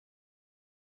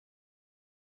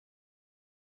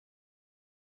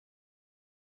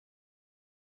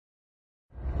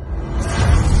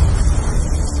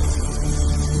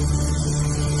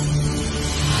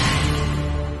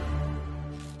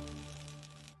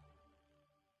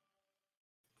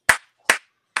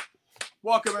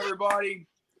Welcome, everybody.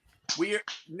 We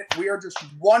are just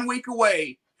 1 week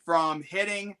away from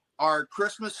hitting our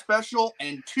Christmas special,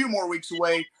 and 2 more weeks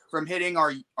away from hitting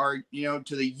our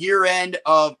to the year end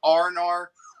of R&R.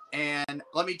 And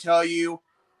let me tell you,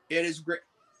 it is great.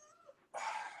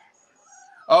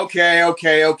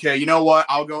 Okay. You know what?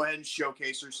 I'll go ahead and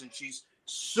showcase her since she's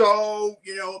so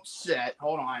upset.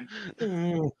 Hold on.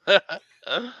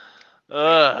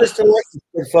 Just to let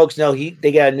folks know,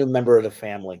 they got a new member of the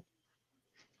family.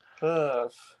 Man,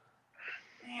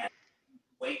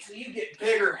 wait till you get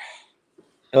bigger.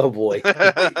 Oh boy.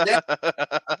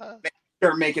 Start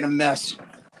making a mess.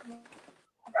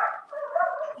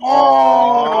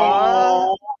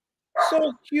 Oh,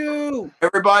 so cute.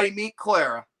 Everybody meet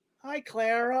Clara. Hi,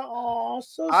 Clara. Oh,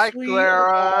 so Hi, sweet.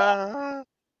 Clara.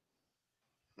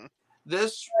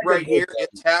 This right here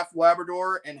is half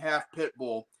Labrador and half Pit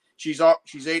Bull. She's 8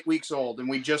 weeks old, and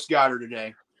we just got her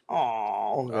today.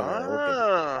 Oh.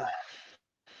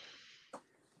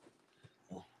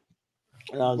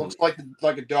 Looks like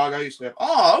a dog I used to have.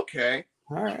 Oh, okay.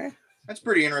 All right. That's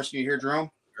pretty interesting to hear, Jerome.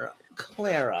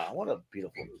 Clara, what a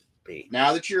beautiful baby.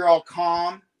 Now that you're all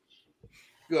calm,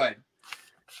 good.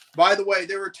 By the way,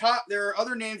 there are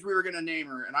other names we were going to name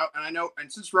her, and I know, and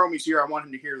since Romy's here, I want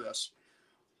him to hear this.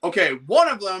 Okay, one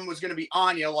of them was going to be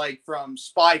Anya, like from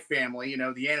Spy Family,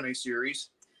 the anime series,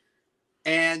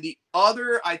 and the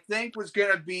other I think was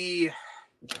going to be,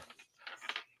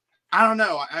 I don't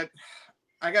know.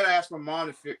 I got to ask my mom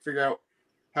to figure out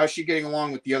how she's getting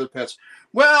along with the other pets.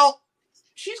 Well,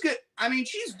 she's good. I mean,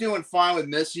 she's doing fine with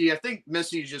Missy. I think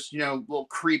Missy's just, a little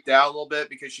creeped out a little bit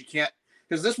because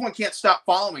this one can't stop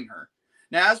following her.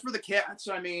 Now, as for the cats,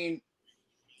 I mean,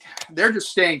 they're just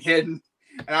staying hidden,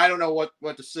 and I don't know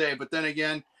what to say. But then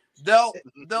again, they'll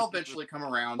eventually come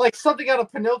around. Like something out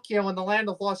of Pinocchio in the Land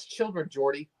of Lost Children,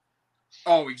 Jordy.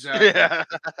 Oh, exactly.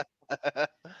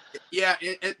 Yeah.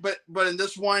 But in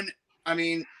this one, I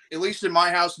mean, at least in my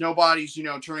house, nobody's,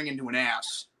 turning into an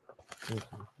ass.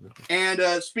 And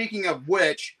speaking of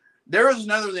which, there was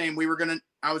another name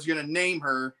I was gonna name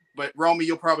her, but Romy,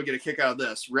 you'll probably get a kick out of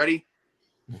this. Ready?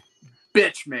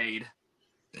 Bitch Maid.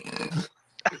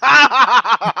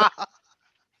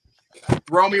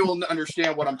 Romy will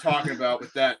understand what I'm talking about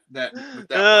with that.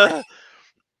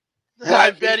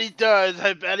 I bet he does.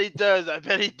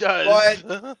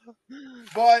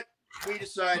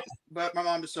 But my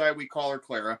mom decided we call her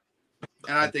Clara,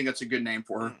 and I think that's a good name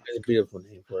for her. It's a beautiful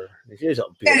name for her.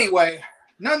 Anyway,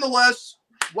 nonetheless,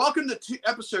 welcome to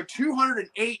episode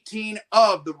 218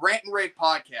 of the Rant and Rave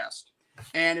podcast.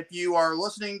 And if you are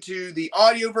listening to the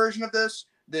audio version of this,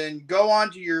 then go on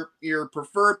to your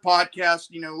preferred podcast,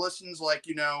 listens like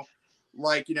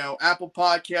Apple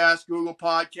Podcast, Google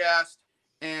Podcast,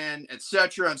 and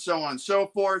etc. and so on and so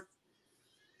forth.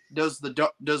 Does the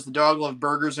dog love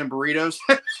burgers and burritos?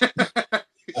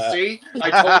 See, I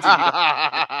told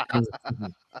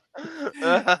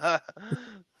you.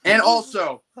 And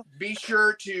also, be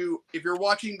sure to, if you're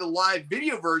watching the live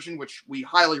video version, which we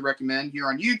highly recommend here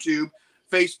on YouTube,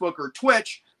 Facebook, or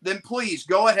Twitch, then please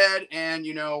go ahead and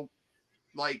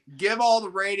give all the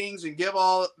ratings and give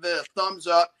all the thumbs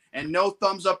up, and no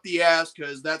thumbs up the ass,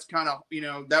 because that's kind of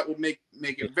that will make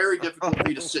it very difficult for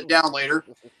you to sit down later.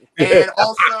 And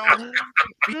also,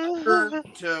 be sure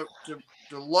to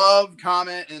love,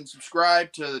 comment, and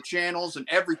subscribe to the channels and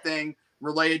everything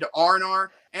related to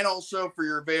R&R, and also for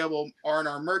your available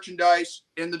R&R merchandise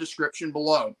in the description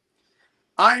below.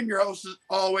 I am your host, as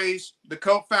always, the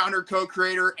co-founder,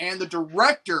 co-creator, and the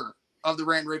director of the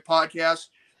Rant and Rave podcast,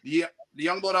 the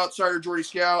Youngblood Outsider, Jordy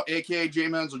Scow, a.k.a.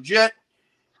 J-Man's Legit.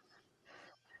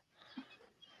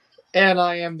 And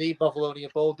I am the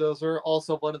Buffalonian Bulldozer,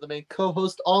 also one of the main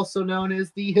co-hosts, also known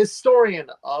as the historian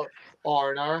of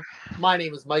R&R. My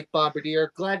name is Mike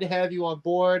Bombardier. Glad to have you on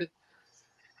board.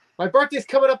 My birthday's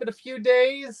coming up in a few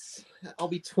days. I'll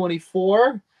be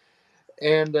 24.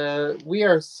 And we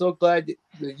are so glad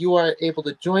that you are able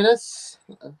to join us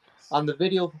on the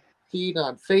video feed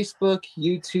on Facebook,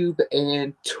 YouTube,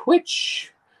 and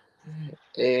Twitch.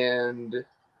 And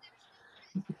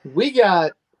we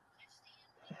got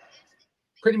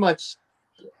pretty much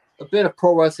a bit of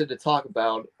pro wrestling to talk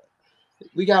about.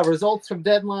 We got results from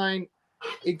Deadline,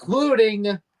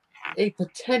 including a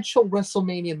potential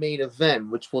WrestleMania main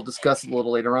event, which we'll discuss a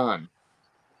little later on.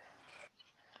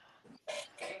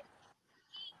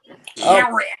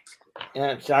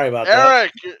 Yeah, sorry about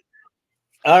that. Eric.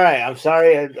 All right, I'm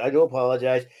sorry. I do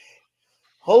apologize.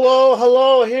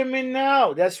 Hello, hear me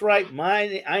now. That's right.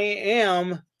 I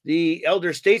am the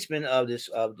elder statesman of this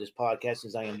podcast,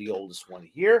 since I am the oldest one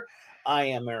here. I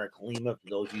am Eric Lima. For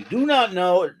those of you who do not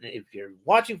know, if you're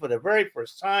watching for the very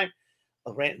first time,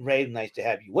 of Rant and Rave. Nice to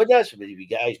have you with us. If you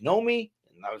guys know me,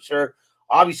 and I'm sure,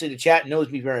 obviously, the chat knows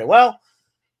me very well.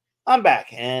 I'm back,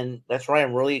 and that's right.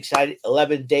 I'm really excited.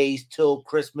 11 days till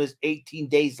Christmas, 18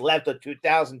 days left of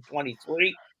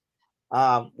 2023.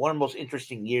 One of the most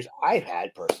interesting years I've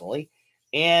had personally,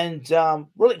 and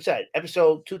really excited.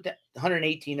 Episode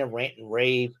 218 of Rant and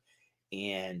Rave,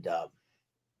 and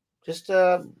just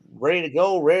ready to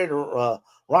go, ready to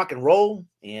rock and roll,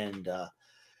 and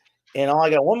I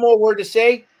got one more word to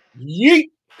say. Yeet.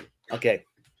 Okay.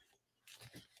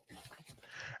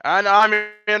 And I'm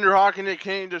Andrew Hawking, the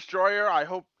King Destroyer. I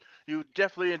hope you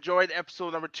definitely enjoyed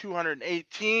episode number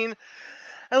 218,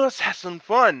 and let's have some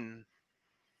fun.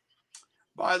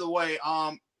 By the way,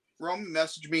 Roman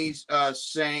messaged me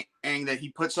saying that he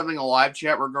put something in the live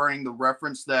chat regarding the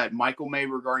reference that Michael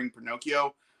made regarding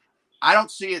Pinocchio. I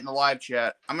don't see it in the live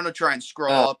chat. I'm gonna try and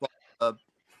scroll up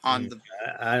on the.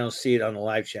 I don't see it on the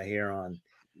live chat here on.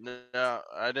 No,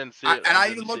 I didn't see it. And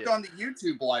I even looked on the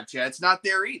YouTube live chat. It's not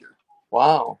there either.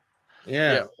 Wow.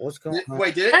 Yeah. What's going on?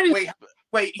 Wait, did it?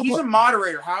 Wait. He's a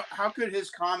moderator. How could his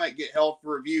comment get held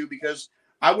for review? Because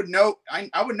I would know.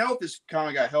 I would know if his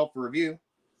comment got held for review.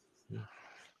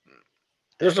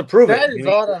 Just approve it. That is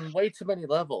odd on way too many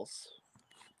levels.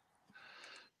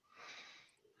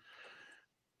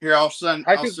 Here, I'll send.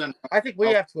 I think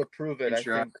we have to approve it.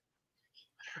 Sure. I think.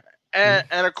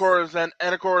 And of course,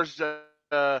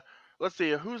 let's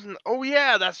see who's. Oh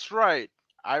yeah, that's right.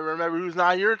 I remember who's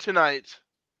not here tonight.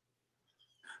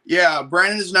 Yeah,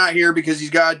 Brandon is not here because he's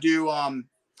got to do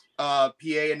PA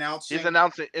announcing. He's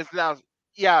announcing. It's announced.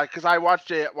 Yeah, because I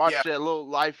watched a little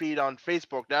live feed on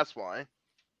Facebook. That's why.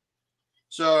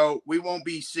 So we won't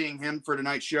be seeing him for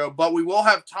tonight's show, but we will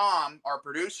have Tom, our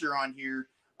producer, on here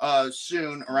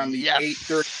soon around the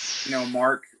 8:30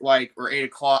 mark, or 8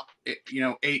 o'clock,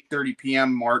 8:30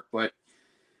 p.m. mark. But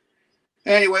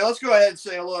anyway, let's go ahead and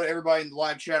say hello to everybody in the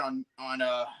live chat on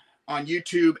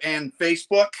YouTube and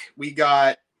Facebook. We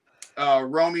got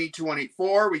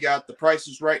Romy2184. We got the Price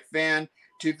is Right fan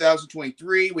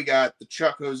 2023. We got the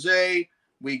Chuck Jose.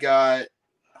 We got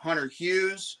Hunter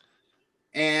Hughes.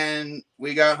 And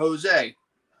we got Jose.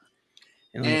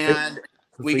 And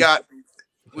we got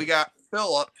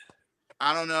Philip.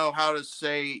 I don't know how to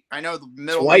say. I know the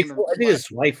middle name. I think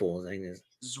it's Zweifel.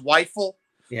 Zweifel.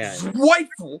 Yeah.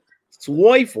 Zweifel.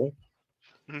 Zweifel.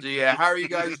 So yeah, how are you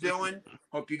guys doing?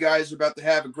 Hope you guys are about to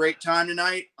have a great time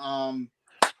tonight.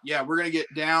 Yeah, we're gonna get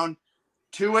down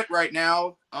to it right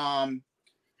now.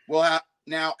 We'll have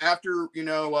now after we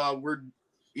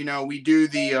do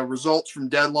the results from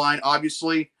Deadline.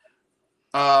 Obviously,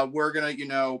 we're gonna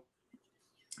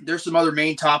there's some other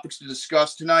main topics to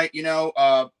discuss tonight.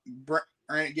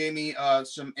 Brent gave me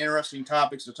some interesting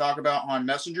topics to talk about on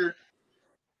Messenger.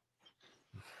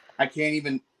 I can't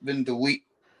even delete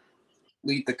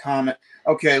the comment.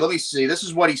 Okay, let me see. This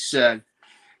is what he said.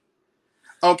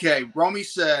 Okay, Romy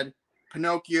said,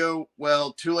 Pinocchio,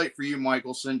 well, too late for you,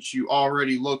 Michael, since you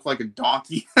already look like a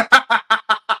donkey. Okay.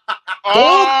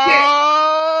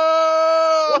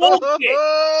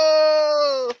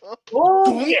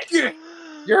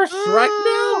 You're Shrek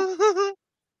now?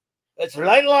 That's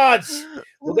right, lads.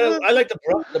 I like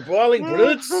the Brawling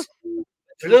Brutes.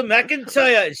 Drew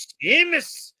McIntyre and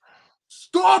Sheamus.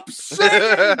 Stop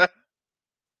singing!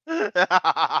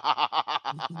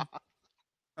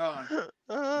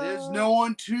 There's no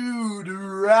one to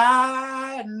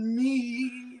ride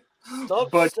me.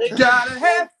 Stop but singing. You gotta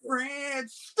have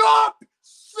friends. Stop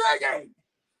singing!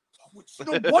 It's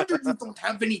no wonder you don't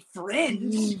have any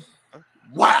friends.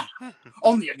 Wow.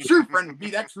 Only a true friend would be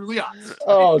that truly honest.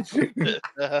 Oh, geez.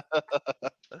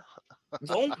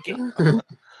 Okay.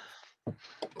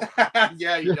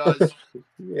 Yeah, he does.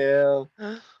 Yeah.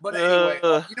 But anyway,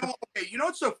 you know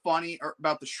what's so funny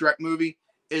about the Shrek movie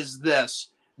is this.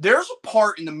 There's a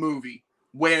part in the movie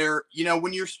where,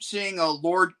 when you're seeing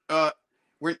when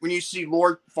you see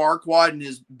Lord Farquaad in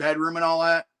his bedroom and all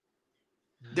that,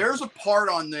 there's a part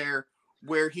on there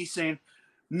where he's saying,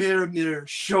 "Mirror, mirror,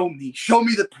 show me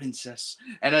the princess."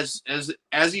 And as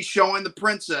he's showing the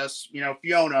princess,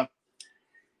 Fiona,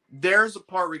 there's a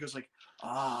part where he goes like,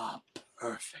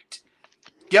 perfect.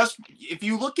 If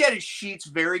you look at his sheets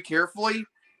very carefully,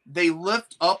 they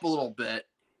lift up a little bit,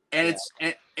 and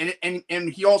and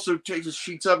he also takes his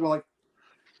sheets up and like,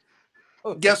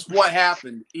 guess what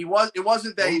happened? It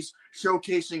wasn't that he's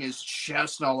showcasing his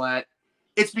chest and all that.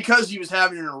 It's because he was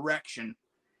having an erection.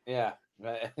 Yeah.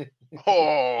 Right.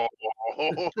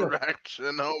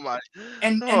 Erection. Oh my.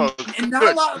 And not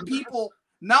a lot of people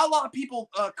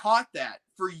caught that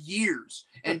for years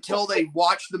until they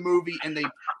watch the movie and they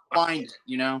find it.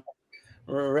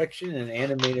 erection and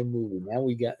animated movie. Now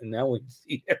we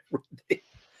see everything.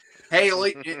 Hey,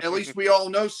 at least we all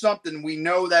know something. We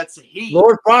know that's a he.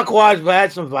 Lord Farquaad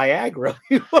had some Viagra.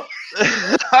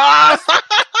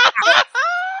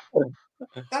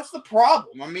 That's the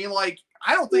problem. I mean, like,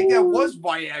 I don't think that was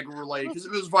Viagra related, because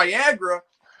if it was Viagra,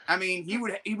 I mean, he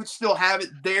would still have it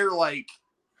there, like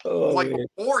man.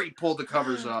 before he pulled the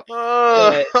covers up.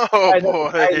 Oh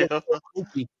boy!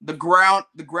 The ground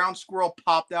squirrel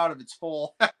popped out of its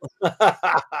hole.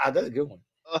 That's a good one.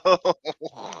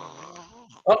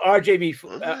 RJB,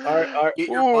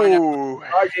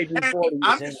 RJB40.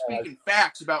 I'm just speaking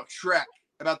facts about Shrek,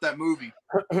 about that movie.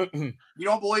 You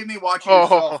don't believe me? Watch it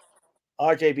yourself.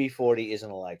 RJB40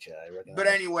 isn't a lecture. But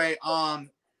anyway,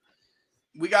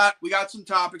 we got some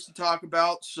topics to talk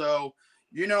about. So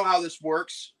you know how this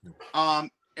works.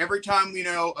 Every time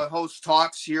a host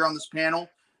talks here on this panel,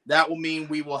 that will mean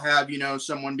we will have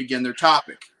someone begin their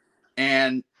topic,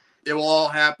 and it will all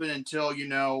happen until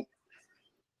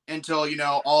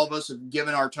all of us have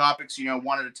given our topics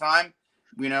one at a time.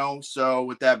 So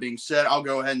with that being said, I'll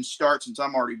go ahead and start since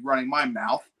I'm already running my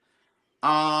mouth.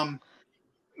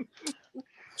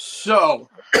 So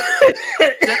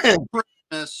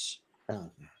Christmas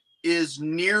is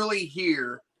nearly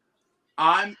here.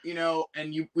 We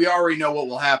already know what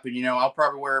will happen. I'll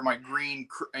probably wear my green,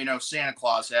 Santa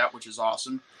Claus hat, which is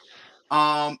awesome.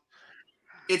 I'm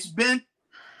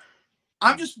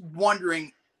just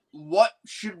wondering, what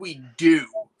should we do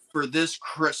for this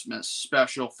Christmas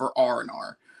special for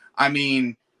R&R?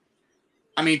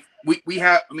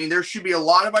 There should be a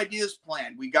lot of ideas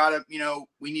planned. We gotta,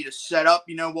 we need to set up,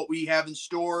 what we have in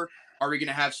store. Are we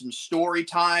gonna have some story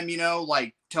time,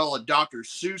 like tell a Dr.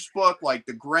 Seuss book, like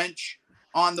The Grinch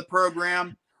on the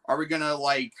program? Are we gonna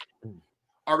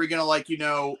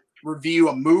review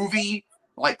a movie,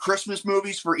 like Christmas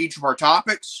movies for each of our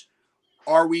topics?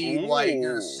 Are we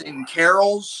gonna sing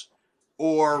carols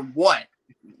or what?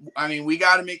 We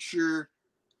got to make sure.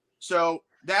 So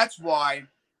that's why,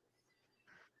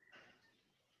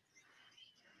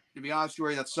 to be honest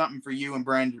with you, that's something for you and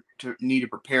Brandon to need to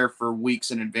prepare for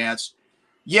weeks in advance.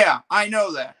 Yeah, I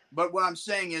know that. But what I'm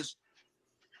saying is,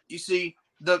 you see,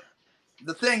 the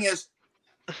thing is,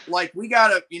 like, we got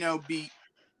to, we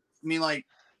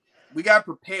got to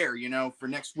prepare, for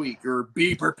next week, or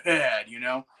be prepared,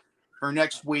 for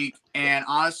next week. And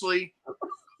honestly,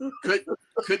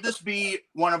 could this be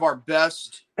one of our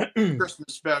best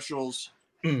Christmas specials,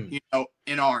 in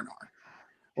R&R?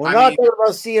 We're not talking about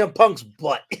CM Punk's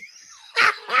butt.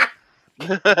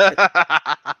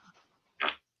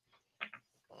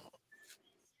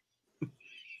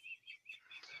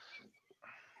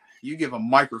 You give a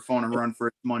microphone a run for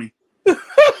its money.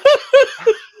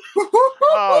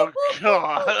 Oh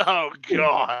God! Oh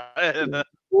God!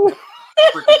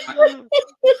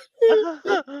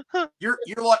 You're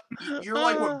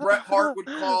like what Bret Hart would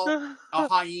call a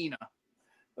hyena.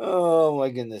 Oh my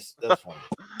goodness, that's funny.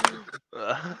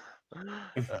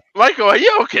 Michael, are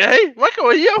you okay? Michael,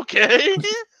 are you okay?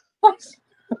 Look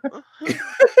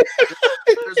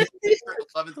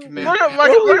at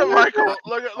Michael. Look at Michael.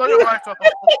 Look at Michael.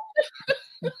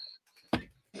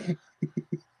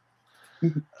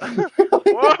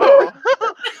 Whoa!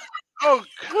 Oh,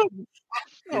 good.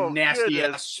 You nasty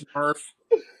ass Smurf.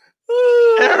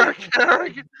 Eric, are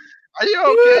you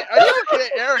okay? Are you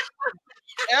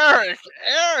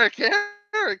okay,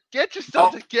 Eric, get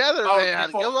yourself together,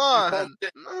 man. Come on.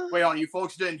 You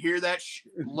folks didn't hear that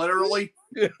literally?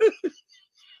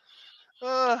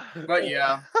 But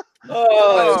yeah.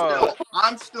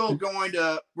 But still, we're going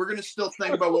to still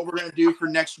think about what we're going to do for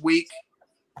next week.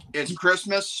 It's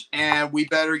Christmas, and we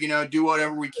better, do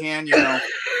whatever we can,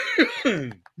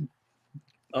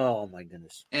 Oh my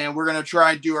goodness. And we're going to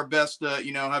try and do our best to,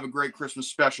 have a great Christmas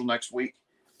special next week.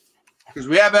 Because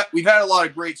we've had a lot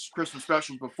of great Christmas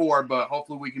specials before, but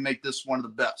hopefully we can make this one of the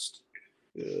best.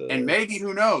 And maybe,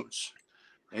 who knows?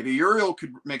 Maybe Uriel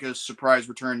could make a surprise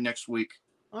return next week.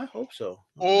 I hope so.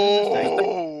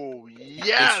 Oh,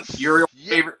 yes. It's Uriel's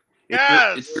favorite.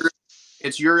 Yes.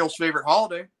 It's Uriel's favorite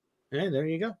holiday. Yeah, there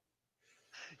you go.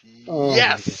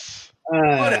 Yes.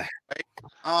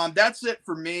 That's it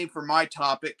for me for my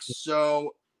topics.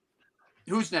 So,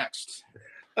 who's next?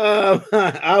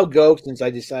 I'll go since I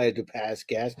decided to pass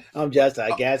gas. I'm just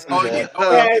a gassy boy.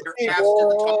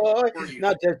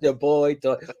 Not just a boy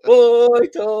toy. Boy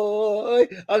toy.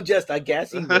 I'm just a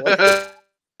gassy boy.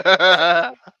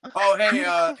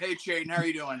 Oh, hey, Chayton, how are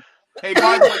you doing? Hey,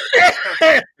 by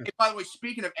the way,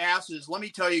 speaking of asses, let me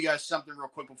tell you guys something real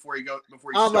quick before you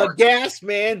I'm start. A gas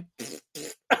man.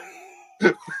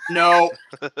 No,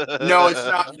 it's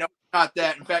not. No, not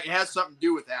that. In fact, it has something to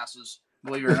do with asses.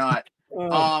 believe it or not.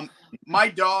 Oh. My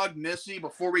dog Missy,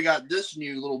 before we got this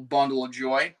new little bundle of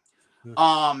joy,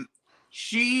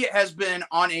 she has been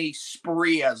on a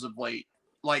spree as of late,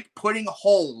 like putting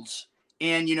holes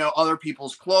in, other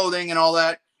people's clothing and all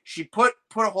that. She put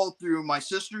a hole through my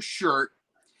sister's shirt.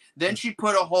 Then she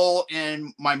put a hole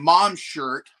in my mom's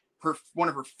shirt, one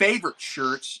of her favorite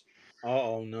shirts.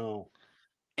 Oh no.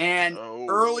 And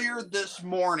earlier this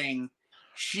morning,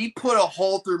 she put a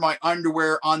hole through my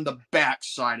underwear on the back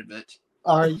side of it.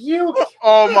 Are you?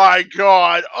 Oh my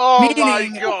god! Oh my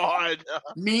Meaning- god!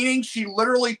 Meaning she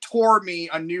literally tore me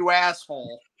a new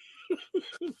asshole.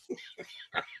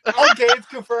 Okay, it's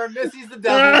confirmed. Missy's the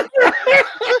devil.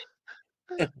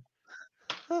 Okay,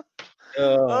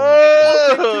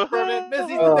 confirm it.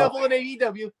 Missy's the devil in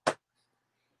AEW.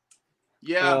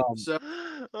 Yeah, so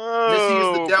Missy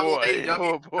is the devil in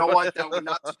AEW. You know what? That would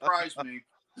not surprise me.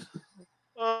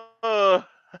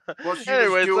 Well, she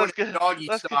Anyways, was doing it doggy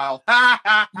style. All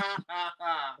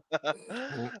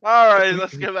right,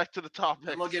 let's get back to the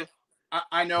topic. Look at,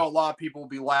 I know a lot of people will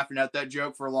be laughing at that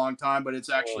joke for a long time, but it's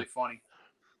actually funny.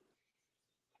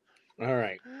 All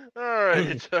right. All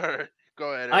right.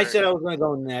 Go ahead. Eric. I said I was going to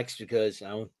go next because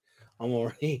I'm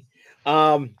already.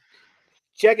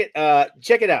 Check it out.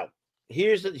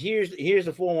 Here's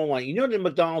the 411. You know the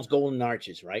McDonald's golden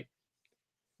arches, right?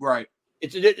 Right.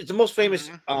 It's the most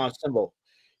famous symbol.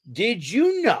 Did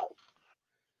you know?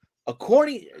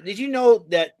 Did you know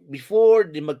that before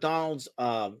the McDonald's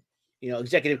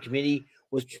executive committee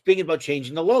was thinking about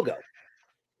changing the logo,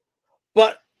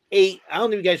 but I don't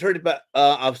know if you guys heard about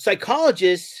a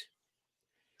psychologist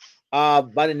by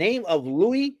the name of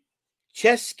Louis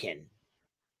Cheskin.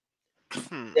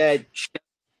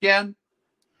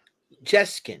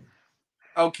 Cheskin.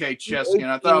 Okay, Cheskin.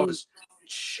 I thought it was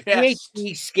chest.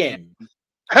 Skin.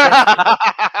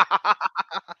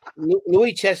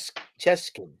 Louis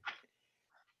Cheskin.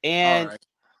 And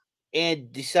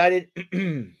decided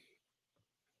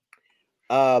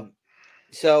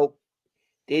so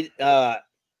they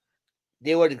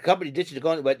were the company ditched the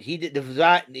going, but he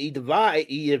advised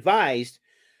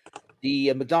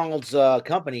the McDonald's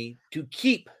company to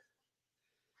keep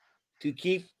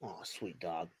oh sweet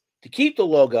dog to keep the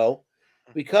logo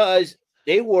because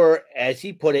they were, as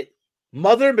he put it,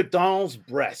 Mother McDonald's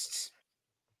breasts.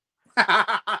 What?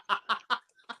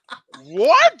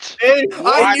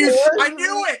 I knew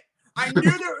it. I knew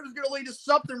that it was going to lead to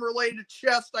something related to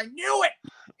chest. I knew it.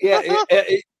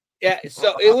 Yeah.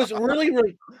 So it was really,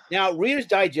 really. Now, Reader's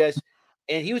Digest,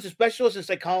 and he was a specialist in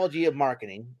psychology of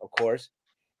marketing, of course.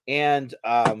 And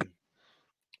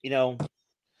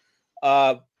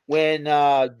when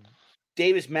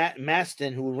Davis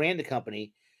Maston, who ran the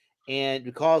company, and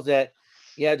recalls that,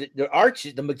 the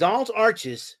arches, the McDonald's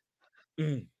arches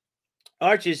is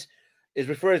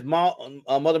referred as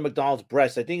Mother McDonald's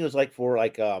breast. I think it was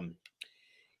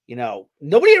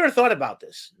nobody ever thought about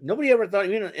this. Nobody ever thought,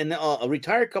 and a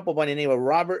retired couple by the name of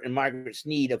Robert and Margaret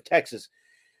Sneed of Texas.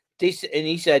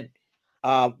 He said,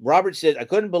 Robert said, I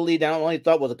couldn't believe that. I only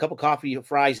thought was a cup of coffee,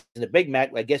 fries, and a Big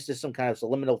Mac. I guess there's some kind of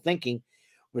subliminal thinking,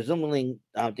 resuming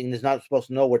thing that's not supposed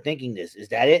to know we're thinking this. Is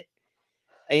that it?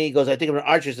 And he goes, I think of an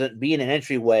arches as being an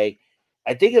entryway.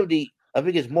 I think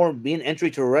it's more being an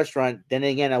entry to a restaurant. Then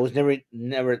again, I was never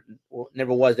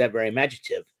was that very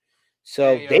imaginative.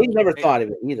 So they never thought of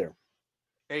it either.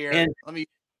 Hey, Aaron, let me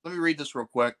read this real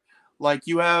quick. Like,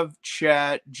 you have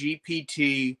Chat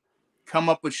GPT come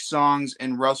up with songs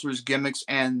and wrestlers' gimmicks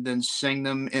and then sing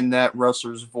them in that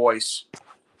wrestler's voice.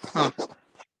 Huh.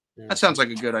 That sounds like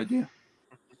a good idea.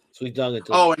 Sweet dog. And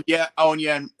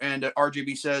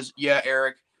RGB says, yeah,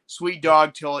 Eric, sweet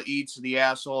dog till it eats the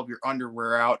asshole of your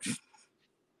underwear out.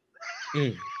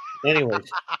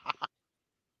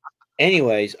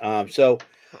 Anyways,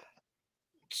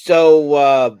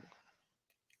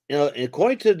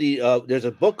 according to the there's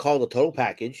a book called The Total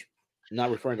Package,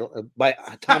 not referring to by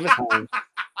Thomas Holmes.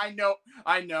 I know.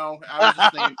 I was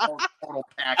just thinking total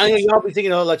package. I know y'all be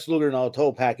thinking, Lex Luger and all the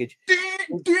Total Package.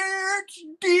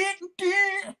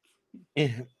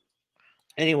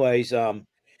 Anyways,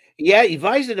 he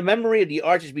advised that the memory of the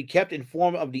arches be kept in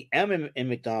form of the M in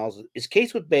McDonald's. His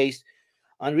case was based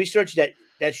on research that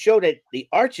showed that the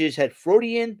arches had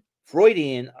Freudian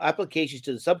applications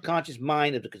to the subconscious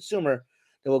mind of the consumer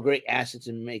that were great assets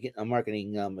in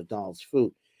marketing McDonald's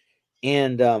food.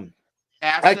 And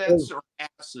assets or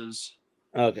asses.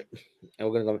 Okay, and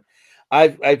we're gonna go.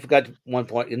 I forgot one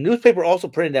point. The newspaper also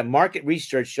printed that market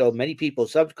research showed many people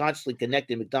subconsciously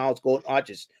connected McDonald's golden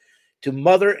arches to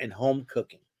mother and home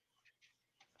cooking.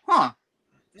 Huh.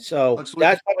 So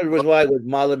that's probably why with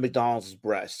Mother McDonald's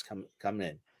breasts coming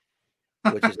in,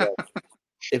 which is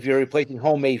if you're replacing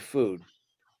homemade food,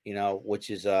 which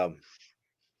is By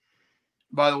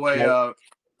the way, No.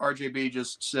 RJB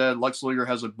just said Lex Luger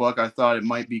has a book. I thought it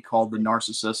might be called The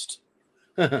Narcissist.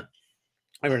 I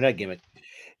remember that gimmick.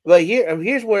 But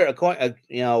here's where a coin,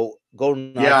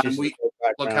 golden Yeah, arches and we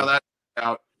background. look how that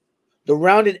out. The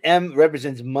rounded M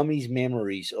represents mummy's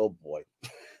memories. Oh boy,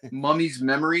 Mummy's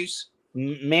memories.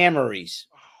 memories,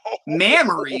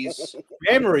 Memories.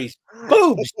 memories,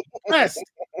 boobs. Yes,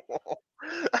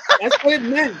 that's what it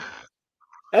meant.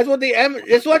 That's what the M.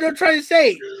 That's what I'm trying to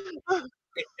say.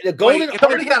 The golden. Wait, if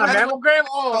Somebody got a that's what mammogram? it's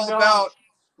Oh, all no. about.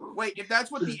 Wait, if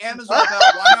that's what the M is all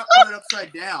about, why not put it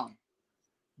upside down?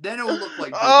 Then it will look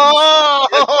like. Oh!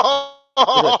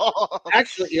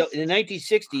 Actually, in the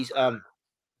 1960s,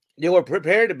 they were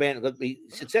prepared to ban, but we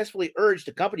successfully urged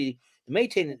the company to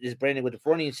maintain this branding with the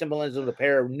Freudian symbolism of a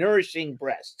pair of nourishing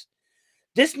breasts.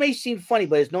 This may seem funny,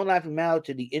 but it's no laughing matter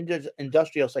to the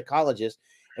industrial psychologists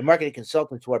and marketing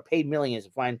consultants who are paid millions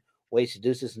to find ways to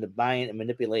seduce us into buying and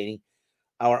manipulating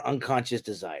our unconscious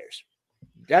desires.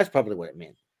 That's probably what it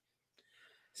meant.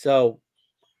 So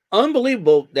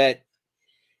unbelievable that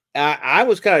I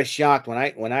was kind of shocked when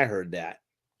I heard that.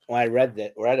 When I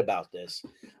read about this,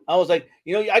 I was like,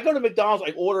 I go to McDonald's,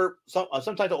 I order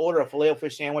sometimes I order a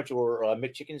Filet-O-Fish sandwich or a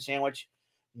McChicken sandwich.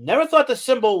 Never thought the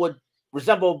symbol would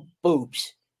resemble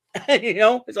boobs.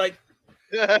 It's like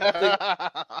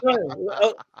that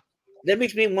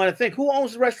makes me want to think, who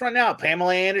owns the restaurant now?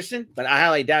 Pamela Anderson, but I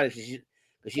highly doubt it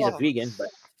because she's a vegan.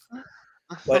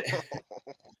 But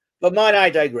mine, I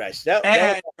digress.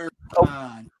 My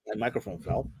microphone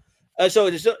fell. So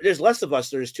there's less of us.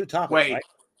 There's two topics. Wait, right?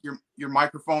 your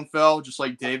microphone fell just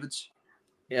like David's.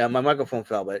 Yeah, my microphone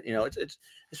fell, but it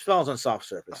falls on soft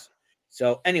surface.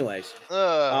 So, anyways,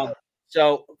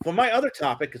 so for my other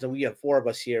topic, because we have four of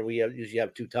us here, we usually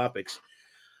have two topics.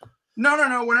 No.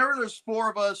 Whenever there's four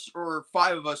of us or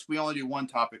five of us, we only do one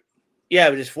topic. Yeah,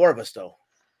 but there's four of us though.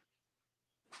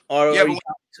 Or yeah,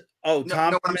 Tom.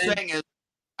 No, what I'm saying is,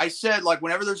 I said like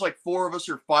whenever there's like four of us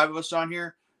or five of us on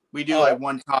here, we do like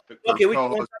one topic. Okay,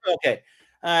 okay.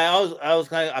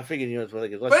 I figured it's really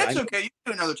good. But it's okay. You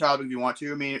can do another topic if you want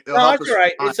to. I mean, no, that's all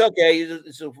right. It's okay.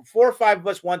 So 4 or 5 of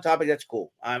us, one topic. That's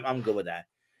cool. I'm good with that.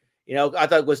 I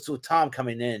thought it was to Tom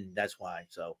coming in. That's why.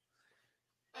 So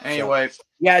anyway,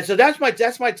 so that's my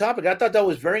topic. I thought that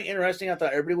was very interesting. I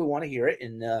thought everybody would want to hear it,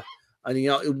 and it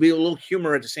would be a little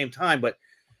humor at the same time. But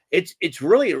it's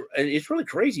really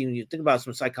crazy when you think about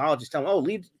some psychologists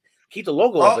telling, keep the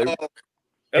logo up.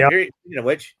 Here,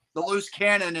 which the loose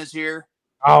cannon is here.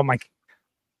 Oh my!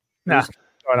 Nah,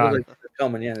 hold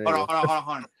on. Yeah, hold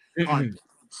on.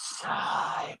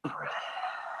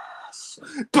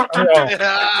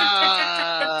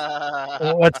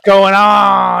 What's going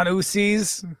on,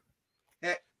 Oosies?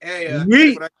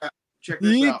 Hey, check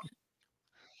this out.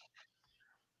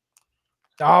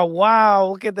 Oh wow!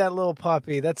 Look at that little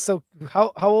puppy. That's so.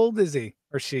 How old is he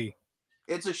or she?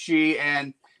 It's a she,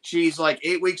 and she's like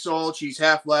 8 weeks old. She's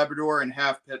half Labrador and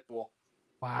half pit bull.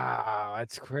 Wow,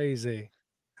 that's crazy.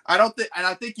 I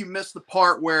think you missed the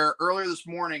part where earlier this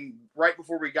morning, right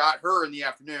before we got her in the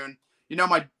afternoon,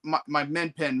 my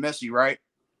min pin Missy, right?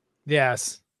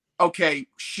 Yes. Okay,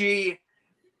 she's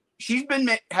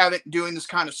been doing this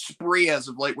kind of spree as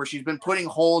of late, where she's been putting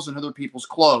holes in other people's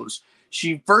clothes.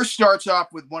 She first starts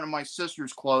off with one of my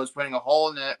sister's clothes, putting a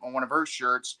hole in it on one of her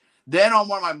shirts, then on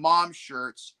one of my mom's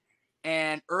shirts,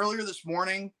 and earlier this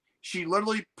morning, she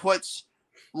literally puts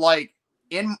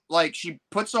she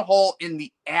puts a hole in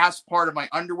the ass part of my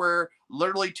underwear,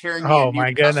 literally tearing me. Oh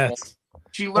my goodness! Asshole.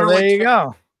 She literally there you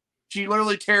go. She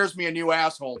literally tears me a new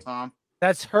asshole, Tom.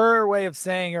 That's her way of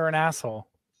saying you're an asshole.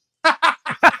 Okay,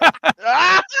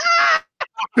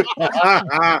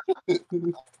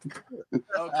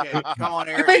 come on,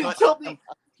 Eric. Wait a minute.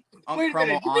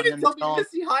 You didn't tell me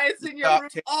Missy Hyatt's in your room.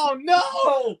 Oh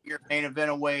no! Your main event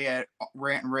away at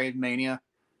Rant and Rave Mania.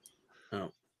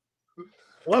 Oh.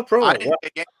 What promo? I didn't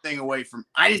take anything away from.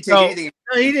 I didn't take anything.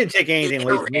 No, he didn't take anything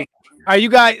away from me. Are you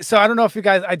guys? So I don't know if you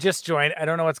guys. I just joined. I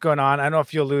don't know what's going on. I don't know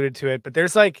if you alluded to it, but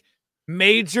there's like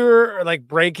major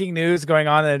breaking news going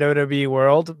on in the WWE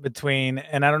world between,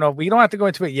 and I don't know. We don't have to go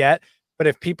into it yet, but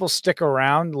if people stick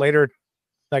around later,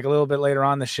 like a little bit later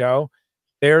on the show,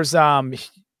 there's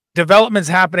developments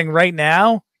happening right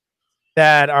now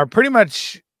that are pretty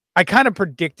much. I kind of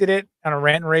predicted it on a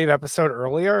Rant and Rave episode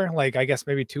earlier, like I guess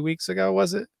maybe 2 weeks ago,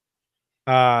 was it?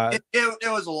 It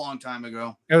was a long time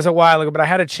ago. It was a while ago, but I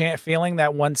had a feeling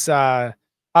that once I'll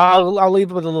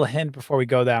leave it with a little hint before we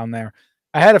go down there.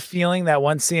 I had a feeling that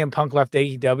once CM Punk left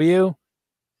AEW,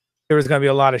 there was going to be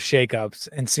a lot of shakeups,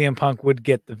 and CM Punk would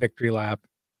get the victory lap.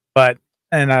 But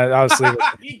And obviously,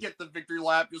 He'd get the victory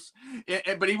lap,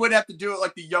 but he wouldn't have to do it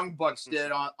like the Young Bucks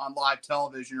did on live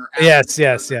television. Or yes.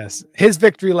 His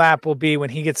victory lap will be when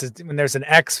he gets when there's an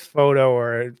X photo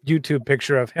or a YouTube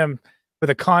picture of him with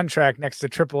a contract next to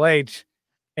Triple H,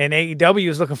 and AEW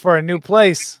is looking for a new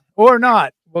place or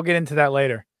not. We'll get into that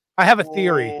later. I have a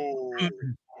theory.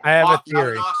 I have a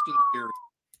theory. Not an Austin theory.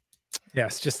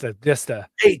 Yes, just a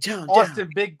Austin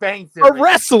Big Bang a Theory.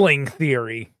 wrestling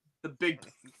theory. The big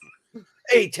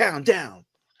A-Town down.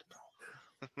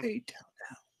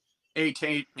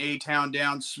 A-Town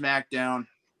down, SmackDown.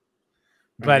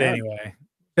 But Yeah. anyway,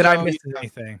 did I miss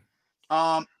anything?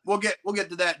 We'll get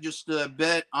to that in just a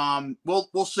bit.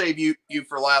 We'll save you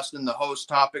for last in the host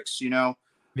topics.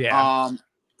 Yeah.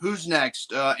 Who's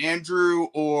next? Andrew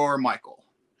or Michael?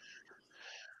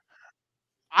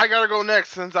 I gotta go next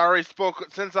since I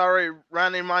already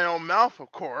ran in my own mouth, of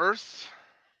course.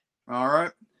 All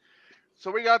right.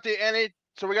 So we got an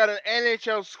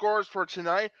NHL scores for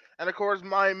tonight, and of course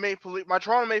my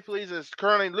Toronto Maple Leafs is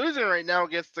currently losing right now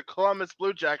against the Columbus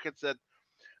Blue Jackets at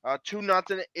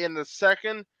 2-0 in the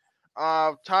second.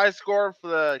 Tie score for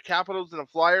the Capitals and the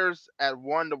Flyers at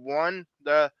 1-1.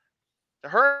 The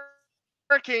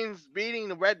Hurricanes beating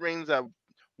the Red Wings at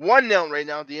 1-0 right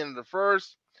now at the end of the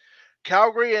first.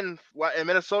 Calgary and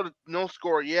Minnesota no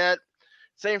score yet.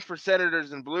 Same for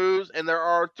Senators and Blues. And there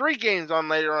are 3 games on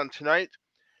later on tonight.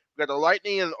 We've got the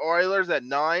Lightning and Oilers at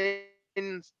 9.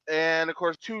 And, of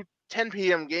course, 2 10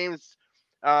 p.m. games.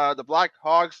 The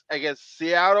Blackhawks against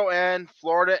Seattle and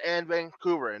Florida and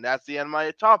Vancouver. And that's the end of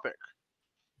my topic.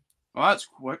 Well, that's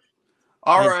quick.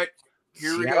 All right.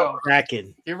 Here we go.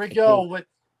 Kraken. Here we go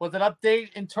with an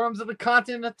update in terms of the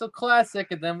Continental Classic,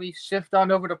 and then we shift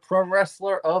on over to Pro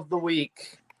Wrestler of the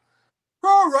Week.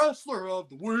 Pro Wrestler of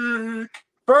the Week.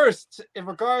 First, in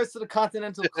regards to the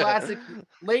Continental Classic,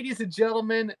 ladies and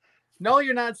gentlemen, no,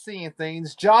 you're not seeing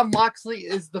things. Jon Moxley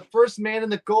is the first man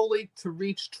in the Gold League to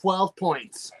reach 12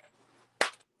 points.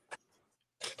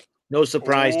 No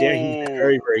surprise there. He's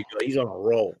very, very good. He's on a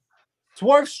roll.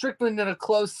 Swerve Strickland in a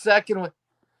close second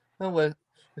with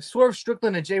Swerve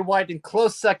Strickland and Jay White in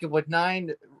close second with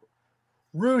 9.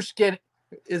 Rouge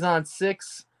is on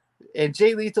 6. And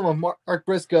Jay Lethal and Mark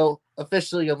Briscoe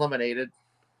officially eliminated,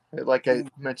 like I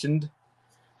mentioned.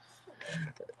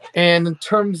 And in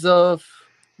terms of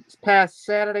this past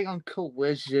Saturday on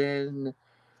Collision,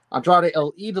 Andrade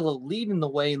El Idolo leading the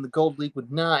way in the Gold League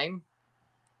with 9.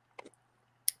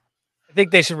 I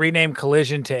think they should rename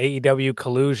Collision to AEW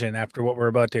Collusion after what we're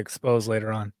about to expose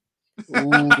later on.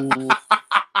 Ooh.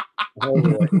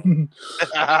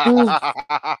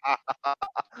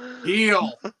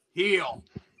 Heel.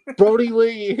 Brody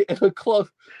Lee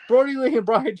and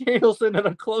Brian Danielson in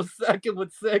a close second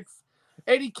with 6.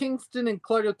 Eddie Kingston and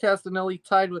Claudio Castagnoli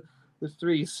tied with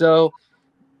 3. So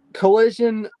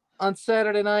Collision on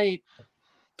Saturday night.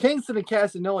 Kingston and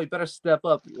Castagnoli better step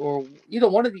up, or either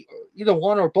one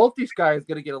or both these guys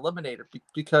going to get eliminated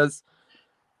because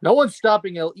no one's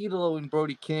stopping El Idolo and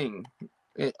Brody King,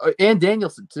 and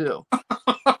Danielson too.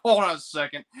 Hold on a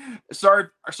second. Sorry,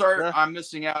 I'm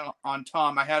missing out on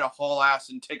Tom. I had to haul ass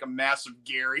and take a massive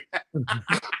Gary.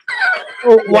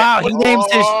 Oh, wow, he names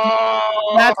his.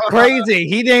 That's crazy.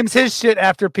 He names his shit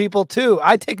after people too.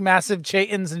 I take massive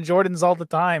Chaytons and Jordans all the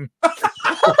time.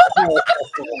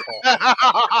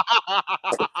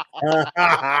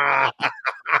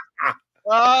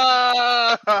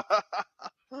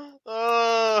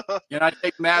 And I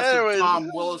take massive Tom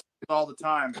Willis all the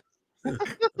time.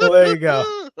 Well, there you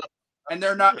go. And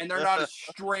they're not as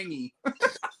stringy.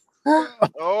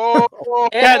 Oh,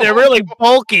 Yeah, they're really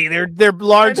bulky. They're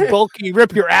large, bulky,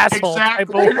 rip your asshole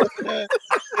Exactly. type of.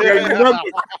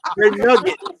 They're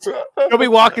nuggets. You'll be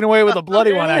walking away with a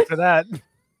bloody one after that.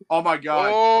 Oh my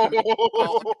God. Oh.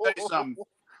 Well, let me tell you something.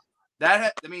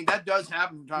 That does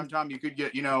happen from time to time. You could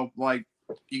get, like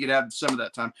you could have some of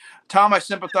that time. Tom, I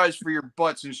sympathize for your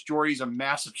butt since Jordy's a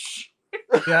massive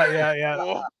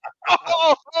Yeah.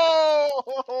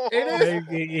 It is.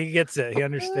 He gets it. He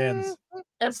understands.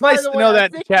 And It's nice by the to way, know I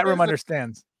that the think chat it room is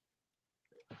understands.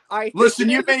 Listen,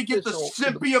 you may get the official.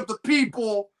 simpy of the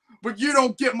people, but you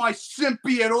don't get my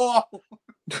simpy at all.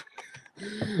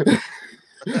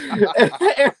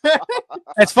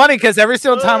 It's funny because every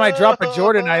single time I drop a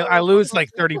Jordan, I lose like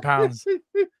 30 pounds. So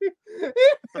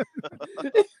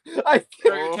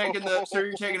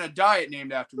you're taking a diet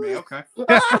named after me. Okay.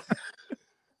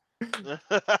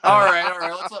 All right.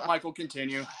 Let's let Michael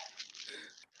continue.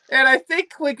 And I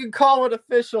think we can call it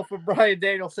official for Brian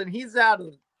Danielson. He's out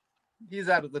of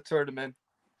the tournament.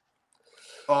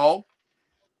 Oh.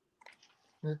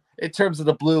 In terms of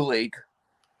the Blue League.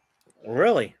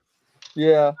 Really?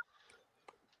 Yeah.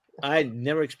 I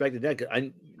never expected that.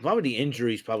 Probably the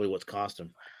injuries probably what's cost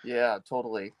him. Yeah,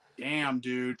 totally. Damn,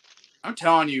 dude. I'm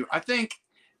telling you, I think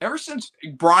ever since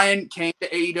Brian came to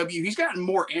AEW, he's gotten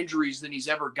more injuries than he's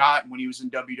ever gotten when he was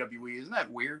in WWE. Isn't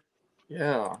that weird?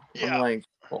 Yeah. Yeah. I'm like,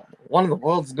 well, what in the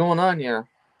world's going on here?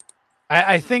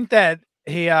 I think that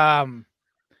he WWE,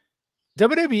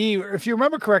 if you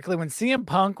remember correctly, when CM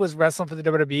Punk was wrestling for the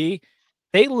WWE,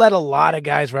 they let a lot of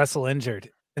guys wrestle injured,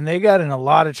 and they got in a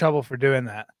lot of trouble for doing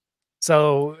that.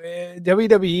 So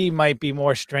WWE might be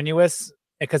more strenuous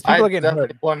because people I are getting hurt.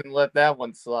 definitely wouldn't let that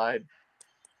one slide.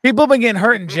 People have been getting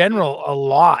hurt in general a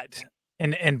lot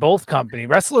in both companies.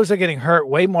 Wrestlers are getting hurt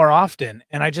way more often,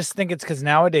 and I just think it's because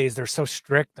nowadays they're so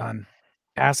strict on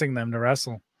asking them to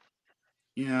wrestle.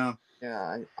 Yeah.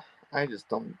 Yeah, I just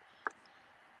don't.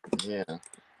 Yeah. You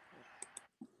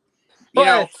know,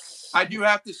 But I do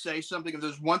have to say something. If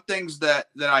there's one things that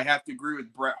I have to agree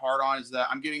with Bret Hart on is that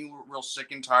I'm getting real sick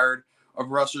and tired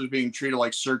of wrestlers being treated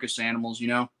like circus animals, you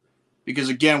know? Because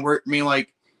again,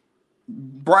 like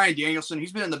Bryan Danielson,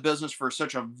 he's been in the business for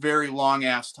such a very long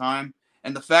ass time.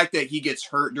 And the fact that he gets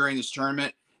hurt during this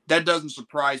tournament, that doesn't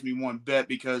surprise me one bit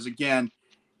because again,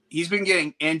 he's been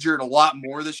getting injured a lot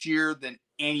more this year than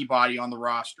anybody on the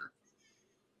roster.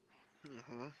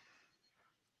 Mm-hmm.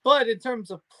 But in terms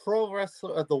of Pro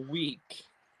Wrestler of the Week,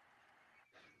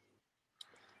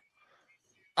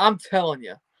 I'm telling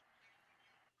you,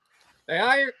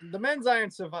 the men's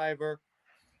Iron Survivor,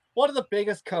 one of the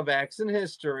biggest comebacks in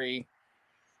history.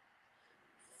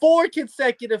 4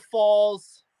 consecutive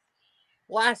falls,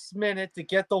 last minute to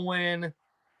get the win.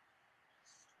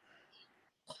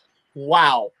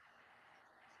 Wow.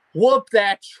 Whoop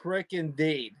that trick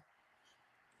indeed.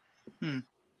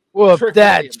 Whoop Trick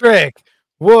that Williams. trick.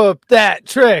 Whoop that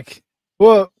trick.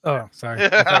 Whoop. Oh, sorry. I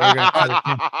thought we were gonna try this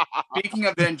again. Speaking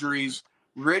of injuries,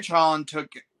 Ridge Holland took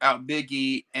out Big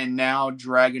E, and now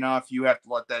Dragunov, you have to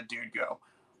let that dude go.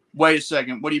 Wait a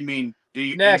second. What do you mean? Did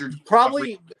he Next, injured?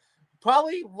 probably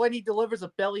when he delivers a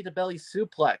belly-to-belly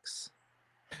suplex.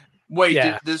 Wait,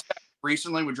 Yeah. did this happen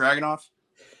recently with Dragunov?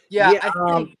 Yeah, Yeah,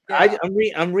 I think. Yeah.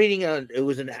 I'm reading. It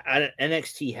was an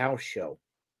NXT house show.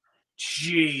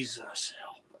 Jesus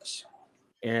help us.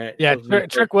 And Yeah, it was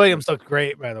Trick Williams looked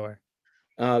great, by the way.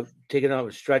 taking off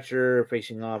a stretcher,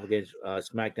 facing off against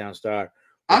SmackDown star.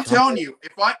 I'm telling you,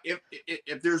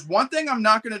 if there's one thing I'm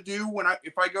not going to do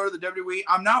if I go to the WWE,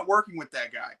 I'm not working with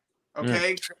that guy.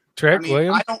 Okay, Trick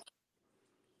Williams. I don't.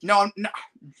 No, I'm not.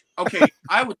 Okay,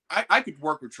 I could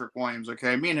work with Trick Williams.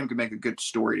 Okay, me and him could make a good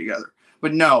story together.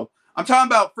 But no, I'm talking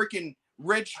about freaking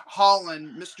Ridge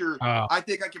Holland, Mister. Oh. I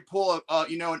think I could pull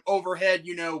an overhead,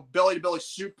 belly to belly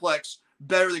suplex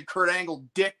better than Kurt Angle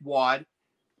dickwad.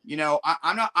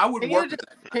 I'm not. I wouldn't work with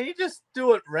that. Can you just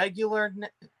do it regular?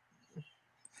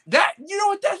 That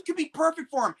that could be perfect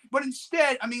for him. But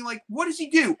instead, what does he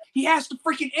do? He has to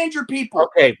freaking injure people.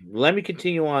 Okay, let me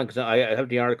continue on because I have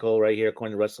the article right here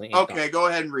according to Wrestling Inc. Okay, go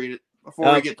ahead and read it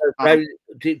before we get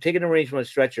taking a range from a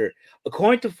stretcher.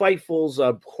 According to Fightful's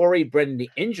Corey Brennan, the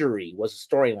injury was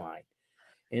a storyline.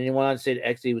 And he went on to say that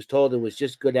actually he was told it was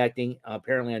just good acting,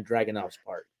 apparently on Dragunov's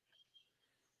part.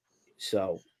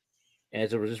 So,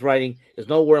 as it was just writing, there's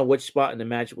no word on which spot in the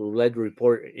match will led to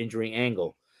report injury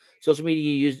Angle. Social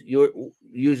media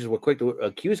users were quick to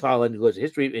accuse Holland, who has a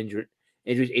history of injuries,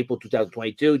 April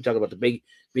 2022. Talking about the big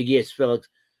ES Phil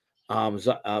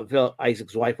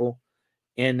Isaac's rifle.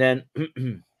 And then,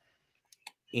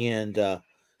 the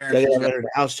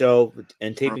house show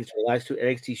and tapings for the last 2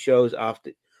 NXT shows of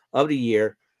the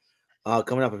year,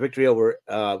 coming off a victory over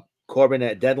Corbin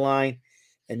at Deadline,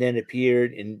 and then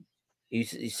appeared in.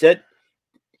 He said,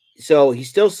 so he's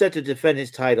still set to defend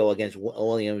his title against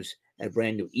Williams at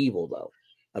Brand New Evil, though.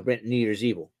 New Year's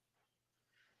Evil.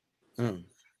 If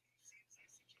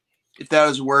that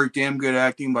was work, damn good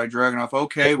acting by Dragunov.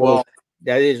 Okay, well,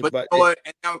 that is. But and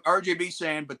now RJB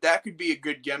saying, but that could be a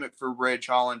good gimmick for Ridge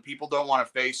Holland. People don't want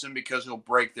to face him because he'll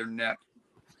break their neck.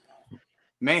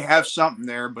 May have something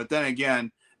there, but then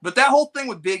again, that whole thing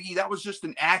with Big E, that was just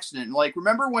an accident. Like,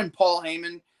 remember when Paul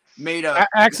Heyman made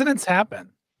accidents happen?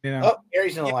 Oh,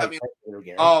 Gary's in the light.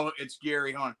 It's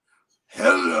Gary. Hold on.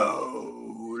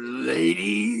 Hello,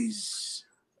 ladies.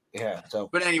 Yeah. So,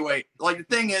 but anyway, like the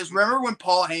thing is, remember when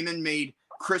Paul Heyman made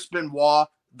Chris Benoit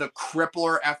the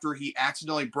Crippler after he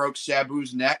accidentally broke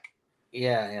Sabu's neck?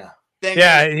 Yeah.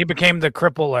 He became the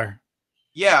Crippler.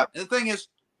 Yeah. And the thing is,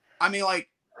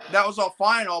 that was all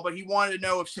fine and all, but he wanted to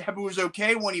know if Sabu was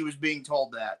okay when he was being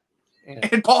told that. Yeah.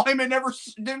 And Paul Heyman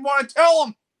didn't want to tell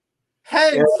him.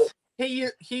 Hence, he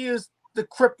used the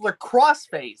Crippler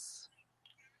crossface.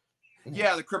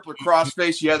 Yeah, the Crippler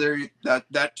crossface. Yeah,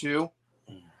 that too.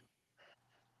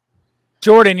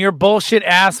 Jordan, your bullshit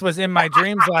ass was in my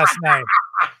dreams last night.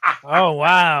 Oh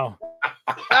wow.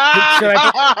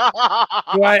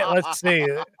 Let's see.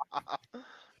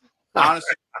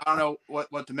 Honestly, I don't know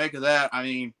what to make of that. I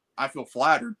mean, I feel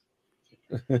flattered.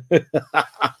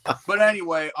 But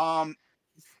anyway,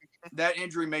 that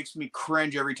injury makes me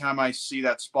cringe every time I see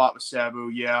that spot with Sabu.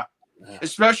 Yeah.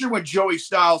 Especially when Joey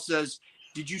Styles says,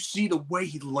 "Did you see the way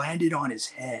he landed on his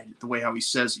head?" The way how he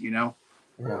says it, you know?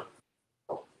 Yeah.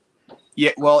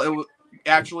 Yeah, well, it was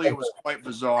quite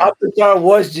bizarre. How bizarre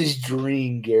was this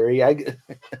dream, Gary? Hey,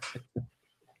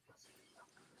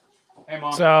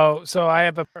 Mom. So I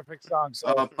have a perfect song.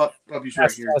 So Puppy's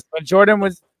right here. when Jordan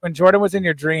was in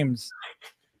your dreams,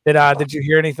 did you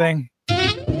hear anything?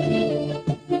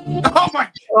 Oh my!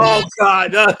 Oh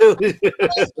God! No.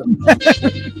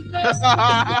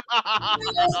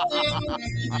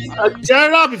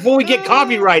 Turn it off before we get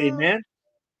copyrighted, man.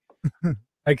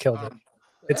 I killed it.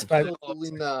 It's fine.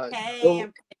 Absolutely not. Hey, I'm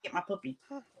gonna get my puppy.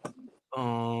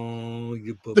 Oh,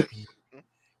 you puppy.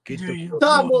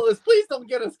 Tom Willis, please don't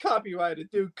get us copyrighted,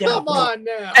 dude. Come on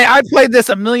now. Hey, I played this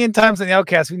a million times in the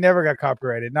Outcast. We never got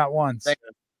copyrighted, not once. Hey,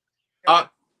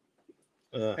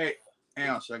 hang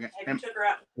on a second. Hey, took her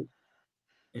out.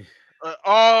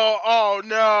 Oh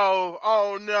no!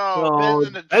 Oh no! Ben's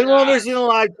in the chat. Everyone was in a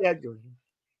live chat.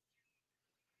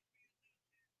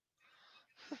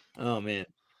 Oh man.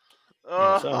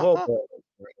 Yeah, so I hope,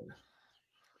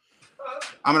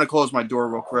 I'm gonna close my door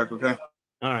real quick, okay?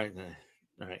 all right.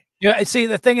 Yeah, see,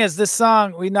 the thing is, this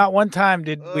song, we not one time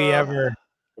did we ever.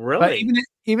 Really? But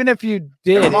even if you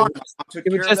did, Come on,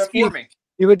 it would just be me.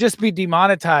 it would just be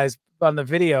demonetized on the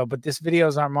video. But this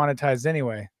videos aren't monetized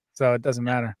anyway, so it doesn't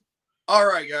matter. All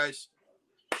right, guys.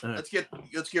 All right.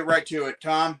 Let's get right to it,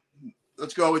 Tom.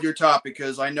 Let's go with your topic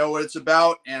because I know what it's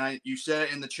about, and you said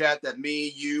it in the chat that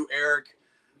me, you, Eric,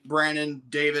 Brandon,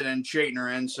 David, and Chayton are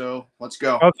in. So let's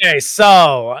go. Okay,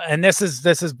 so and this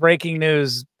is breaking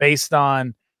news based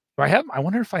on. I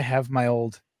wonder if I have my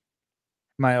old.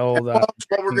 That's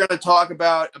what we're going to talk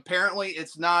about. Apparently,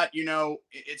 it's not.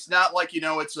 It's not like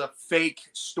it's a fake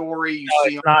story.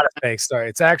 It's not a fake story.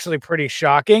 It's actually pretty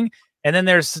shocking. And then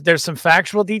there's some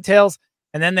factual details,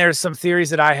 and then there's some theories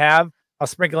that I have. I'll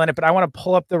sprinkle in it, but I want to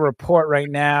pull up the report right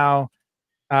now,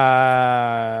 so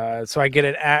I get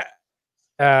it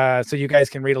so you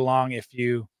guys can read along if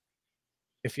you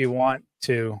want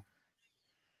to,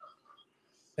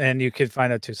 and you could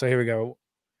find out too. So here we go.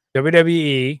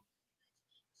 WWE.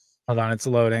 Hold on, it's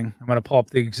loading. I'm going to pull up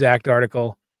the exact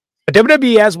article.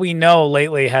 WWE, as we know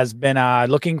lately, has been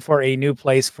looking for a new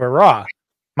place for Raw.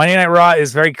 Monday Night Raw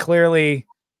is very clearly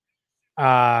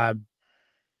not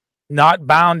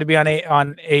bound to be on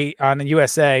the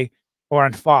USA or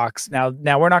on Fox. Now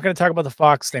we're not going to talk about the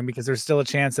Fox thing because there's still a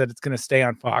chance that it's going to stay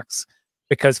on Fox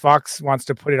because Fox wants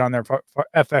to put it on their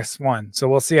FS1. So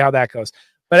we'll see how that goes.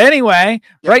 But anyway,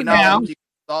 right now,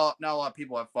 not a lot of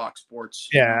people have Fox Sports.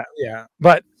 Yeah.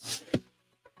 But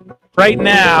right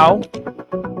now,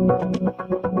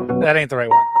 that ain't the right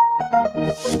one.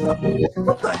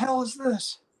 What the hell is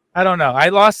this? I don't know. I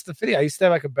lost the video. I used to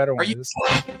have like a better one.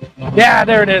 Yeah,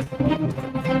 there it is.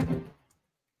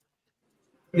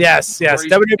 Yes.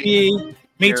 WWE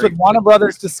meets with Warner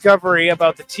Brothers Discovery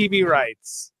about the TV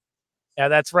rights. Yeah,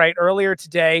 that's right. Earlier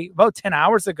today, about 10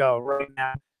 hours ago, right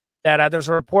now, that there's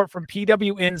a report from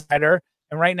PW Insider.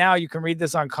 And right now you can read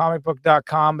this on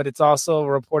comicbook.com, but it's also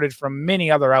reported from many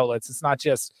other outlets. It's not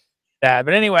just that.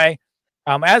 But anyway,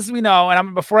 as we know,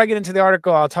 and before I get into the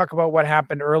article, I'll talk about what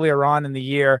happened earlier on in the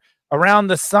year. Around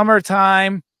the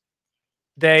summertime,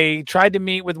 they tried to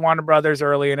meet with Warner Brothers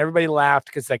early, and everybody laughed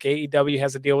because like AEW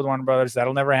has a deal with Warner Brothers.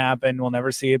 That'll never happen. We'll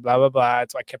never see it, blah, blah, blah.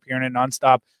 So I kept hearing it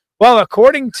nonstop. Well,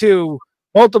 according to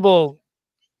multiple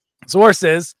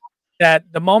sources, that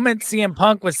the moment CM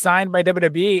Punk was signed by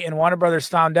WWE and Warner Brothers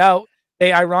found out,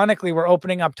 they ironically were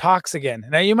opening up talks again.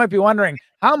 Now you might be wondering,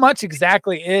 how much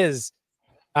exactly is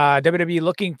WWE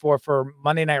looking for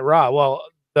Monday Night Raw? Well,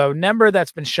 the number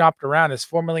that's been shopped around is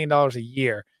 $4 million a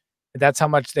year. That's how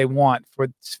much they want for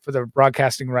the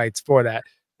broadcasting rights for that.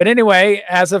 But anyway,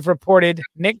 as of reported,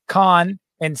 Nick Khan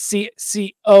and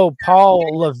CCO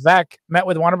Paul Levesque met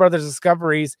with Warner Brothers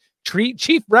Discovery's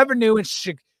Chief Revenue and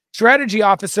Strategy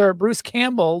Officer Bruce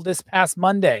Campbell this past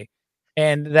Monday.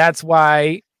 And that's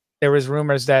why there was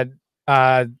rumors that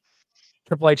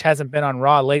Triple H hasn't been on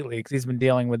Raw lately because he's been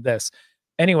dealing with this.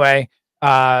 Anyway,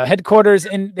 headquarters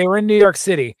they were in New York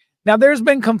City. Now there's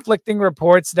been conflicting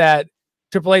reports that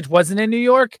Triple H wasn't in New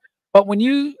York, but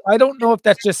I don't know if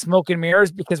that's just smoke and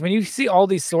mirrors, because when you see all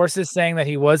these sources saying that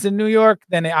he was in New York,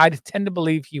 then I tend to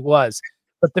believe he was.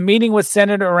 but the meeting was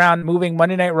centered around moving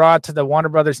Monday Night Raw to the Warner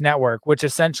Brothers network, which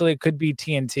essentially could be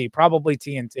TNT, probably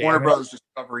TNT. Warner Brothers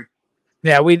Discovery.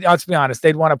 Yeah, let's be honest,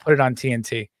 they'd want to put it on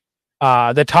TNT.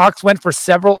 The talks went for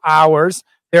several hours.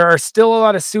 There are still a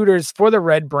lot of suitors for the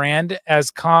Red brand,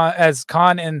 as Khan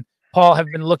and Paul have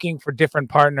been looking for different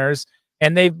partners,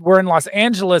 and they were in Los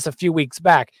Angeles a few weeks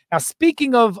back. Now,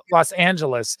 speaking of Los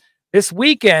Angeles, this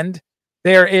weekend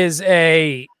there is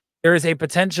a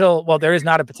potential. Well, there is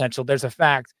not a potential. There's a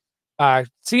fact.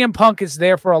 CM Punk is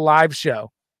there for a live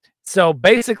show. So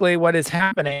basically, what is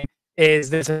happening is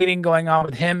there's a meeting going on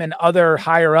with him and other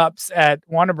higher ups at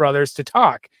Warner Brothers to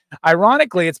talk.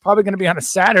 Ironically, it's probably going to be on a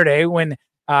Saturday when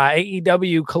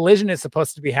AEW Collision is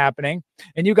supposed to be happening,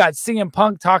 and you got CM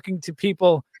Punk talking to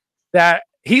people that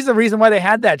he's the reason why they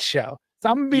had that show. So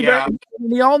I'm gonna be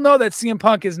we all know that CM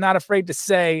Punk is not afraid to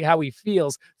say how he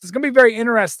feels. So it's gonna be very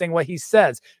interesting what he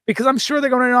says, because I'm sure they're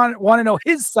going to want to know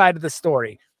his side of the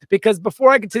story. Because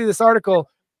before I continue this article,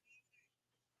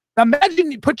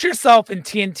 imagine you put yourself in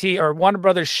TNT or Warner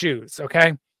Brothers shoes,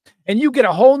 okay? And you get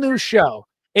a whole new show,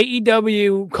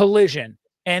 AEW Collision,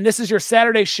 and this is your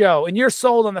Saturday show, and you're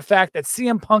sold on the fact that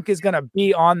CM Punk is going to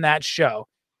be on that show.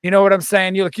 You know what I'm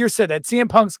saying? You said that CM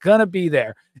Punk's going to be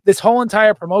there. This whole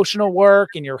entire promotional work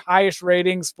and your highest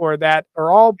ratings for that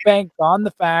are all banked on the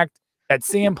fact that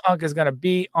CM Punk is going to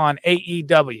be on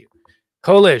AEW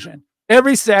Collision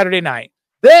every Saturday night.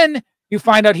 Then you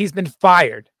find out he's been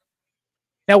fired.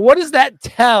 Now, what does that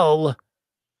tell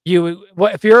you?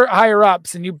 What if you're higher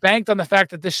ups and you banked on the fact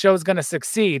that this show is going to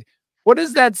succeed? What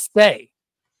does that say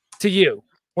to you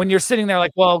when you're sitting there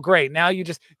like, well, great. Now do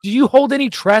you hold any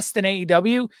trust in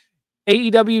AEW?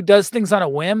 AEW does things on a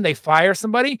whim. They fire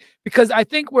somebody, because I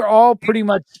think we're all pretty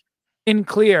much in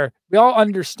clear. We all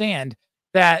understand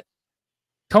that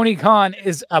Tony Khan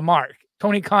is a mark.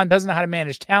 Tony Khan doesn't know how to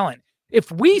manage talent.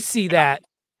 If we see that,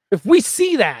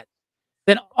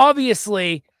 then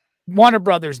obviously Warner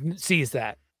Brothers sees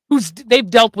that. They've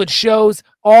dealt with shows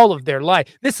all of their life.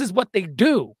 This is what they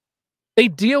do. They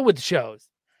deal with shows.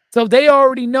 So they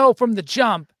already know from the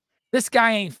jump, this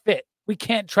guy ain't fit. We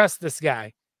can't trust this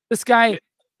guy. This guy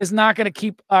is not going to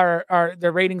keep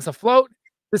their ratings afloat.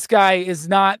 This guy is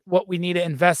not what we need to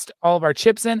invest all of our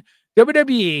chips in.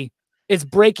 WWE is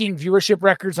breaking viewership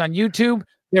records on YouTube.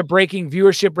 They're breaking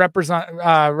viewership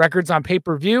records on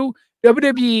pay-per-view.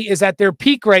 WWE is at their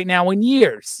peak right now in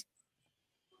years.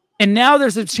 And now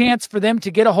there's a chance for them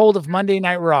to get a hold of Monday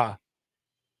Night Raw.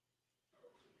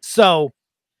 So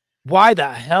why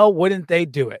the hell wouldn't they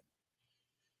do it?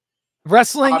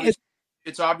 Wrestling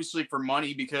it's obviously for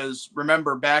money, because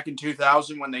remember back in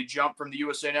 2000 when they jumped from the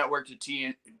USA Network to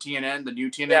TNN, the new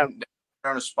TNN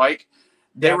on a spike,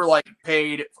 they were like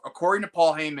paid, according to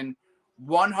Paul Heyman,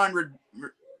 $100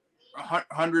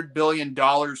 billion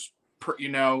per,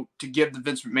 to give the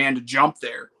Vince McMahon to jump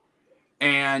there,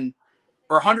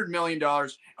 or $100 million,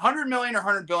 $100 million or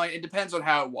 $100 billion. It depends on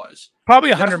how it was.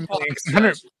 Probably $100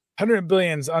 million. 100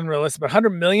 billion is unrealistic, but 100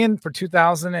 million for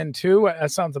 2002, that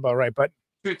sounds about right. But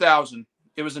 2000,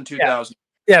 it was in 2000.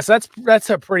 Yeah, so that's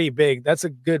a pretty big, that's a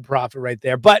good profit right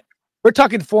there. But we're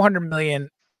talking 400 million.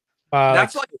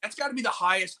 That's got to be the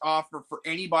highest offer for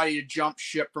anybody to jump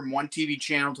ship from one TV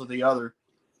channel to the other.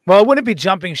 Well, it wouldn't be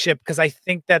jumping ship, because I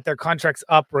think that their contract's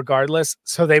up regardless,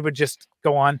 so they would just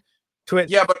go on to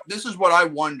it. Yeah, but this is what I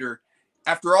wonder.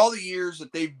 After all the years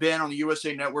that they've been on the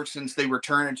USA Network since they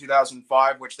returned in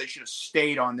 2005, which they should have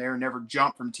stayed on there and never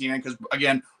jumped from TNN, because,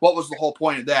 again, what was the whole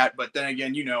point of that? But then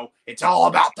again, it's all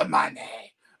about the money.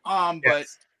 But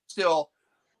still,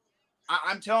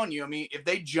 I'm telling you, I mean, if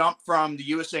they jump from the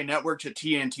USA Network to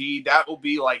TNT, that will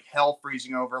be like hell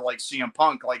freezing over, like CM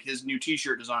Punk, like his new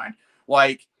T-shirt design.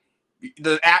 Like,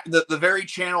 the very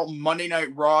channel Monday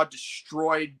Night Raw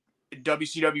destroyed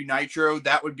WCW Nitro.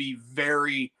 That would be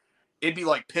it'd be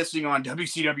like pissing on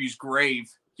WCW's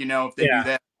grave, if they do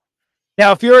that.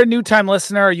 Now, if you're a new time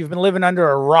listener, you've been living under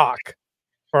a rock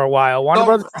for a while. Warner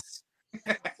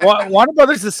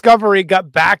Brothers Discovery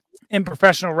got back in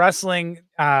professional wrestling.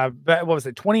 What was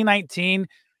it, 2019,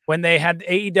 when they had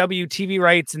AEW TV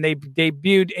rights and they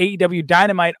debuted AEW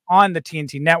Dynamite on the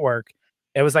TNT network.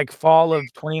 It was like fall of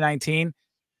 2019.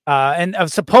 And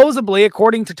supposedly,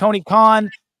 according to Tony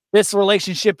Khan, this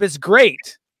relationship is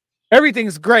great.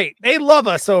 Everything's great. They love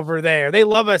us over there. They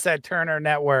love us at Turner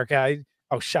Network.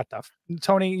 Shut up,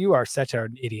 Tony. You are such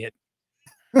an idiot.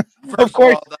 Of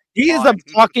course, he is a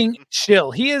fucking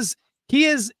chill. He is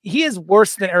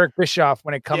worse than Eric Bischoff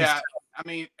when it comes to. I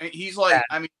mean, he's like,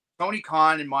 Tony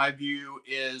Khan, in my view,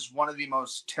 is one of the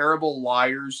most terrible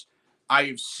liars I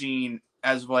have seen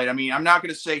as of late. I mean, I'm not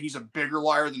going to say he's a bigger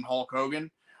liar than Hulk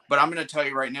Hogan, But I'm going to tell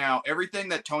you right now, everything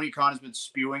that Tony Khan has been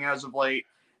spewing as of late,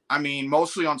 I mean,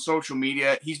 mostly on social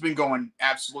media, he's been going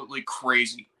absolutely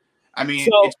crazy. I mean,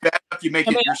 So, it's bad if you make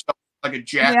it yourself like a Let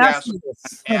jackass.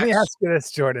 me ask you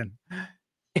this, Jordan.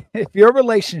 If your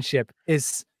relationship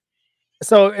is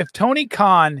so, if Tony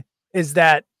Khan is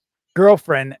that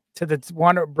girlfriend to the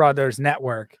Warner Brothers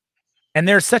network, and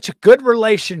there's such a good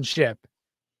relationship,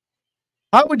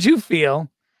 how would you feel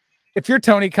if you're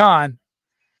Tony Khan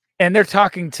and they're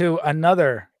talking to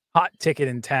another hot ticket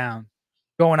in town,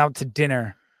 going out to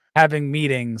dinner, having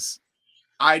meetings?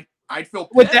 I'd feel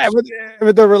pissed.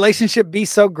 Would the relationship be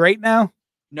so great now?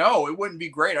 No, it wouldn't be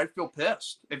great. I'd feel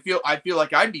pissed. I feel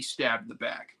like I'd be stabbed in the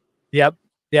back. Yep.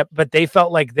 But they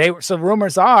felt like they were. So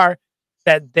rumors are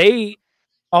that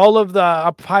all of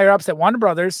the higher ups at Warner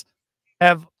Brothers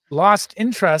have lost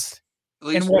interest. At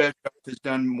least Bishop has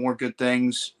done more good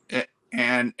things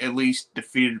and at least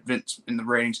defeated Vince in the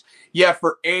ratings. Yeah,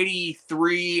 for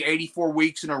 83, 84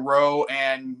 weeks in a row.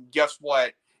 And guess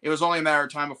what? It was only a matter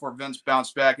of time before Vince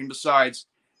bounced back. And besides,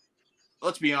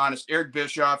 let's be honest, Eric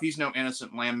Bischoff, he's no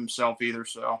innocent lamb himself either.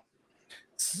 So,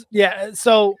 yeah.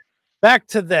 So back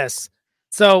to this.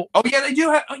 So, oh yeah, they do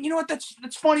have. You know what?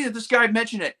 That's funny that this guy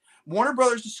mentioned it. Warner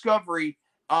Brothers Discovery,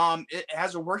 it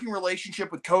has a working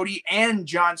relationship with Cody and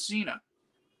John Cena.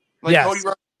 Like yes. Cody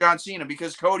Rhodes and John Cena,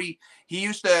 because Cody, he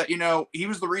used to, he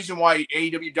was the reason why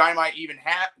AEW Dynamite even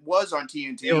was on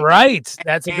TNT. You're right.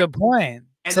 That's a good point.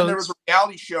 And then there was a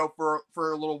reality show for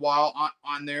a little while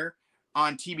on there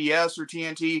on TBS or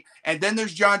TNT, and then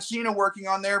there's John Cena working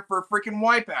on there for freaking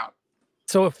Wipeout.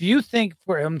 So if you think,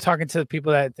 I'm talking to the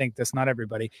people that think this, not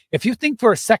everybody. If you think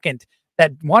for a second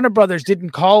that Warner Brothers didn't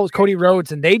call Cody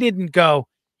Rhodes and they didn't go,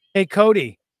 "Hey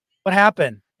Cody, what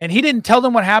happened?" and he didn't tell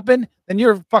them what happened, then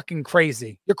you're fucking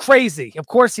crazy. You're crazy. Of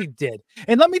course he did.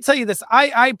 And let me tell you this.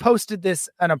 I posted this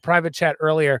in a private chat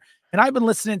earlier, and I've been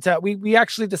listening to, we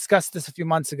actually discussed this a few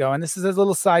months ago, and this is a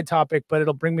little side topic, but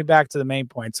it'll bring me back to the main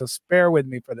point. So spare with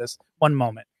me for this one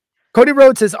moment. Cody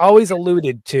Rhodes has always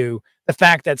alluded to the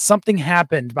fact that something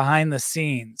happened behind the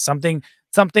scenes, something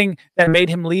that made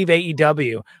him leave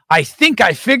AEW. I think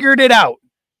I figured it out.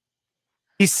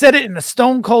 He said it in a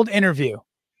Stone Cold interview,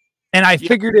 and I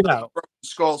figured it out.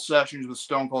 Skull Sessions with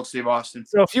Stone Cold Steve Austin.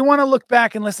 So if you want to look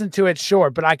back and listen to it, sure,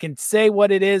 but I can say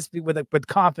what it is with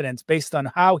confidence based on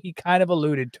how he kind of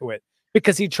alluded to it,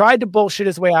 because he tried to bullshit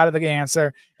his way out of the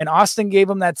answer, and Austin gave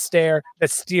him that steer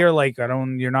like,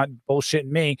 you're not bullshitting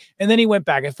me. And then he went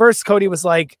back. At first, Cody was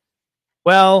like,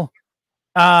 well,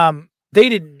 they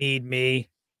didn't need me.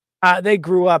 They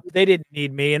grew up. They didn't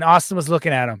need me. And Austin was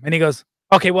looking at him, and he goes,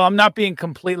 okay, well, I'm not being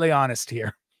completely honest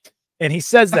here. And he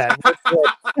says that.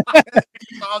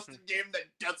 Austin gave him that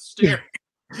death stare.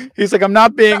 He's like, I'm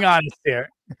not being honest here.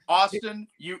 Austin,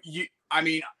 I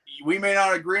mean, we may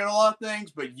not agree on a lot of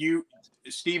things, but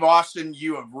Steve Austin,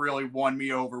 you have really won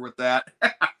me over with that.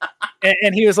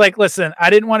 and he was like, listen,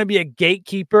 I didn't want to be a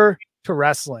gatekeeper to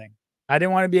wrestling. That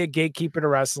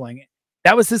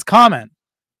was his comment.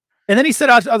 And then he said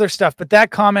other stuff, but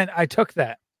that comment, I took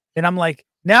that. And I'm like,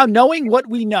 now knowing what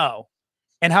we know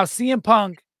and how CM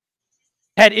Punk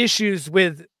had issues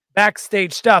with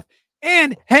backstage stuff,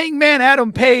 and Hangman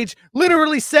Adam Page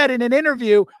literally said in an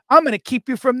interview, I'm going to keep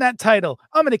you from that title.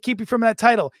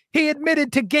 He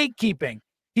admitted to gatekeeping.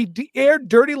 He aired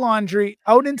dirty laundry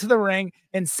out into the ring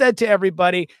and said to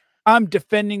everybody, I'm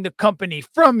defending the company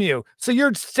from you. So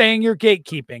you're saying you're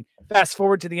gatekeeping. Fast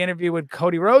forward to the interview with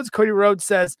Cody Rhodes. Cody Rhodes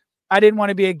says, I didn't want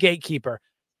to be a gatekeeper.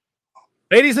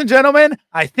 Ladies and gentlemen,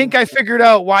 I think I figured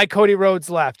out why Cody Rhodes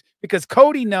left. Because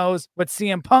Cody knows what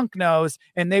CM Punk knows,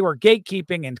 and they were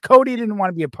gatekeeping, and Cody didn't want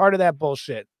to be a part of that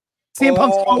bullshit. CM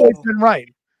Punk's always been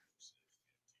right.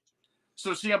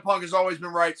 So CM Punk has always been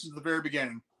right since the very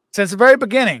beginning. Since the very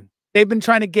beginning, they've been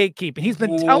trying to gatekeep, and he's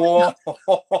been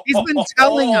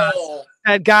telling us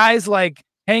that guys like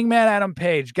Hangman Adam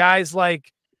Page, guys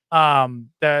like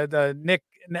the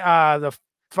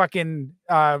fucking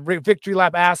Victory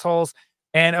Lap assholes,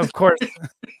 and of course.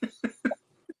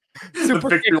 Super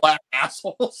Victory Lap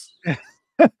assholes.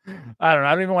 I don't know.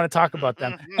 I don't even want to talk about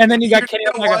them. And then you got Kenny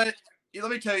Omega. Let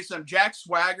me tell you something. Jack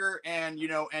Swagger and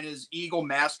his Eagle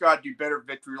mascot do better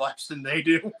victory laps than they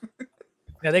do.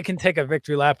 Yeah, they can take a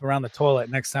victory lap around the toilet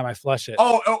next time I flush it.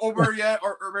 Or better yet,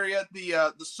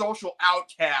 the social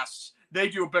outcasts. They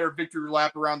do a better victory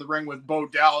lap around the ring with Bo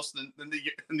Dallas than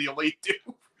the Elite do.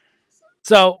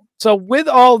 So with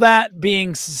all that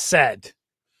being said,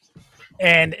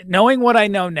 and knowing what I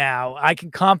know now, I can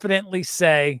confidently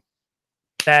say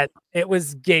that it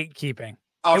was gatekeeping.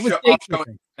 I'll show you in a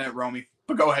minute, Romy.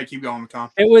 But go ahead, keep going, Tom.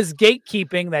 It was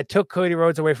gatekeeping that took Cody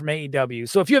Rhodes away from AEW.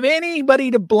 So if you have anybody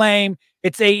to blame,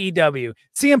 it's AEW.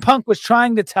 CM Punk was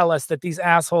trying to tell us that these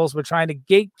assholes were trying to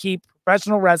gatekeep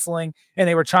professional wrestling and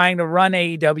they were trying to run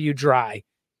AEW dry.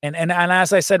 And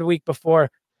as I said a week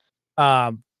before,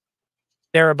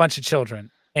 they're a bunch of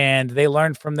children and they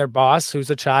learned from their boss, who's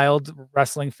a child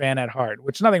wrestling fan at heart,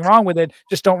 which nothing wrong with it.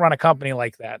 Just don't run a company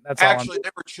like that. That's Actually, they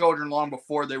were children long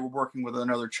before they were working with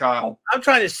another child. I'm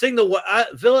trying to signal what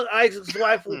Villain Isaac's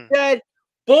wife was dead.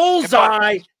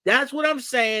 Bullseye. That's what I'm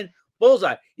saying.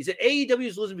 Bullseye. He said AEW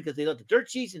is losing because they let the dirt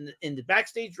sheets in the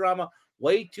backstage drama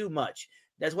way too much.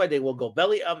 That's why they will go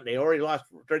belly up. They already lost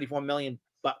 $34 million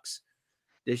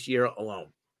this year alone.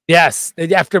 Yes.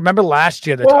 You have to remember last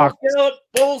year, the talk.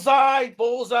 Bullseye.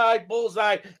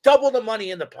 Double the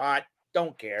money in the pot.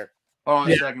 Don't care. Hold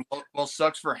on a second. Well,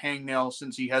 sucks for Hangnail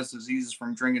since he has diseases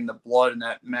from drinking the blood in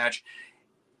that match.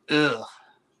 Ugh.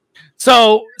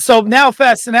 So now,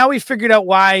 Fest. So now we figured out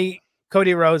why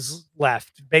Cody Rhodes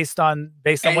left based on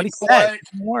what he said.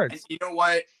 You know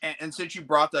what? And since you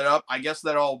brought that up, I guess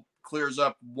that all clears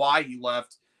up why he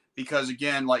left. Because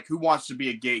again, like, who wants to be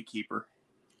a gatekeeper?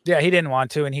 Yeah, he didn't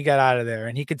want to, and he got out of there,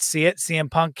 and he could see it.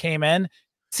 CM Punk came in.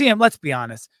 Let's be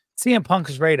honest. CM Punk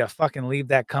was ready to fucking leave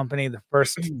that company the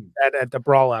first at the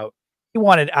brawl out. He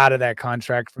wanted out of that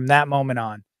contract from that moment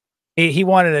on. He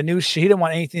wanted a new show. He didn't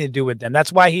want anything to do with them.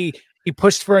 That's why he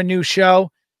pushed for a new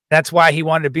show. That's why he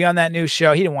wanted to be on that new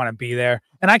show. He didn't want to be there.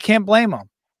 And I can't blame him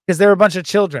because they're a bunch of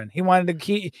children. He wanted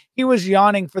to he was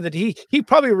yawning for he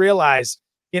probably realized,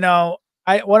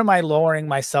 what am I lowering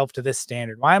myself to this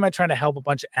standard? Why am I trying to help a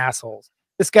bunch of assholes?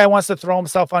 This guy wants to throw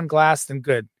himself on glass, then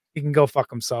good. He can go fuck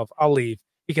himself. I'll leave.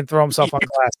 He can throw himself on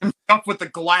glass. Up with the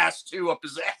glass too up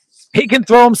his ass. He can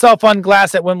throw himself on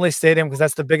glass at Wembley Stadium because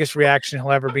that's the biggest reaction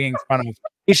he'll ever be in front of.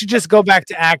 He should just go back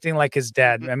to acting like his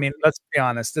dad. I mean, let's be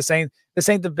honest. This ain't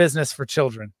the business for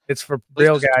children. It's for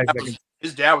real guys.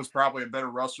 His dad was probably a better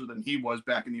wrestler than he was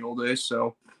back in the old days.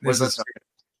 So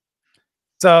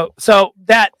So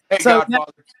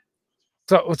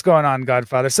what's going on,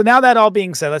 Godfather? So now that all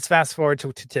being said, let's fast forward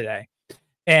to today,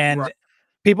 and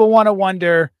people want to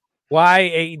wonder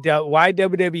why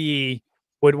WWE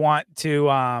would want to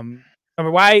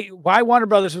why Warner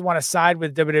Brothers would want to side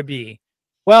with WWE.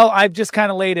 Well, I've just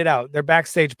kind of laid it out. They're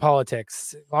backstage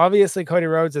politics. Obviously, Cody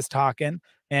Rhodes is talking,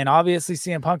 and obviously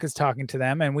CM Punk is talking to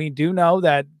them, and we do know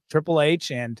that Triple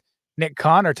H and Nick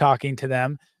Khan are talking to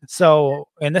them. So,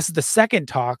 and this is the second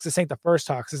talks. This ain't the first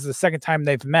talks. This is the second time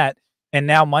they've met, and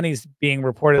now money's being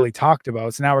reportedly talked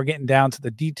about. So now we're getting down to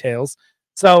the details.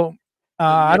 So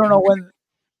I don't know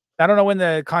when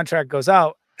the contract goes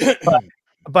out,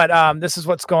 but this is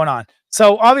what's going on.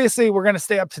 So obviously we're going to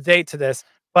stay up to date to this,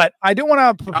 but I do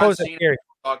want to propose a theory.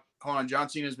 Hold on, John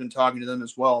Cena's been talking to them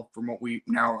as well, from what we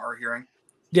now are hearing.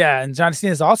 Yeah, and John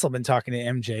Cena's also been talking to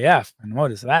MJF, and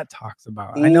what is that talks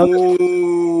about? I know.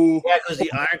 Because the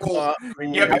Iron Claw.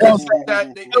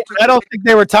 I don't think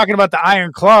they were talking about the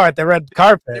Iron Claw at the red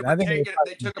carpet. I think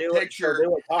they took a picture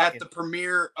at the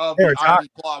premiere of the Iron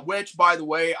Claw, which, by the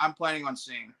way, I'm planning on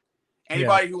seeing.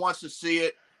 Anybody who wants to see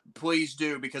it, please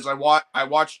do, because I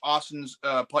watched Austin's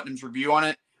Putnam's review on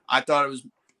it. I thought it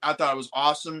was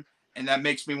awesome, and that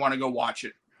makes me want to go watch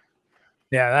it.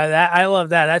 Yeah, I love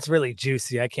that. That's really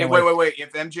juicy. I can't wait.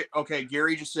 If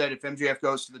Gary just said if MJF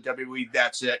goes to the WWE,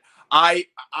 that's it. I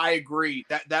agree.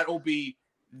 That will be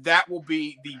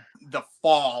the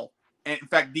fall, and in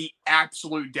fact, the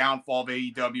absolute downfall of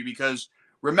AEW. Because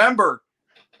remember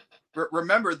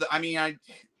that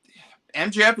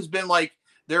MJF has been like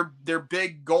their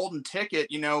big golden ticket,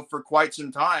 for quite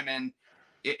some time, and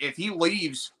if he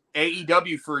leaves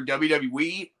AEW for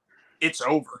WWE, it's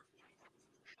over.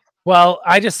 Well,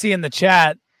 I just see in the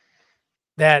chat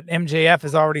that MJF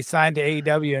is already signed to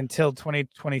AEW until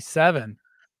 2027,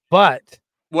 but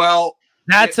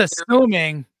that's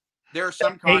assuming there are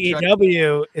some contracts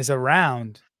AEW is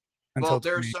around. Well,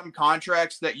 there are some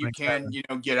contracts that you can,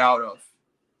 get out of.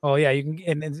 Oh yeah, you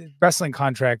can. And wrestling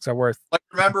contracts are worth. Like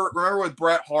remember with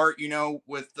Bret Hart,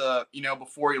 with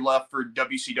before he left for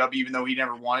WCW, even though he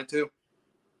never wanted to.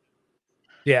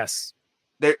 Yes.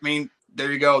 There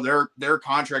you go. There are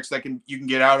contracts that you can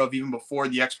get out of even before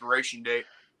the expiration date.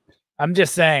 I'm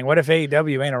just saying, what if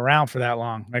AEW ain't around for that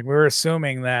long? Like, we're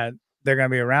assuming that they're going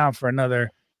to be around for another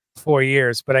 4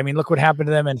 years. But look what happened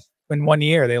to them in 1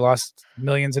 year. They lost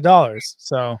millions of dollars.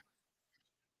 So,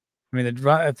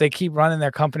 if they keep running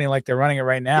their company like they're running it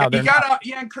right now,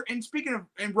 and speaking of,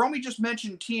 and Romy just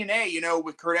mentioned TNA,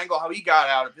 with Kurt Angle, how he got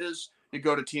out of his to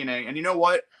go to TNA. And you know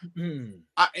what?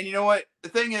 The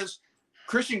thing is,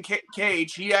 Christian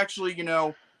Cage, he actually,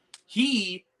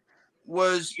 he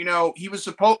was, he was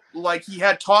supposed, like, he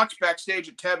had talks backstage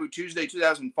at Taboo Tuesday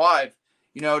 2005,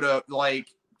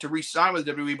 to re-sign with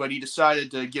WWE, but he decided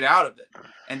to get out of it,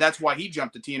 and that's why he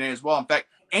jumped to TNA as well. In fact,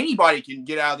 anybody can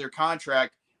get out of their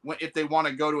contract if they want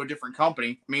to go to a different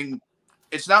company. I mean,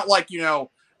 it's not like,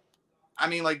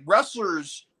 like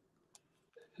wrestlers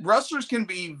can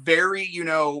be very,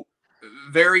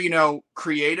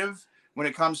 creative when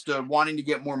it comes to wanting to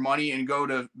get more money and go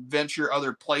to venture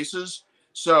other places.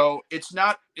 So it's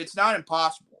not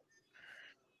impossible.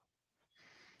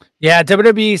 Yeah,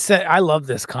 WWE said, I love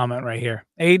this comment right here.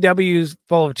 AEW's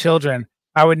full of children.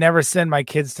 I would never send my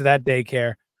kids to that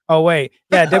daycare. Oh, wait.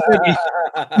 Yeah,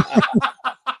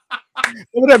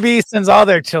 WWE sends all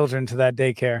their children to that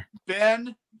daycare.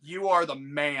 Ben, you are the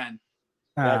man.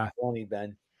 That's funny,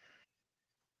 Ben.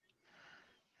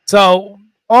 So,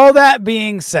 all that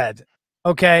being said,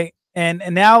 okay, and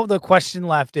now the question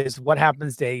left is, what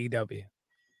happens to AEW?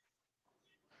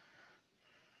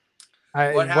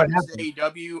 What happens to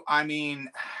AEW? I mean,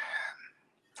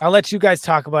 I'll let you guys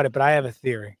talk about it, but I have a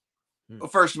theory. Well,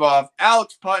 first of all,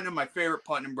 Alex Putnam, my favorite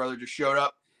Putnam brother, just showed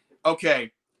up.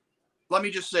 Okay, let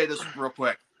me just say this real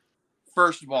quick.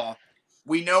 First of all,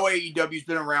 we know AEW's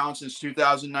been around since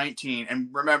 2019, and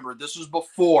remember, this was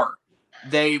before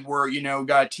they were,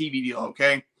 got a TV deal,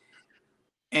 okay?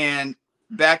 And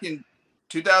back in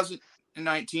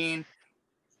 2019,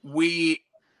 we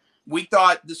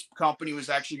thought this company was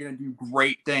actually going to do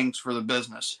great things for the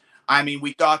business. I mean,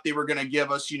 we thought they were going to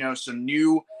give us, some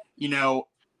new,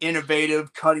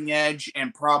 innovative, cutting edge,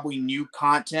 and probably new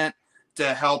content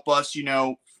to help us,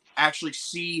 actually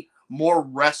see more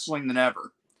wrestling than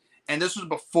ever. And this was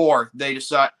before they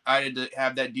decided to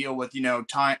have that deal with,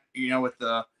 time,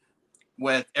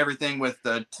 with everything with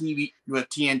the TV, with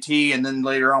TNT, and then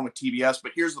later on with TBS.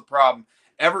 But here's the problem.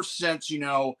 Ever since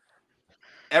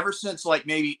like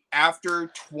maybe after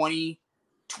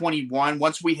 2021,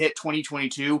 once we hit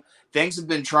 2022, things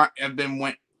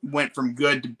went from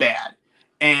good to bad.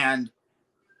 And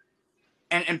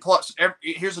plus,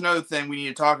 here's another thing we need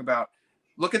to talk about.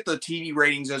 Look at the TV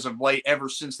ratings as of late, ever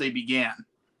since they began,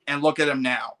 and look at them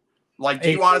now. Like, do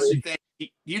you honestly think? Do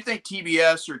you think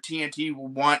TBS or TNT will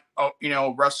want a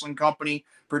wrestling company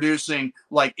producing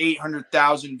like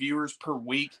 800,000 viewers per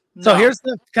week? No.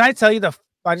 So can I tell you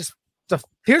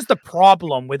here's the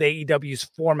problem with AEW's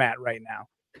format right now.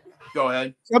 Go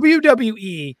ahead.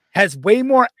 WWE has way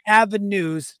more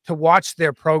avenues to watch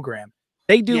their program.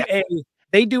 They do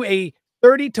a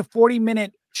 30 to 40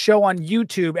 minute show on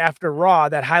YouTube after Raw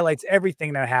that highlights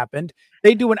everything that happened.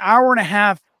 They do an hour and a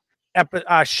half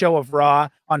show of Raw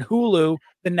on Hulu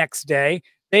the next day.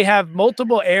 They have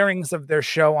multiple airings of their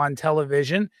show on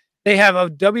television. They have a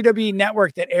WWE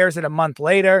network that airs it a month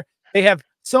later. They have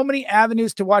so many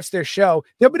avenues to watch their show.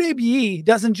 WWE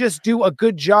doesn't just do a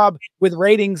good job with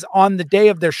ratings on the day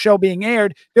of their show being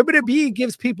aired. WWE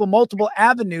gives people multiple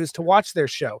avenues to watch their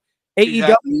show.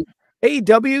 Exactly.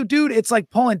 AEW, dude, it's like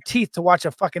pulling teeth to watch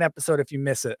a fucking episode if you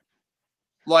miss it.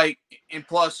 Like, and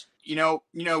plus,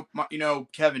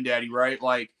 Kevin Daddy, right?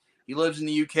 Like, he lives in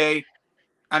the UK.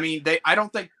 I mean, I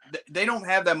don't think they don't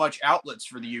have that much outlets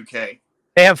for the UK.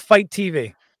 They have Fight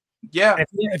TV. Yeah.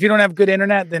 If you don't have good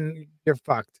internet, then you're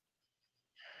fucked.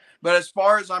 But as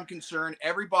far as I'm concerned,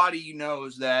 everybody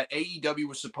knows that AEW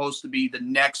was supposed to be the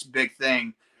next big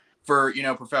thing for,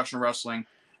 professional wrestling.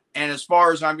 And as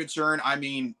far as I'm concerned, I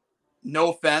mean,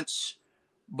 no offense,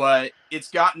 but it's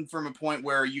gotten from a point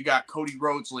where you got Cody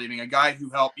Rhodes leaving, a guy who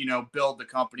helped, build the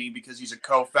company because he's a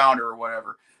co-founder or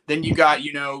whatever. Then you got,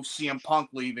 CM Punk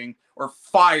leaving, or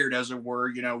fired, as it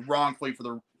were, wrongfully for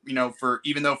the,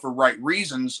 even though for right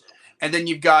reasons. And then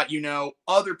you've got,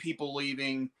 other people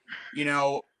leaving,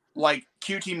 like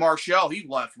QT Marshall, he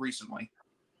left recently.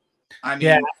 I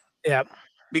mean, yeah.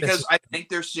 Because I think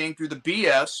they're seeing through the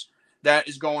BS that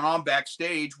is going on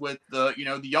backstage with the,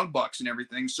 the Young Bucks and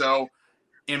everything. So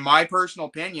in my personal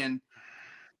opinion,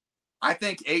 I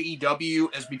think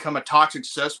AEW has become a toxic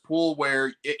cesspool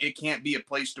where it can't be a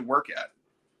place to work at.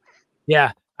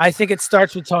 Yeah. I think it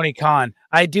starts with Tony Khan.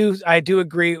 I do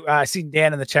agree. I see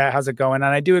Dan in the chat. How's it going?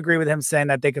 And I do agree with him saying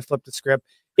that they could flip the script.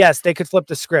 Yes, they could flip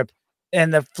the script.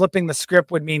 And the flipping the script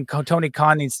would mean Tony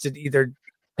Khan needs to either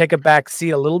take a back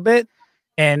seat a little bit,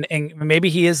 and maybe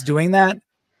he is doing that.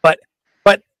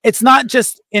 But it's not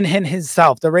just in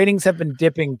himself. The ratings have been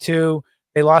dipping too.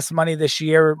 They lost money this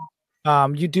year.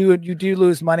 You do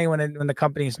lose money when the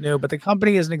company's new, but the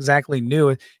company isn't exactly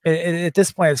new. At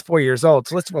this point, it's 4 years old.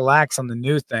 So let's relax on the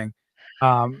new thing.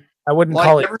 I wouldn't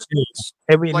call it new.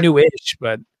 Maybe newish,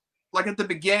 but like at the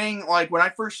beginning, like when I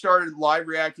first started live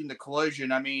reacting to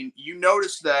Collision, I mean, you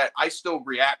notice that I still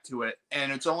react to it,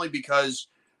 and it's only because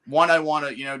one, I want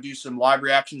to, do some live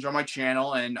reactions on my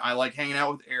channel, and I like hanging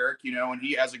out with Eric, and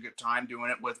he has a good time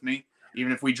doing it with me,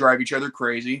 even if we drive each other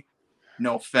crazy.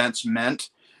 No offense meant,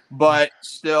 but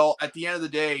still, at the end of the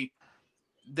day,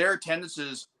 their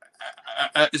attendances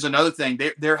is another thing.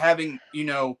 They're having,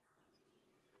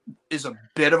 is a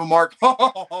bit of a mark.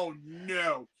 Oh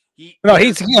no. He's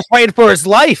fighting for his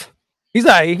life. He's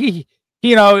he's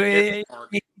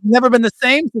never been the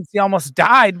same since he almost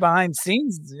died behind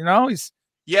scenes.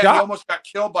 He almost got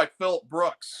killed by Phillip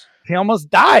Brooks. He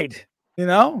almost died.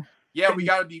 Yeah, we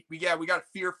gotta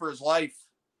fear for his life.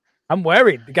 I'm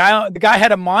worried. The guy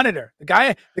had a monitor. The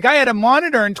guy had a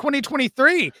monitor in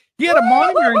 2023. He had a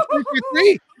monitor in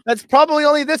 2023. That's probably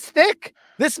only this thick.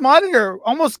 This monitor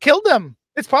almost killed him.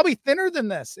 It's probably thinner than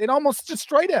this. It almost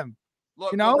destroyed him.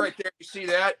 Look right there. You see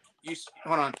that?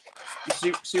 Hold on.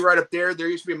 You see right up there? There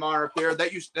used to be a monitor up there.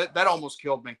 That almost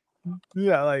killed me.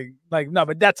 Yeah, like no,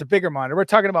 but that's a bigger monitor. We're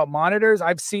talking about monitors.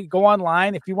 Go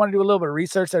online if you want to do a little bit of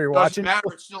research that you're watching. Doesn't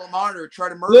matter. It's still a monitor. Try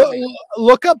to murder me.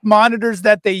 Look up monitors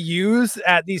that they use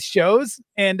at these shows,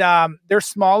 and they're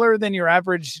smaller than your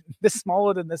average. This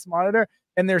smaller than this monitor,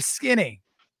 and they're skinny.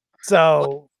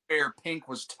 So Air Pink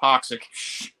was toxic.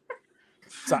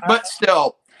 But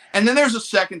still. And then there's a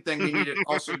second thing we need to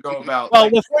also go about. Well,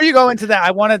 before you go into that,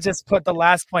 I want to just put the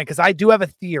last point, because I do have a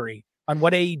theory on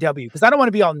what AEW, because I don't want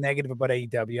to be all negative about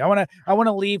AEW. I want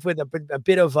to leave with a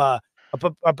bit of a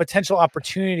potential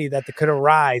opportunity that could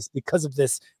arise because of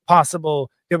this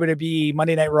possible WWE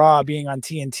Monday Night Raw being on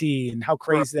TNT, and how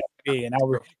crazy that would be, and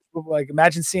how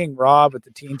imagine seeing Raw with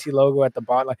the TNT logo at the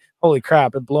bottom. Like, holy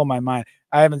crap, it blew my mind.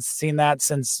 I haven't seen that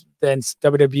since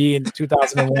WWE in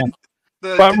 2001.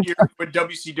 The year when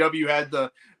WCW had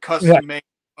the custom-made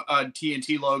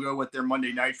TNT logo with their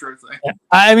Monday Nitro thing. Yeah.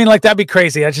 I mean, that'd be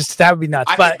crazy. That would be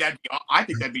nuts. I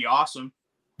think that'd be awesome.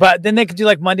 But then they could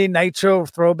do Monday Nitro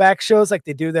throwback shows like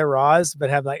they do their Raws, but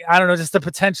have I don't know, just the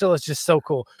potential is just so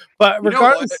cool. But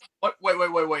regardless,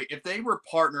 wait. If they were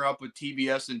partner up with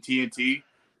TBS and TNT,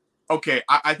 okay,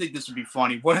 I think this would be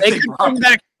funny. What if they could bring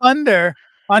back Thunder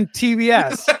on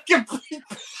TBS?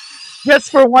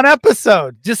 Just for one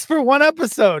episode.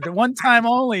 One time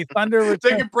only. Thunder. They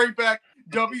can bring back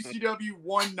WCW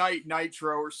One Night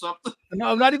Nitro or something.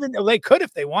 No, not even. They could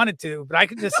if they wanted to, but I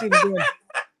could just see them doing.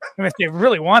 If they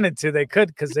really wanted to, they could,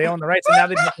 because they own the rights, and now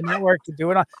they have the network to do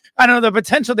it on. I don't know. The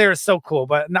potential there is so cool,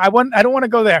 but I don't want to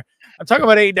go there. I'm talking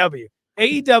about AEW.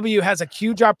 AEW has a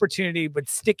huge opportunity, but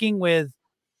they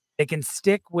can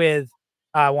stick with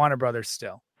Warner Brothers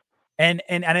still. And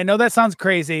I know that sounds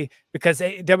crazy, because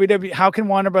WWE, how can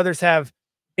Warner Brothers have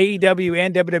AEW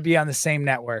and WWE on the same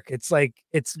network? It's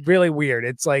really weird.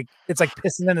 It's like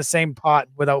pissing in the same pot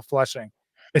without flushing.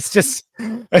 It's just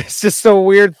a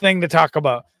weird thing to talk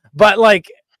about. But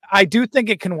I do think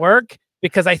it can work,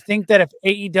 because I think that if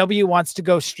AEW wants to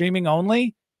go streaming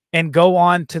only and go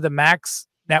on to the Max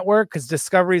network, because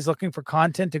Discovery is looking for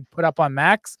content to put up on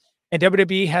Max, and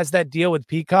WWE has that deal with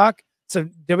Peacock. So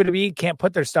WWE can't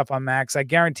put their stuff on Max. I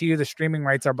guarantee you the streaming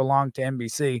rights belong to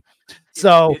NBC.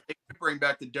 So it could bring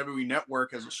back the WWE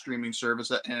Network as a streaming service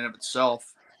in and of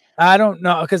itself. I don't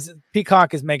know, because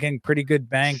Peacock is making pretty good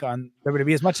bank on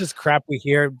WWE. As much as crap we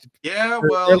hear, yeah,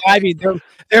 well,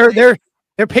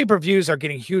 their pay-per-views are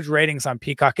getting huge ratings on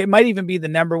Peacock. It might even be the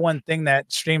number one thing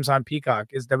that streams on Peacock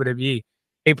is WWE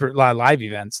live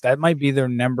events. That might be their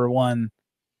number one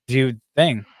viewed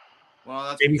thing. Well,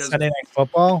 that's maybe Sunday Night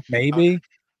Football, maybe.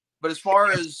 But as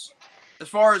far as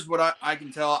what I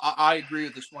can tell, I agree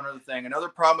with this one other thing. Another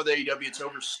problem with AEW, it's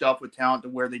overstuffed with talent to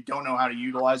where they don't know how to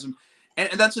utilize them, and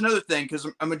that's another thing, because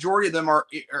a majority of them are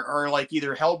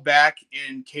either held back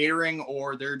in catering,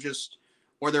 or they're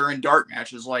in dark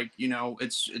matches.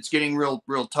 It's getting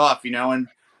real tough, And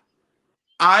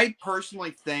I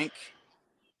personally think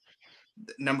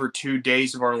number 2,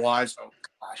 Days of Our Lives. Oh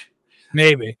gosh,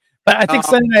 maybe. But I think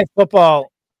Sunday Night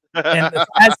Football, and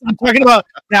as I'm talking about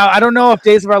now, I don't know if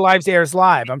Days of Our Lives airs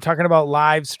live. I'm talking about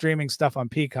live streaming stuff on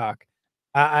Peacock.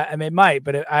 I mean, it might,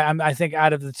 but I think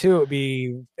out of the two, it would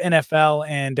be NFL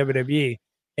and WWE.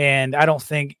 And I don't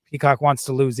think Peacock wants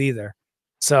to lose either.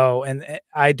 So, and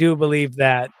I do believe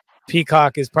that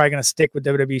Peacock is probably going to stick with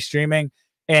WWE streaming.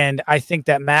 And I think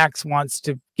that Max wants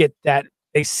to get that.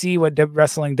 They see what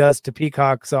wrestling does to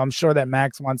Peacock. So I'm sure that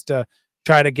Max wants to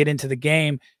try to get into the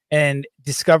game. And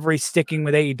Discovery sticking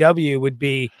with AEW would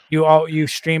be you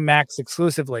stream Max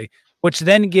exclusively, which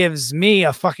then gives me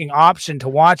a fucking option to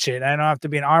watch it. I don't have to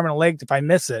be an arm and a leg if I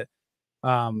miss it.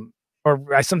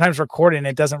 or I sometimes record it and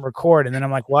it doesn't record, and then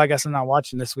I'm like, well, I guess I'm not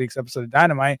watching this week's episode of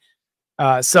Dynamite.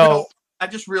 So I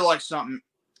just realized something.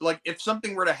 Like, if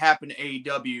something were to happen to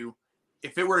AEW,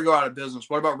 if it were to go out of business,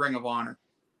 what about Ring of Honor?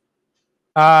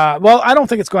 Well, I don't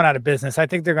think it's going out of business. I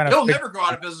think they're going to. They'll never go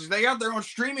out of business. They got their own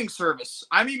streaming service.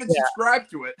 I'm even subscribed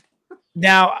to it.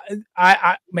 Now,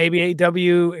 I maybe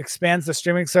AEW expands the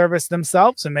streaming service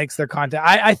themselves and makes their content.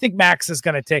 I think Max is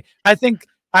going to take.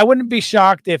 I wouldn't be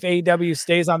shocked if AEW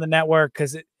stays on the network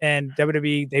and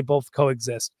WWE, they both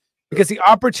coexist, because the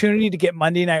opportunity to get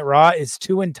Monday Night Raw is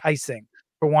too enticing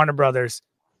for Warner Brothers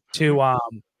to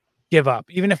give up,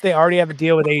 even if they already have a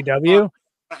deal with AEW.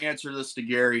 I'll answer this to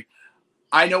Gary.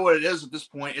 I know what it is at this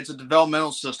point. It's a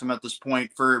developmental system at this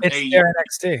point for it's AEW. their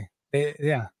NXT.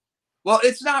 Yeah. Well,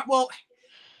 it's not. Well,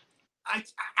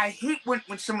 I hate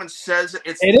when someone says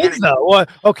it is though. Well,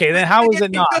 okay, then how is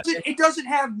it not? It doesn't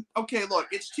have. Okay, look,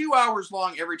 it's 2 hours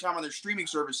long every time on their streaming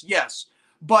service. Yes,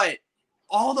 but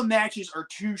all the matches are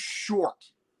too short.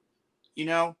 You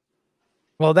know.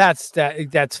 Well, that's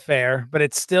fair, but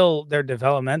it's still they're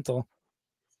developmental.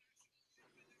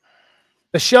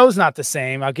 The show's not the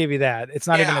same. I'll give you that. It's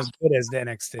not even as good as the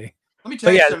NXT. Let me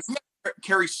tell you something.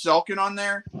 Kerry Selkin on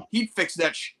there, he'd fix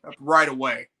that up right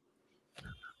away. It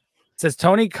says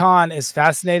Tony Khan is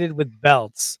fascinated with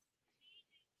belts.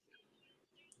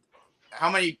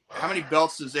 How many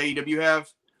belts does AEW have?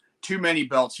 Too many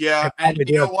belts. Yeah, and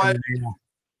you know what?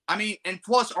 I mean, and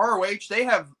plus ROH, they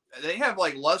have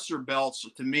like lesser belts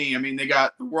to me. I mean, they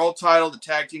got the world title, the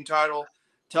tag team title,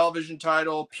 television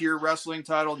title, pure wrestling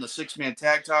title, and the 6-man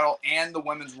tag title, and the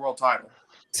women's world title.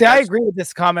 See, I agree with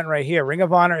this comment right here. Ring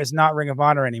of Honor is not Ring of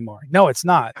Honor anymore. No, it's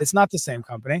not. It's not the same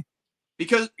company.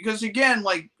 Because again,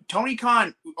 like Tony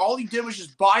Khan, all he did was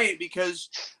just buy it because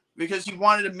he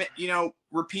wanted to,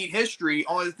 repeat history.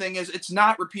 Only the thing is, it's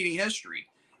not repeating history.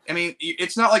 I mean,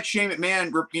 it's not like Shane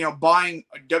McMahon, buying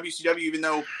WCW, even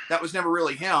though that was never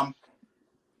really him.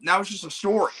 That was just a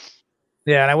story.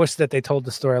 Yeah, and I wish that they told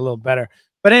the story a little better.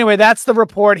 But anyway, that's the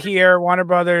report here. Warner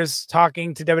Brothers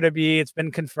talking to WWE. It's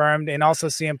been confirmed. And also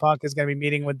CM Punk is going to be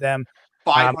meeting with them.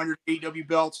 500 AEW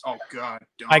belts. Oh, God.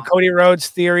 My Cody Rhodes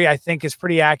theory, I think, is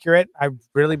pretty accurate. I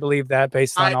really believe that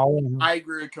based on all of them. I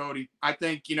agree with Cody. I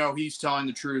think, he's telling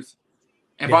the truth.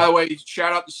 And by the way,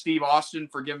 shout out to Steve Austin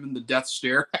for giving him the death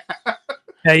stare.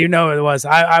 Yeah, it was.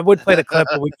 I would play the clip,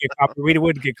 but we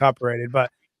would get copyrighted, but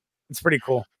it's pretty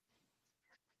cool.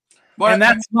 And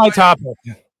that's my topic.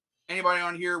 Anybody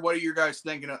on here, what are you guys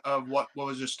thinking of what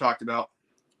was just talked about?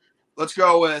 Let's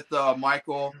go with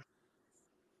Michael.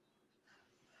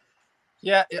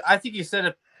 Yeah, I think you said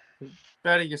it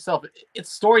better yourself. It's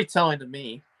storytelling to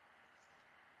me.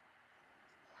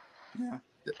 Yeah.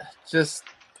 Just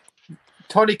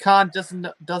Tony Khan doesn't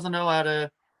know how to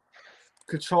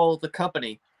control the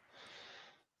company.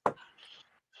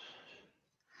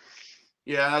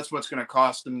 Yeah, that's what's going to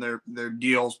cost them their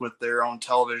deals with their own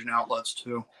television outlets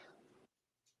too.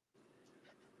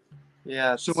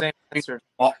 Yeah, so same answer.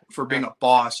 For being a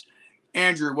boss.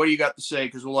 Andrew, what do you got to say?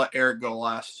 Because we'll let Eric go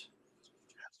last.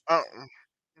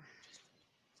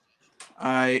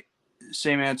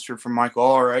 Same answer from Michael.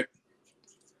 All right,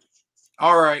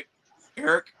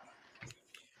 Eric.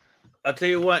 I'll tell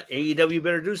you what, AEW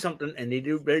better do something, and they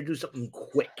better do something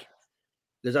quick.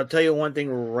 Because I'll tell you one thing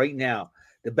right now: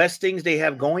 the best things they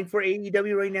have going for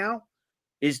AEW right now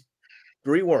is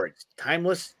 3 words: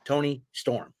 timeless Tony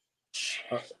Storm.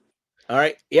 All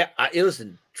right. Yeah.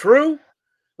 Listen. True.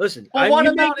 Listen. Well, what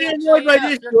about annoyed by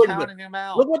this? Look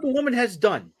what the woman has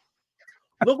done.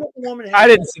 Look what the woman has I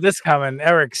didn't see this coming.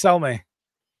 Eric, sell me.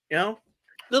 Look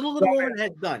what the woman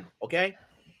has done. Okay.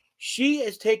 She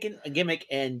has taken a gimmick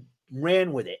and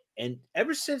ran with it. And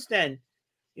ever since then,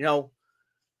 listen,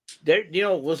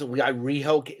 we got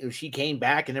Riho. She came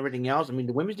back and everything else. I mean,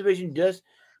 the women's division does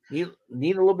need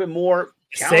a little bit more.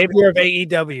 Savior of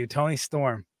AEW, Tony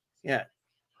Storm. Yeah.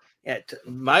 Yeah,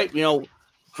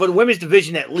 for the women's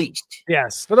division at least.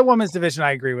 Yes, for the women's division,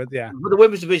 I agree with. Yeah, for the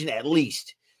women's division at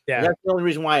least. Yeah, and that's the only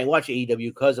reason why I watch AEW,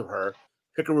 because of her.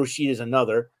 Hikaru Shida is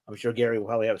another. I'm sure Gary will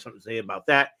probably have something to say about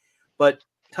that. But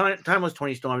timeless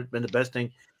Tony Storm has been the best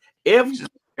thing.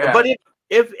 But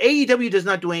if AEW does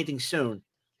not do anything soon,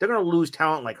 they're going to lose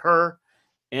talent like her.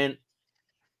 And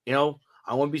I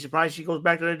wouldn't be surprised if she goes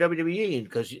back to the WWE,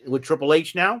 because with Triple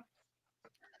H now,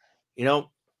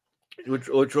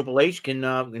 or Triple H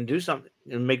can do something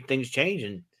and make things change,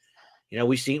 and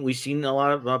we've seen a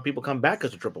lot of people come back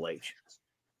because of Triple H.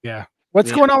 Yeah,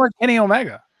 what's going on with Kenny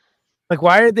Omega? Like,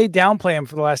 why did they downplay him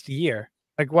for the last year?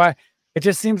 Like, why? It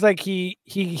just seems like he's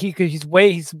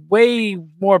way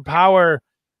more power.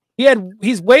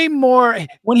 He's way more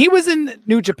when he was in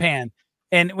New Japan.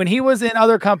 And when he was in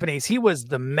other companies, he was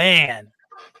the man.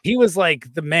 He was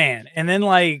like the man. And then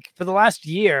like for the last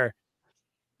year,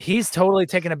 he's totally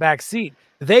taken a back seat.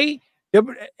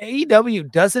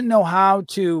 AEW doesn't know how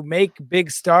to make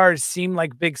big stars seem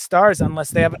like big stars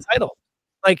unless they have a title.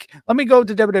 Like, let me go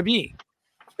to WWE.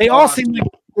 They all seem like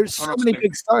there's so many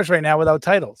big stars right now without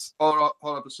titles. Hold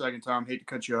up a second, Tom. Hate to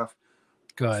cut you off.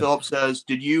 Go ahead. Philip says,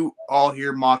 "Did you all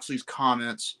hear Moxley's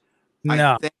comments?"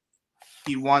 No. I think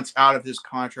he wants out of his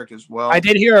contract as well. I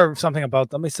did hear something about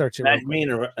that. Let me search it.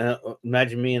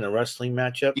 Imagine me in a wrestling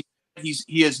matchup.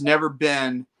 He has never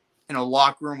been in a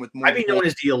locker room with more. I'd be known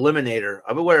as the Eliminator.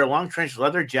 I would wear a long trench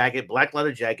leather jacket, black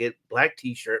leather jacket, black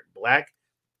T-shirt, black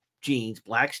jeans,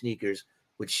 black sneakers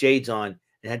with shades on,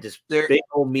 and had this big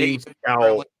old mean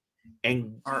scowl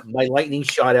and my lightning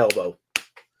shot elbow.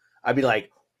 I'd be like,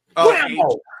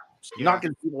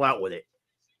 knocking people out with it.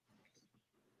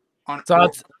 So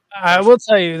I will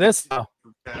tell you this, though.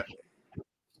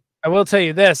 I will tell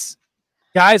you this.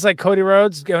 Guys like Cody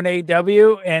Rhodes go to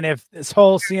AEW, and if this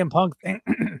whole CM Punk thing,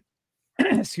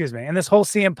 excuse me, and this whole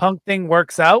CM Punk thing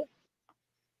works out,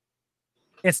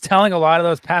 it's telling a lot of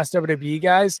those past WWE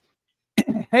guys,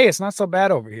 hey, it's not so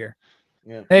bad over here.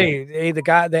 Yeah. Hey, the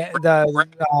guy, the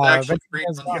actually great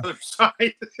on the other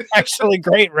side. Actually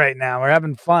great right now. We're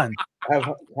having fun.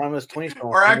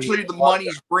 Or actually, the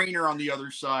money's greener on the other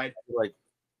side. Like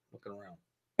looking around.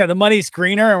 Yeah, the money's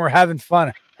greener, and we're having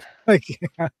fun. Like, you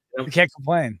can't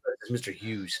complain. Mr.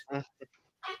 Hughes,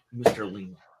 Mr.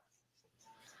 Lee.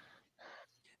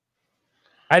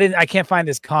 I can't find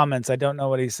his comments. I don't know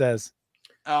what he says.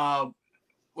 Well,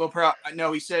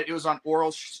 no, he said it was on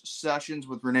oral sessions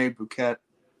with Renee Bouquet.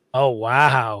 Oh,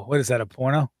 wow. What is that, a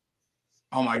porno?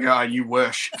 Oh, my God, you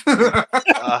wish. You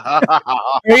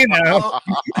know.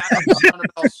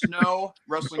 Snow,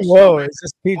 wrestling. Whoa, is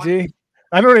this PG?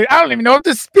 I don't even know if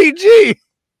this is PG.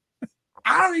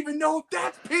 I don't even know if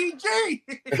that's PG.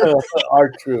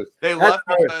 Our truth. They left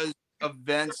because of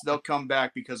Vince. They'll come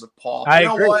back because of Paul. I you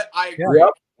know agree. what? I agree.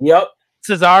 Yep.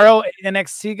 Cesaro,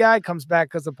 NXT guy, comes back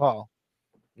because of Paul.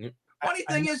 Funny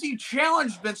thing is, he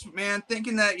challenged Vince McMahon,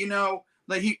 thinking that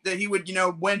that he would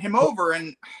win him over.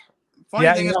 And funny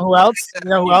thing is, who else? You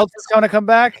know who else is going to come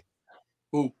back?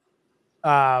 Who?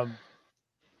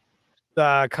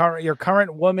 Your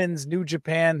current women's New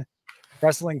Japan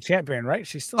wrestling champion, right?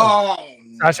 She's still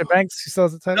Sasha Banks. She still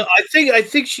has the title. No, I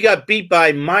think she got beat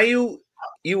by Mayu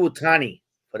Iwatani.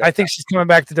 I think she's coming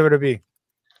back to WWE.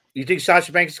 You think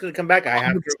Sasha Banks is going to come back? I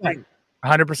have to.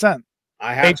 100%.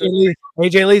 I have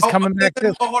AJ Lee's coming back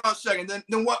too. Hold on a second.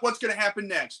 Then what's going to happen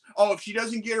next? Oh, if she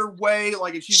doesn't get her way,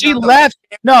 like if she left.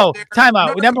 No, time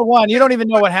out. Number one, you don't even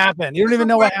know what happened. You don't even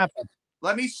know what happened.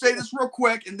 Let me say this real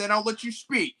quick, and then I'll let you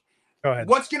speak. Go ahead.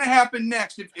 What's going to happen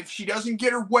next if she doesn't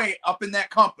get her way up in that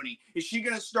company? Is she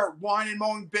going to start whining,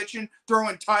 moaning, bitching,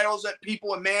 throwing titles at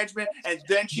people in management, and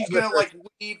then she's going to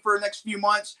leave for the next few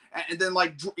months and then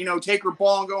take her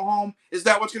ball and go home? Is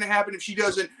that what's going to happen if she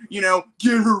doesn't get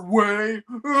her way?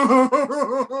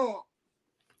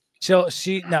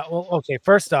 Okay.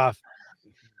 First off,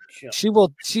 she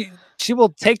will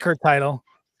take her title,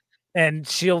 and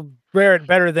she'll wear it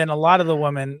better than a lot of the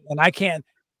women, and I can't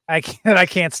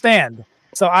stand.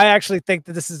 So I actually think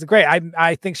that this is great.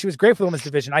 I think she was great for the women's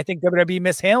division. I think WWE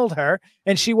mishandled her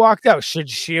and she walked out. Should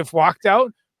she have walked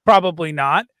out? Probably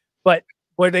not. But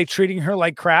were they treating her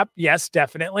like crap? Yes,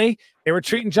 definitely. They were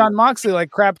treating Jon Moxley like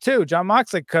crap too. Jon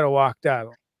Moxley could have walked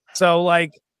out. So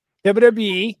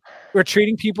WWE were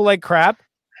treating people like crap,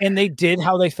 and they did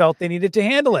how they felt they needed to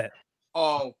handle it.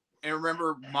 Oh, and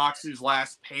remember Moxley's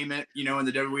last payment, in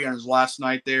the WWE on his last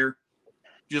night there?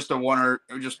 I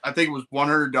think it was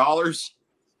 $100.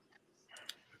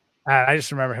 I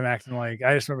just remember him acting I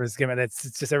just remember his gimmick.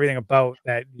 It's just everything about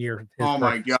that year. Oh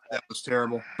my God, that was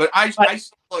terrible. But I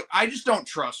just don't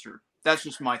trust her. That's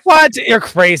just my thing. What? You're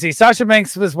crazy. Sasha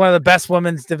Banks was one of the best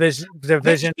women's division.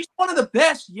 She's one of the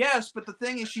best, yes. But the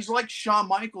thing is, she's like Shawn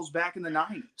Michaels back in the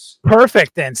 90s.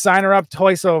 Perfect. Then sign her up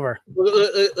twice over.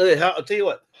 I'll tell you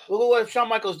what. Look at what Shawn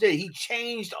Michaels did. He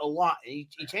changed a lot. He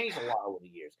changed a lot over the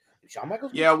years.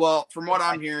 Yeah, well, from what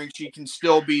I'm hearing, she can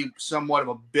still be somewhat of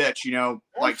a bitch,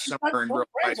 somewhere in real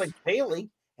life. Like Bailey.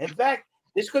 In fact,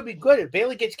 this could be good if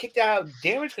Bailey gets kicked out of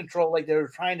damage control, like they were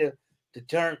trying to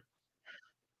turn.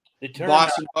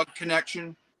 Boss and Bug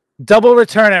connection. Double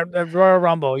return at Royal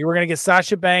Rumble. You were going to get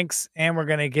Sasha Banks, and we're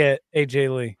going to get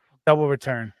AJ Lee. Double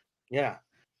return. Yeah.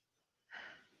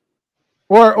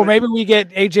 Or maybe we get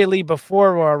AJ Lee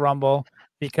before Royal Rumble.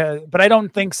 But I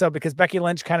don't think so, because Becky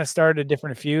Lynch kind of started a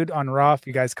different feud on Raw, if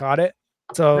you guys caught it.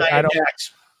 So I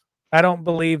don't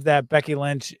believe that Becky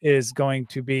Lynch is going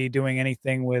to be doing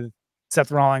anything with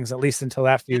Seth Rollins, at least until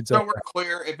that feud's so over. we're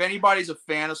clear. If anybody's a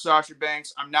fan of Sasha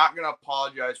Banks, I'm not going to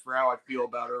apologize for how I feel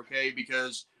about her, okay?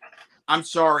 Because I'm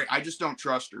sorry. I just don't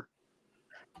trust her.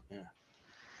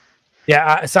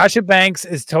 Yeah, Sasha Banks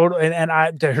is total, and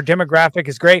her demographic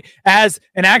is great. And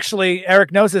actually,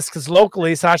 Eric knows this because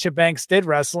locally, Sasha Banks did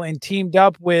wrestle and teamed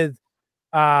up with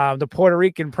the Puerto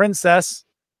Rican princess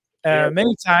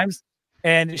many times,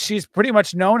 and she's pretty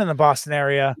much known in the Boston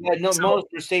area. Yeah, most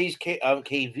Mercedes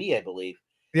KV, I believe.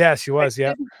 Yeah, she was.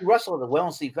 Yeah, she wrestled at the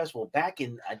Wellness City Festival back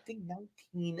in, I think,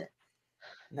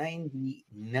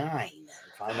 1999.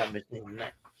 If I'm not mistaken.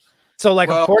 So, like,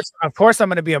 of course, I'm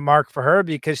going to be a mark for her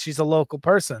because she's a local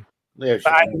person. But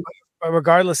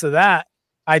regardless of that,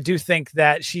 I do think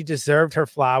that she deserved her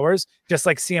flowers, just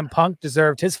like CM Punk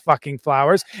deserved his fucking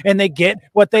flowers, and they get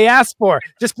what they asked for.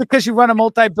 Just because you run a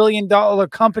multi-billion-dollar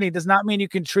company does not mean you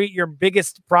can treat your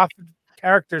biggest profit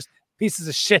characters pieces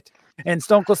of shit. And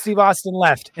Stone Cold Steve Austin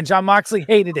left, and Jon Moxley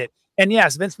hated it. And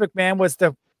yes, Vince McMahon was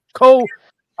the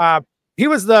he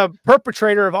was the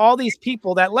perpetrator of all these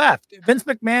people that left. Vince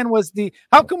McMahon was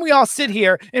how can we all sit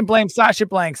here and blame Sasha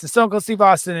Banks and Stone Cold Steve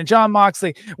Austin and Jon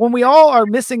Moxley when we all are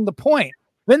missing the point?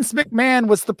 Vince McMahon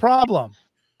was the problem.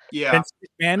 Yeah. Vince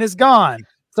McMahon is gone.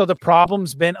 So the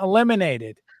problem's been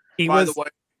eliminated. By the way,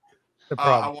 the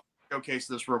problem. I want to showcase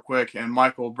this real quick, and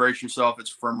Michael, brace yourself.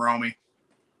 It's from Romy.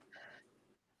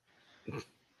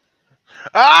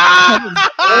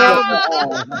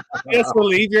 Just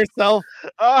believe yourself.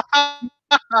 Doesn't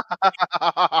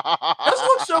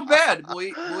look so bad,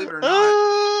 believe it or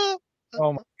not.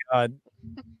 Oh my god!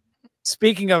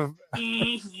 Speaking of,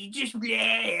 he just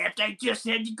left. I just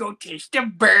had to go taste a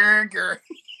burger.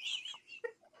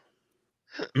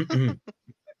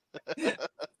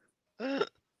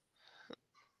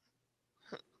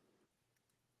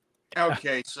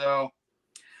 Okay, so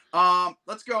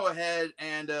let's go ahead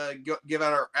and give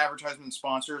out our advertisement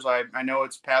sponsors. I know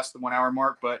it's past the 1 hour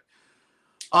mark, but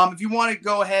if you want to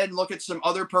go ahead and look at some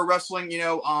other pro wrestling,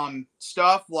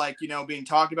 stuff like, being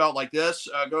talked about like this,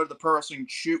 go to the Pro Wrestling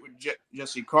Shoot with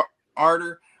Jesse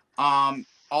Carter.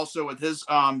 Also with his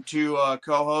two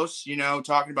co-hosts,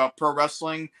 talking about pro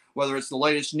wrestling, whether it's the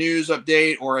latest news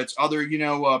update or it's other,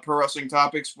 pro wrestling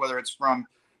topics, whether it's from,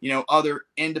 other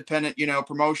independent,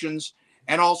 promotions.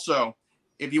 And also,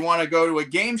 if you want to go to a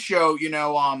game show,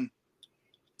 channel,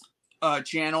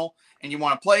 and you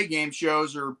want to play game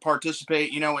shows or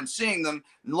participate, in seeing them,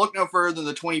 look no further than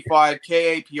the 25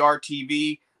 KAPR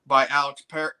TV by Alex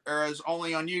Perez,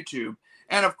 only on YouTube.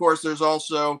 And of course, there's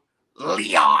also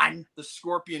Leon, the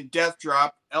Scorpion Death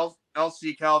Drop,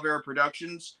 LC Calavera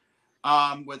Productions,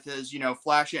 with his,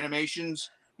 flash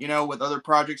animations, with other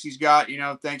projects he's got,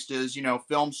 thanks to his,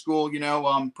 film school,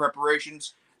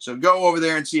 preparations. So go over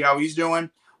there and see how he's doing.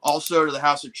 Also to the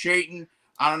House of Chayton.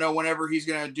 I don't know whenever he's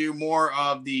going to do more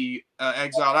of the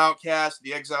Exiled Outcast,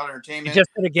 the Exiled Entertainment. He just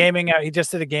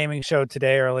did a gaming show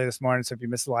today, early this morning. So if you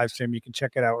missed the live stream, you can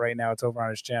check it out right now. It's over on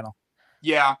his channel.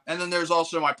 Yeah, and then there's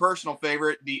also my personal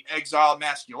favorite, the Exiled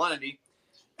Masculinity,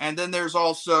 and then there's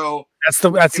also that's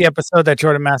the episode that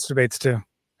Jordan masturbates to.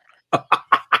 You're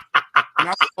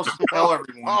not supposed to tell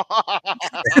everyone.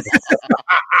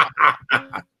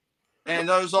 And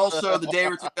there's also the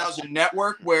David 2000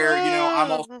 Network, where,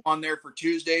 I'm also on there for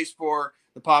Tuesdays for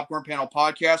the Popcorn Panel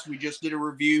podcast. We just did a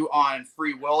review on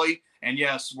Free Willy. And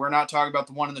yes, we're not talking about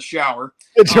the one in the shower.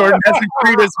 Jordan hasn't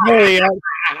freed his Willy.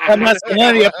 That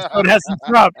masculinity episode hasn't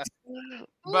dropped.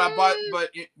 But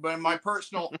in my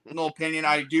personal opinion,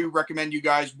 I do recommend you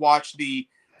guys watch the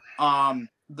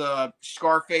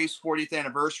Scarface 40th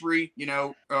anniversary,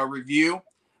 review.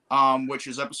 Which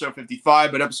is episode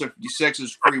 55, but episode 56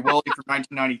 is Free Willy from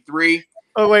 1993.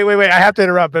 Oh, wait. I have to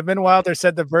interrupt. But Ben Wilder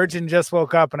said the Virgin just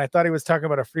woke up, and I thought he was talking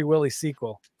about a Free Willy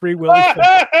sequel. Free Willy.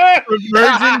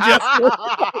 Virgin just woke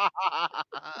up.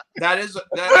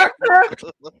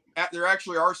 There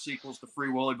actually are sequels to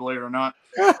Free Willy, believe it or not.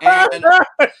 But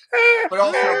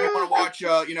also, if you want to watch,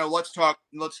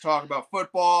 let's talk about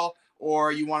football,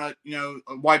 or you want to,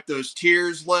 wipe those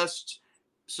tears lists.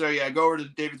 So yeah, go over to the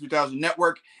David 3000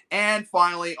 Network. And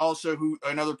finally, also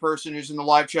another person who's in the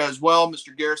live chat as well,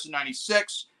 Mr.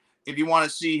 Garrison96. If you want to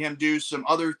see him do some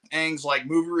other things like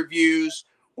movie reviews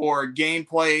or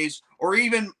gameplays, or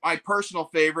even my personal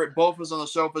favorite, Both of Us on the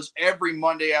Sofas, every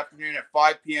Monday afternoon at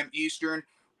 5 p.m. Eastern,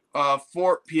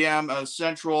 4 p.m.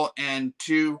 Central, and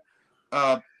 2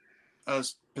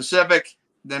 Pacific,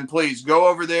 then please go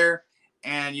over there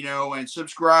and and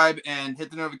subscribe and hit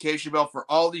the notification bell for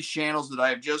all these channels that I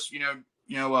have just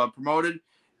promoted,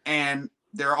 and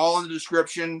they're all in the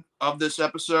description of this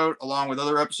episode, along with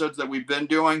other episodes that we've been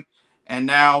doing. And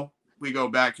now we go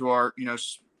back to our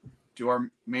to our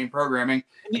main programming.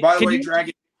 And by the way,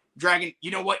 Dragon,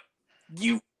 you know what?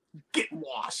 You get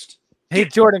lost. Hey,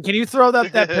 Jordan, can you throw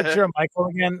up that picture of Michael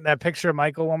again? That picture of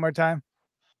Michael one more time?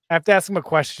 I have to ask him a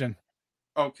question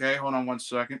Okay, hold on 1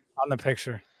 second. on the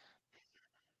picture.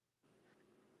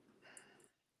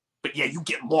 But yeah, you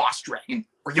get lost, Dragon,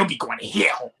 or you'll be going to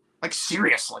hell. Like,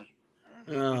 seriously.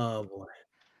 Oh boy.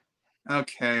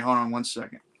 Okay, hold on 1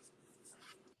 second.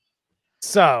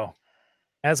 So,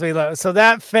 so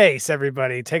that face,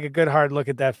 everybody, take a good hard look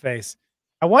at that face.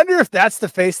 I wonder if that's the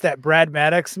face that Brad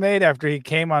Maddox made after he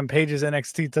came on Paige's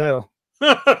NXT title.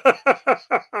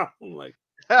 Oh my.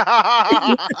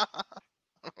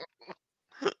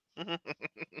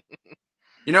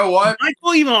 You know what?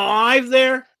 Michael even alive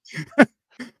there?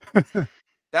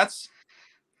 That's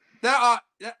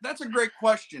a great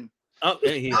question. Oh,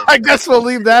 there he is. I guess we'll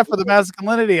leave that for the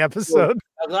masculinity episode.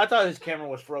 I thought his camera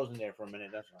was frozen there for a minute.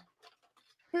 That's all.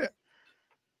 Yeah.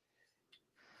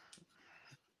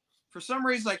 For some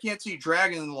reason, I can't see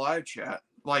Dragon in the live chat.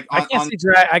 Like I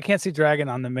can't see Dragon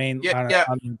on the main. on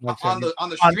the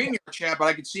StreamYard chat, but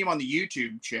I can see him on the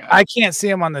YouTube chat. I can't see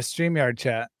him on the StreamYard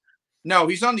chat. No,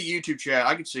 he's on the YouTube chat.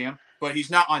 I can see him, but he's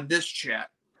not on this chat.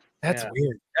 That's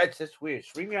weird. That's weird.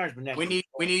 StreamYard's been next. We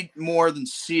need more than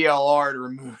CLR to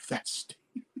remove that.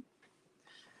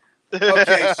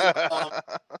 Okay, so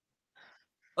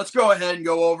let's go ahead and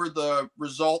go over the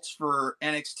results for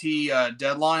NXT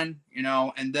Deadline.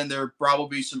 And then there'll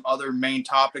probably be some other main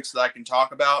topics that I can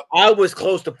talk about. I was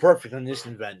close to perfect on this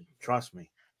event. Trust me,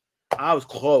 I was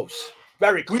close.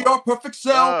 Very close. We are perfect.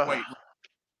 So wait.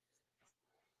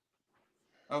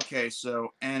 Okay,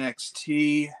 so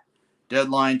NXT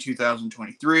Deadline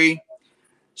 2023.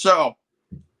 So,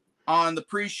 on the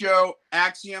pre-show,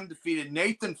 Axiom defeated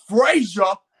Nathan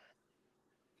Frazier.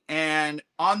 And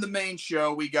on the main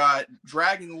show, we got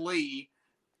Dragon Lee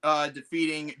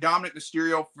defeating Dominic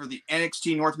Mysterio for the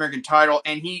NXT North American title.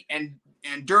 And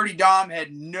and Dirty Dom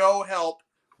had no help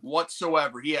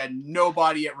whatsoever. He had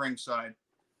nobody at ringside.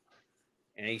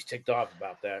 And he's ticked off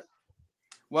about that.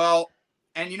 Well,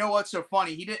 and you know what's so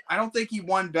funny? I don't think he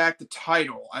won back the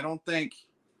title.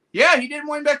 Yeah, he didn't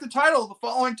win back the title the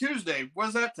following Tuesday. What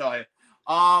does that tell you?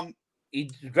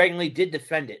 Dragon Lee did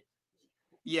defend it.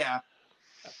 Yeah.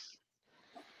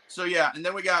 So yeah, and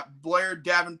then we got Blair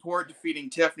Davenport defeating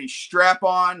Tiffany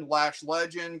Strap-On, Lash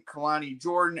Legend, Kalani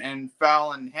Jordan, and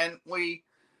Fallon Henley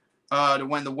to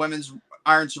win the Women's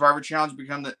Iron Survivor Challenge,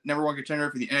 become the #1 contender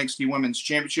for the NXT Women's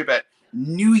Championship at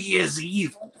New Year's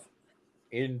Eve.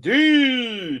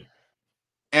 Indeed.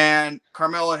 And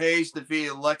Carmella Hayes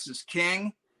defeated Alexis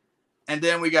King. And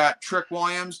then we got Trick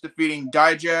Williams defeating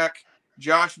Dijak,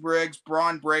 Josh Briggs,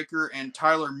 Braun Breaker, and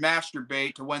Tyler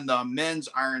Masturbate to win the Men's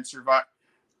Iron Survivor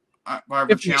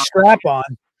Challenge. Strap-On.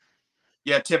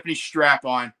 Yeah, Tiffany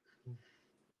Strap-On.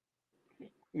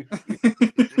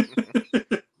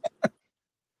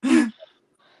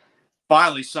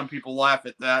 Finally, some people laugh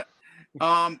at that.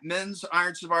 Men's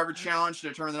Iron Survivor Challenge to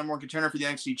determine the #1 contender for the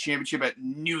NXT Championship at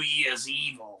New Year's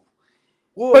Evil.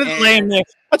 What a lame name.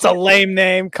 That's a lame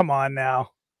name. Come on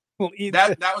now.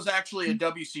 That was actually a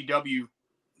WCW.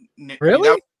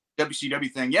 Really? That was a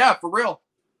WCW thing. Yeah, for real.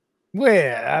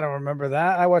 Wait, I don't remember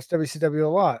that. I watched WCW a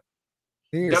lot.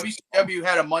 WCW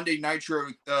had a Monday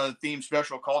Nitro theme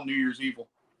special called New Year's Evil.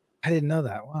 I didn't know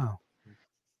that. Wow.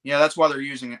 Yeah, that's why they're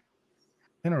using it.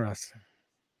 Interesting.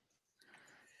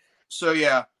 So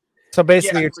yeah. So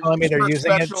basically, you're telling me they're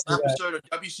using it. Special episode of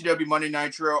WCW Monday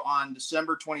Nitro on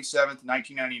December 27th,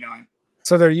 1999.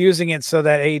 So they're using it so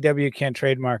that AEW can't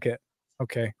trademark it.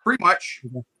 Okay. Pretty much.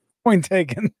 Point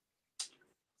taken.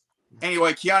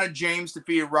 Anyway, Kiana James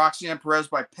defeated Roxanne Perez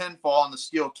by pinfall in the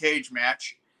steel cage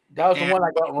match. That was the one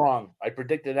I got wrong. I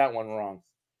predicted that one wrong.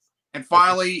 And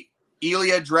finally,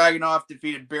 Ilya Dragunov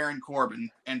defeated Baron Corbin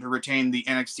and to retain the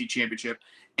NXT Championship.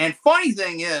 And funny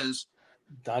thing is,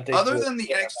 other than the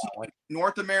NXT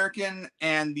North American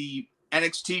and the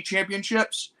NXT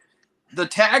Championships, the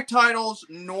tag titles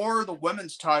nor the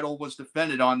women's title was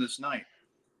defended on this night.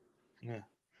 Yeah.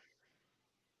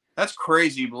 That's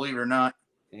crazy, believe it or not.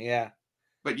 Yeah.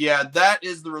 But yeah, that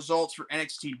is the results for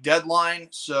NXT Deadline.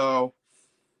 So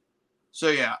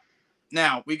yeah.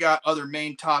 Now, we got other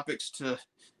main topics to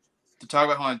talk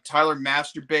about. On Tyler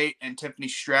Masturbate and Tiffany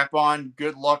Strap-On.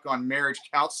 Good luck on marriage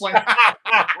counseling.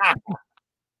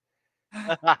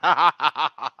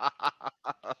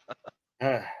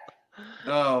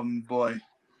 Boy.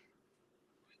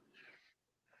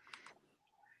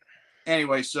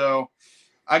 Anyway, so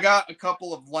I got a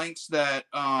couple of links that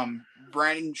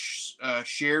Brandon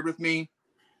shared with me,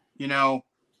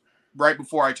 right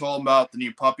before I told him about the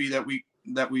new puppy that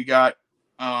we got.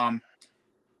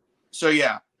 So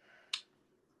yeah.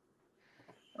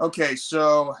 Okay,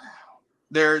 so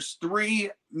there's 3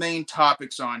 main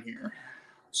topics on here.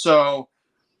 So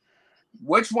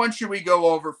which one should we go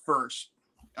over first?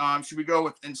 Should we go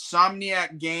with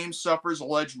Insomniac Games suffers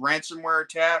alleged ransomware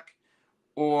attack,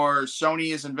 or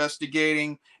Sony is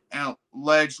investigating an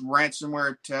alleged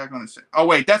ransomware attack on its? Oh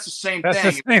wait, that's the same That's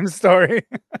thing. the same story.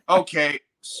 Okay,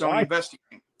 Sony Why?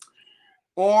 investigating.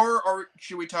 Or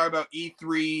should we talk about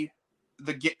E3,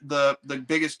 the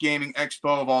biggest gaming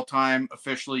expo of all time,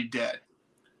 officially dead?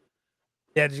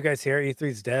 Yeah, did you guys hear?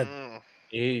 E3's dead.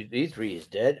 E3 is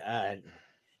dead.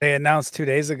 They announced 2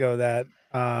 days ago that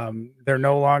they're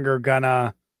no longer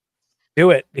gonna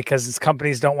do it because these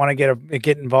companies don't want to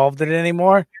get involved in it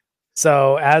anymore.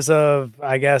 So as of,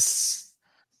 I guess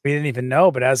we didn't even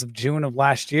know, but as of June of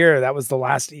last year, that was the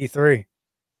last E3.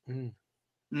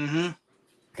 Mm-hmm.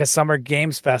 Because Summer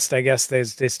Games Fest, I guess,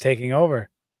 is taking over.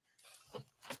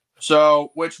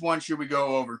 So which one should we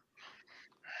go over?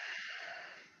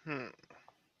 Well,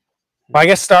 I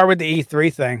guess start with the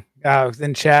E3 thing.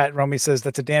 In chat, Romy says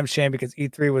that's a damn shame because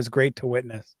E3 was great to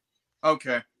witness.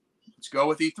 Okay, let's go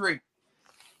with E3.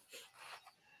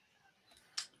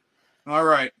 All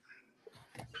right.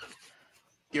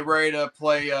 Get ready to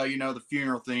play, the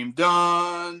funeral theme.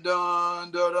 Dun,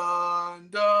 dun, dun, dun,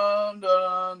 dun,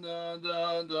 dun, dun,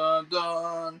 dun, dun,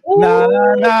 dun. Nah,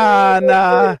 nah, nah,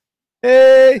 nah.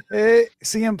 Hey,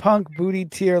 CM Punk booty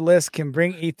tier list can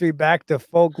bring E3 back to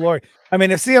full glory. I mean,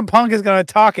 if CM Punk is going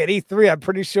to talk at E3, I'm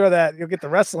pretty sure that you'll get the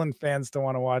wrestling fans to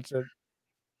want to watch it.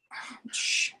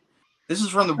 This is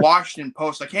from the Washington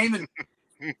Post. I can't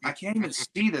even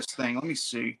see this thing. Let me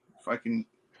see if I can.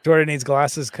 Jordan needs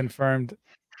glasses confirmed.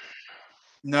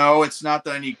 No, it's not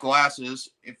that I need glasses.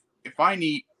 If I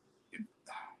need,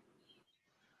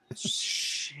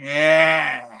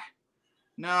 yeah.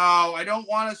 No, I don't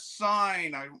want to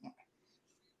sign.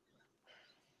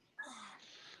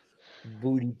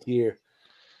 Booty tier.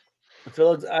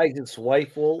 Philip Isaac's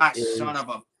wifeful Son of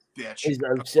a bitch. is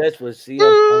obsessed with CM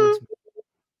Punk's.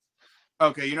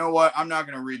 Okay, you know what? I'm not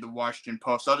going to read the Washington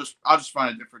Post. I'll just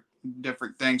find a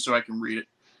different thing so I can read it.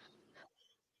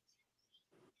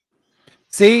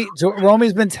 See,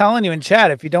 Romy's been telling you in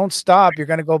chat, if you don't stop, you're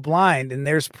going to go blind. And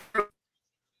there's proof.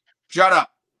 Shut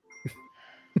up.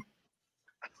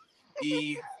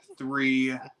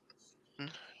 E3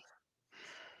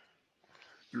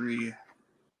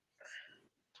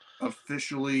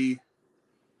 officially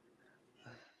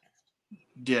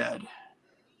dead.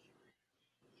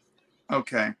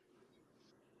 Okay.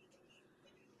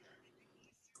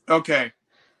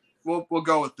 We'll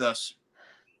go with this.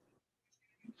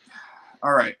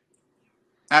 All right.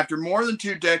 After more than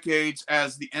 2 decades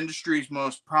as the industry's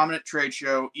most prominent trade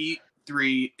show,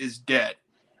 E3 is dead.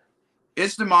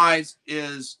 Its demise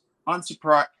is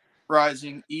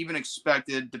unsurprising, even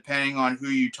expected, depending on who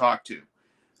you talk to.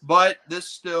 But this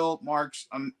still marks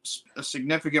a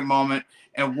significant moment,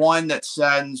 and one that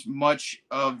saddens much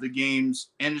of the games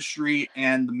industry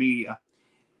and the media.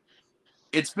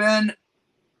 It's been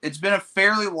a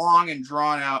fairly long and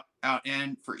drawn out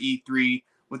end for E3,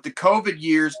 with the COVID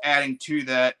years adding to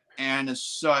that, and as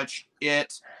such,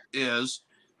 it is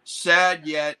sad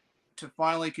yet to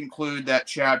finally conclude that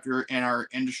chapter in our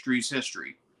industry's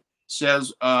history,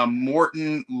 says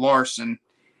Morten Larsen,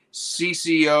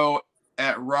 CCO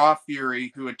at Raw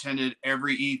Fury, who attended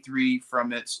every E3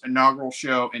 from its inaugural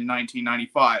show in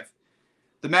 1995.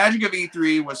 The magic of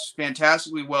E3 was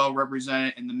fantastically well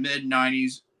represented in the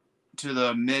mid-90s to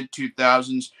the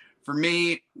mid-2000s. For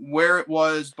me, where it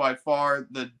was by far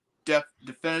the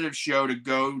definitive show to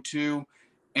go to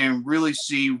and really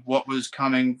see what was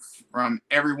coming from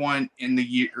everyone in the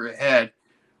year ahead.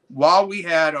 While we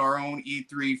had our own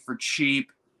E3 for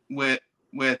cheap with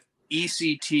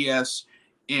ECTS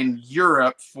in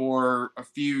Europe for a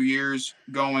few years,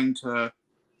 going into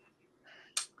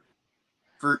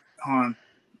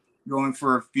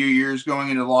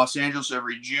Los Angeles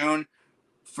every June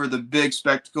for the big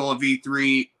spectacle of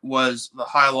E3 was the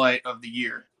highlight of the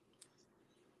year.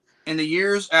 In the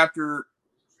years after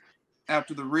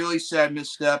the really sad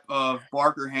misstep of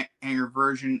Barker hangar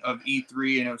version of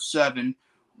E3 in 2007,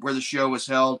 where the show was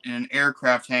held in an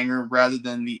aircraft hangar rather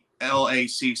than the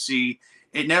LACC,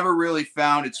 it never really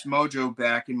found its mojo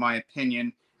back, in my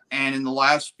opinion. And in the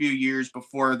last few years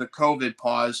before the COVID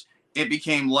pause, it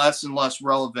became less and less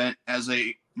relevant as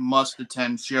a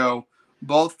must-attend show,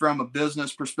 both from a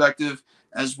business perspective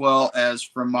as well as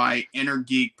from my inner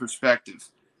geek perspective.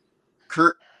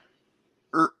 Curve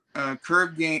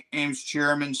Games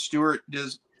chairman Stuart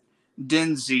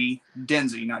Dinsey,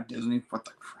 not Disney, what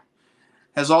the crap,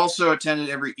 has also attended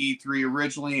every E3,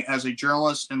 originally as a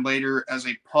journalist and later as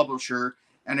a publisher,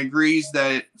 and agrees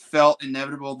that it felt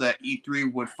inevitable that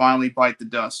E3 would finally bite the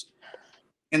dust.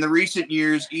 In the recent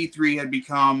years, E3 had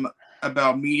become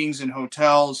about meetings in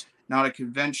hotels, not a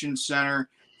convention center.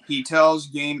 He tells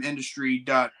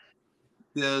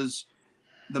GameIndustry.biz,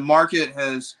 the market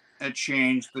has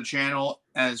changed. The channel,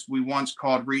 as we once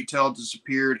called retail,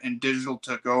 disappeared and digital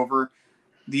took over.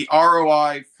 The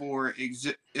ROI for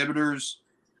exhibitors,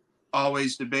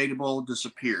 always debatable,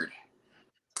 disappeared.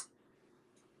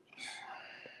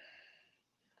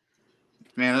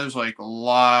 Man, there's like a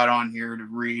lot on here to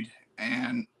read,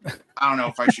 and I don't know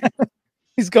if I should.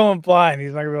 He's going blind.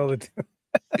 He's not gonna be able to do.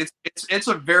 It's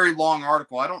a very long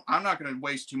article. I'm not going to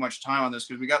waste too much time on this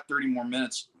because we got 30 more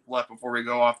minutes left before we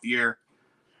go off the air.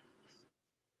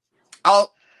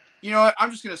 You know what?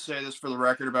 I'm just going to say this for the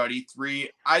record about E3.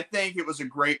 I think it was a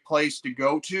great place to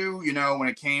go to, you know, when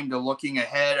it came to looking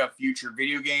ahead of future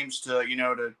video games to, you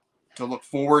know, to look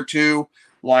forward to.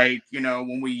 Like, you know,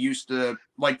 when we used to,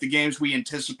 like the games we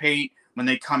anticipate when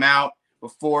they come out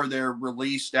before they're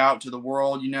released out to the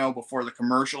world, you know, before the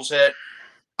commercials hit.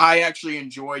 I actually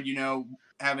enjoyed, you know,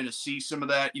 having to see some of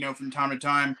that, you know, from time to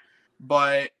time.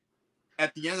 But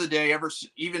at the end of the day,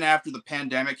 even after the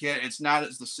pandemic hit, it's not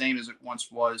as the same as it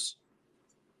once was.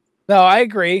 No, I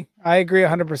agree. I agree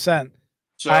 100%.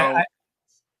 So I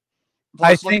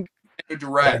think Nintendo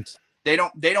Direct, they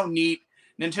don't need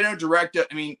Nintendo Direct.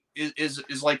 I mean,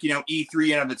 is like, you know,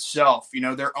 E3 in of itself, you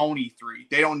know, their own E3.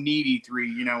 They don't need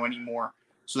E3, you know, anymore.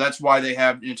 So that's why they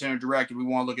have Nintendo Direct if we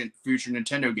want to look at future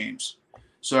Nintendo games.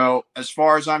 So as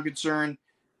far as I'm concerned,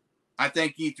 I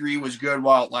think E3 was good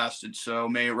while it lasted. So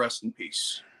may it rest in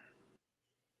peace.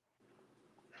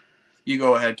 You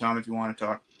go ahead, Tom, if you want to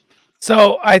talk.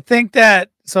 So I think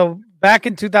that, so back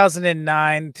in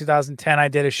 2009, 2010, I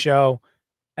did a show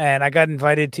and I got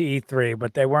invited to E3,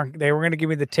 but they were going to give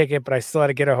me the ticket, but I still had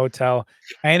to get a hotel.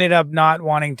 I ended up not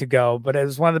wanting to go, but it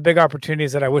was one of the big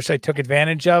opportunities that I wish I took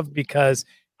advantage of because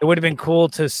it would have been cool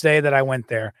to say that I went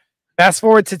there. Fast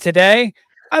forward to today.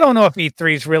 I don't know if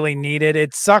E3 is really needed.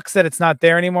 It sucks that it's not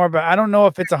there anymore, but I don't know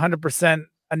if it's 100%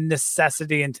 a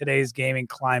necessity in today's gaming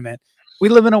climate. We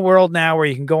live in a world now where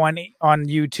you can go on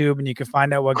YouTube and you can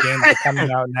find out what games are coming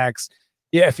out next.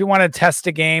 Yeah, if you want to test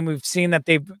a game, we've seen that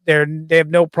they have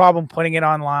no problem putting it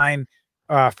online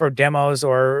for demos,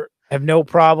 or have no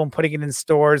problem putting it in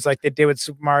stores like they did with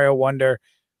Super Mario Wonder.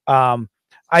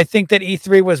 I think that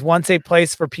E3 was once a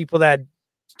place for people that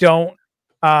don't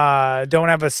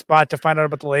have a spot to find out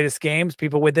about the latest games.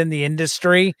 People within the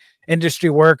industry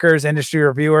workers, industry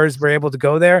reviewers were able to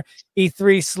go there.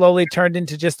 E3 slowly turned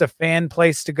into just a fan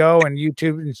place to go and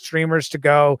YouTube and streamers to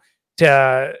go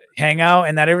to hang out,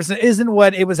 and that isn't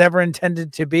what it was ever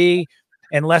intended to be.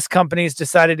 Unless companies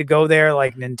decided to go there,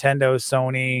 like Nintendo,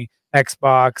 Sony,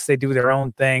 Xbox, they do their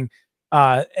own thing.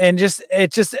 And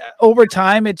it just over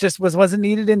time, it just wasn't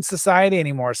needed in society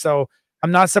anymore. So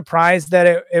I'm not surprised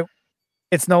that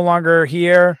it's no longer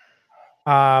here.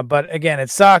 But again, it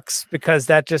sucks because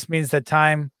that just means that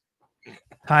time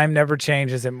never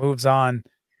changes. It moves on.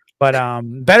 But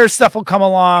better stuff will come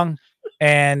along.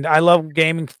 And I love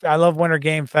gaming. I love Winter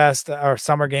Game Fest or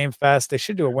Summer Game Fest. They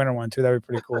should do a winter one too. That'd be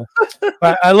pretty cool.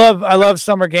 But I love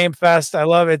Summer Game Fest. I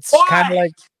love it's kind of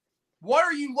like. What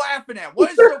are you laughing at?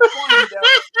 What is so funny?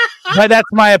 But that's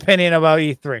my opinion about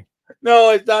E3.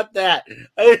 No, it's not that.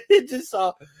 I just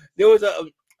saw there was a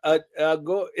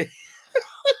go. I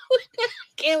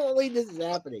can't believe this is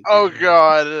happening. Oh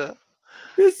God!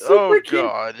 This Oh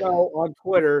God! On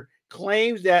Twitter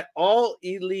claims that all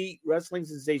elite wrestling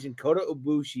sensation Kota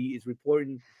Ibushi is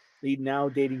reportedly now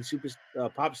dating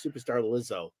pop superstar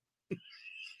Lizzo.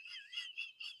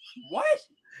 What?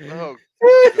 Oh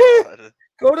God!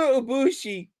 Kota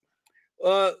Ibushi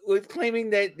was claiming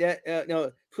that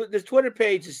no, this Twitter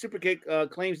page, the Super Kick,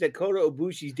 claims that Kota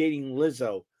Ibushi is dating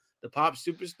Lizzo, the pop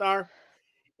superstar.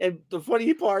 And the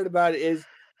funny part about it is,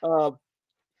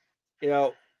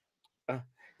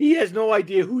 he has no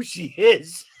idea who she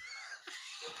is.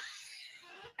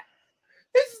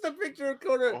 This is the picture of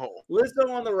Lizzo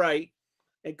on the right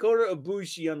and Kota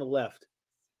Ibushi on the left.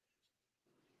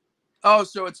 Oh,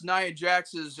 so it's Nia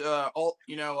Jax's,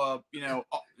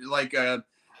 like a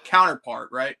counterpart,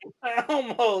 right?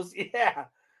 Almost, yeah.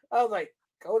 I was like,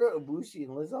 Kota Ibushi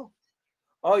and Lizzo.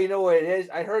 Oh, you know what it is?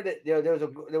 I heard that there was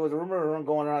a rumor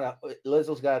going on.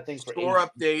 Lizzo's got a thing for score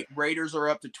update. Raiders are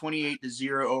up to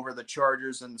 28-0 over the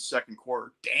Chargers in the second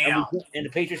quarter. Damn. And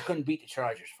the Patriots couldn't beat the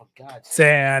Chargers. For God's sake.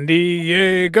 San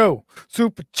Diego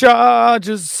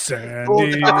Superchargers. San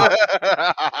Diego.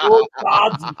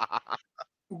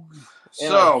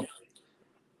 So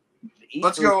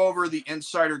let's go over the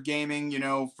insider gaming,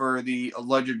 for the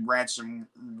alleged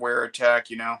ransomware attack,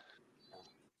 The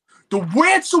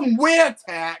ransomware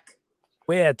attack.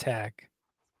 Way attack.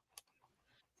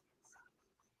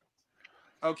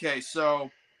 Okay, so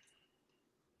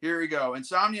here we go.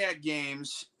 Insomniac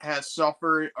Games has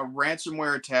suffered a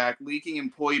ransomware attack, leaking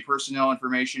employee personnel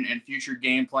information and future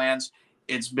game plans.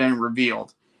 It's been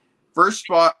revealed. First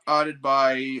spotted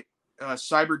by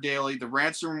Cyber Daily, the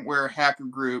ransomware hacker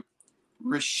group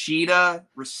Reseda.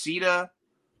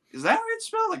 Is that how it's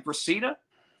spelled? Like Reseda?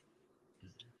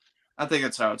 I think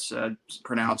that's how it's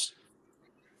pronounced.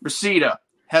 Reseda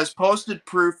has posted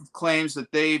proof of claims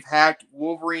that they've hacked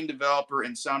Wolverine developer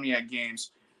Insomniac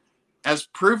Games. As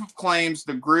proof of claims,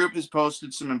 the group has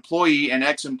posted some employee and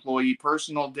ex-employee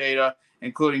personal data,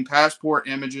 including passport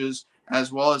images,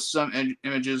 as well as some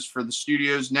images for the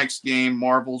studio's next game,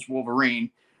 Marvel's Wolverine.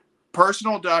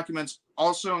 Personal documents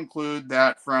also include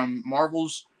that from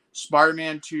Marvel's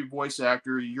Spider-Man 2 voice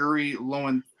actor Yuri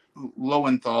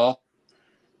Lowenthal,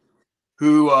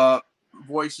 who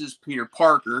voices Peter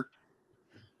Parker.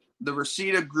 The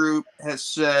Reseda Group has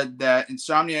said that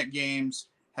Insomniac Games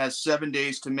has 7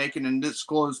 days to make an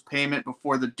undisclosed payment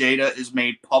before the data is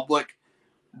made public.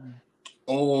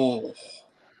 Oh.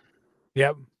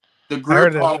 Yep. The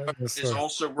group is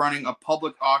also running a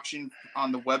public auction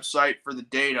on the website for the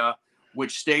data,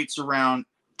 which states around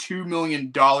 $2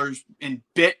 million in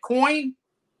Bitcoin.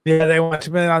 Yeah, they want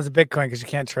 $2 million of Bitcoin because you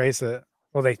can't trace it.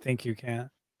 Well, they think you can.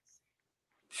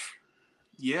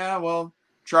 Yeah, well,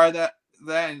 try that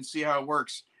and see how it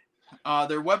works.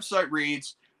 Their website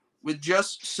reads, with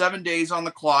just 7 days on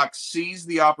the clock, seize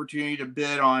the opportunity to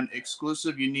bid on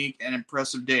exclusive, unique, and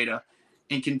impressive data.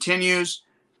 And continues,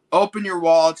 open your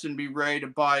wallets and be ready to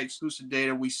buy exclusive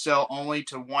data. We sell only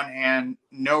to one hand,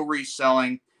 no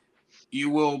reselling. You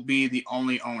will be the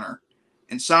only owner.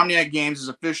 Insomniac Games is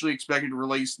officially expected to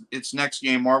release its next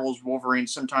game, Marvel's Wolverine,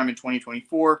 sometime in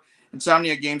 2024.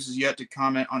 Insomniac Games is yet to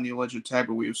comment on the alleged attack,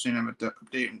 but we have seen them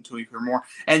update until you hear more.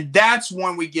 And that's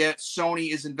when we get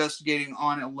Sony is investigating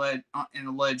on an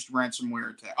alleged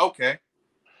ransomware attack. Okay.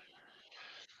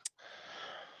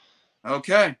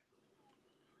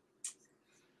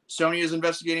 Sony is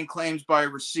investigating claims by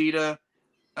Reseda.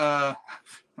 Hold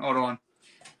on.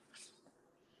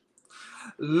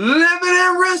 Living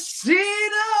in Reseda.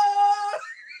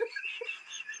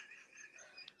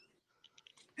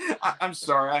 I'm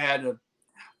sorry. I had to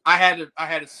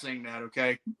sing that.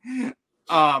 Okay.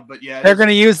 But yeah, they're going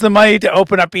to use the money to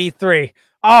open up E3.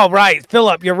 All right,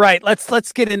 Philip, you're right.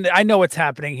 Let's get into. I know what's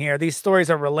happening here. These stories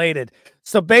are related.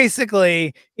 So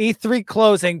basically, E3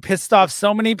 closing pissed off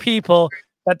so many people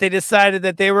that they decided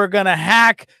that they were going to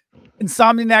hack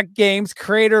Insomniac Games,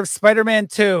 creator of Spider-Man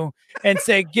 2, and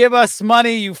say, give us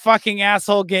money, you fucking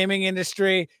asshole gaming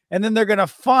industry. And then they're going to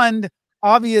fund,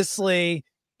 obviously,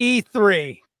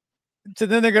 E3. So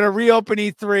then they're going to reopen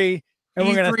E3. And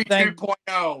we're going to thank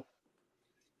 2.0.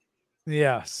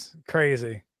 Yes.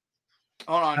 Crazy.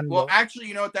 Hold on. Well, actually,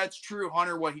 you know what? That's true,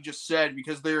 Hunter, what he just said,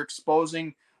 because they're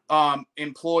exposing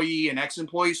employee and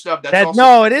ex-employee stuff. That's also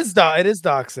no, it is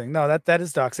doxing. No, that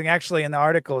is doxing. Actually, in the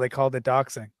article, they called it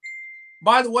doxing.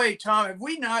 By the way, Tom, have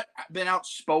we not been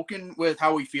outspoken with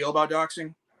how we feel about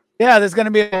doxing? Yeah, there's going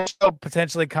to be a show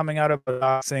potentially coming out of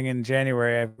doxing in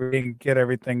January if we can get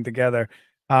everything together.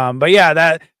 They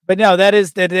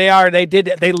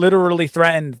literally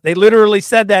threatened. They literally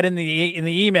said that in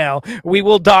the email. We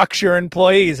will dox your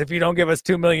employees if you don't give us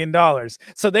 $2 million.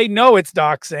 So they know it's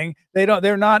doxing.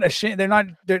 They're not ashamed.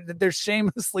 They're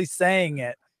shamelessly saying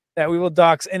it, that we will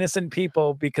dox innocent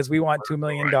people because we want $2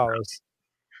 million.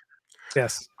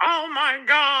 Yes. Oh my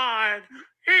God.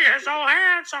 He is so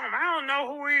handsome. I don't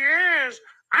know who he is.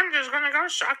 I'm just going to go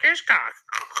suck his cock.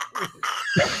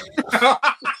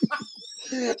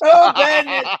 Oh,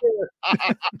 man.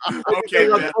 Okay,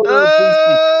 man.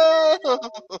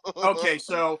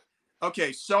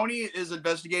 Okay, Sony is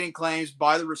investigating claims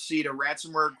by the Reseda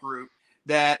ransomware group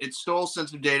that it stole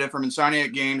sensitive data from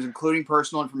Insomniac Games, including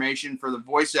personal information for the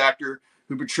voice actor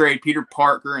who portrayed Peter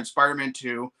Parker in Spider-Man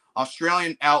 2.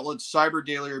 Australian outlet Cyber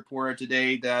Daily reported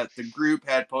today that the group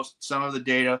had posted some of the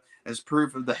data as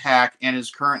proof of the hack and is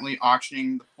currently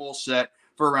auctioning the full set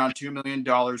for around $2 million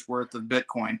worth of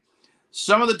Bitcoin.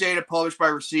 Some of the data published by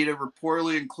Reseda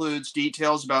reportedly includes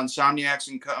details about Insomniac's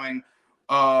incoming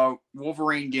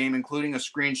Wolverine game, including a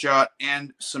screenshot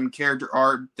and some character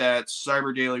art that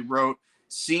Cyber Daily wrote,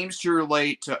 seems to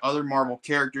relate to other Marvel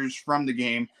characters from the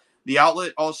game. The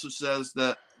outlet also says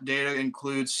that data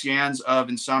includes scans of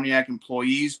Insomniac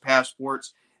employees'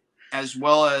 passports, as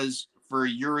well as for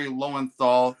Yuri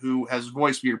Lowenthal, who has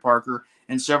voiced Peter Parker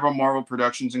in several Marvel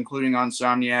productions, including on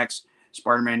Insomniac's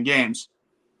Spider-Man games.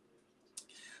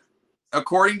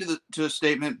 According to a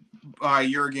statement by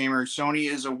Eurogamer, Sony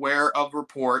is aware of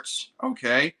reports,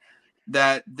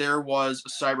 that there was a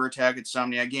cyber attack at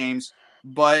Insomniac Games,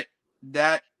 but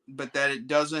that it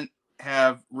doesn't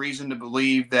have reason to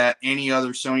believe that any other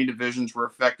Sony divisions were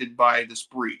affected by this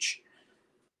breach.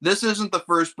 This isn't the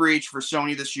first breach for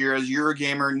Sony this year, as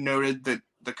Eurogamer noted that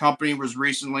the company was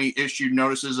recently issued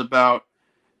notices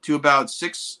to about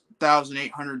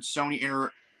 6,800 Sony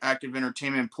Interactive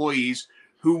Entertainment employees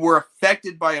who were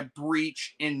affected by a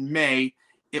breach in May.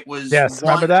 It was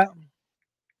remember that?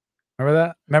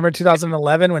 Remember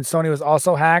 2011 when Sony was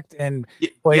also hacked and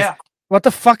yeah. What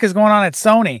the fuck is going on at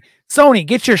Sony? Sony,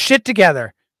 get your shit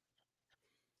together.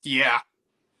 Yeah.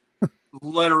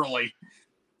 Literally.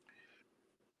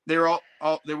 They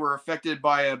were affected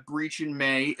by a breach in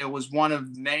May. It was one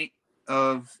of the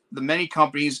many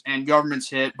companies and governments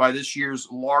hit by this year's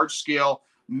large-scale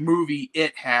movie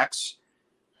It hacks.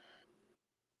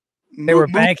 They were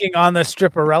banking on the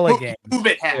Stripperella game. Move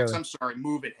It hacks. Really? I'm sorry.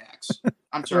 Move It hacks.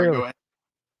 I'm sorry. Really? Go ahead.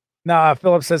 No,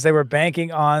 Philip says they were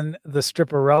banking on the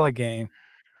Stripperella game.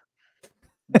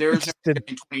 There's in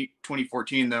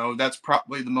 2014, though. That's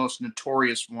probably the most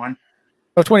notorious one.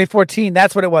 Oh, 2014.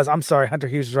 That's what it was. I'm sorry. Hunter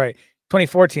Hughes is right.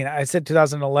 2014. I said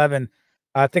 2011.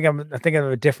 I think I'm thinking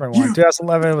of a different one.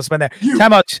 2011 was when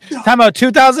time out.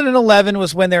 2011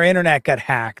 was when their internet got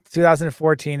hacked.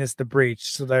 2014 is the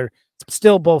breach. So they're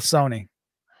still both Sony.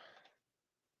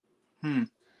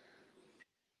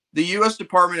 The U.S.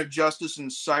 Department of Justice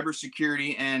and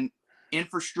Cybersecurity and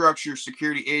Infrastructure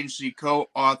Security Agency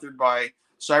co-authored by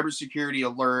Cybersecurity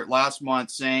Alert last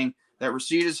month, saying that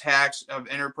receipted hacks of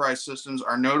enterprise systems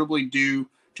are notably due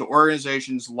to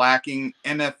organizations lacking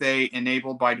MFA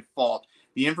enabled by default.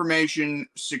 The Information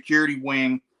Security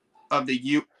Wing of the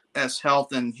U.S.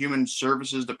 Health and Human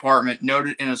Services Department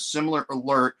noted in a similar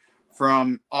alert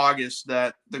from August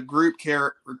that the group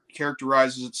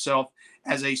characterizes itself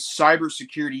as a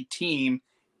cybersecurity team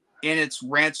in its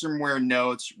ransomware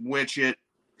notes, which it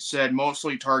said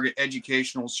mostly target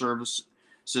educational services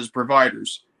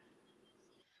providers.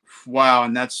 Wow,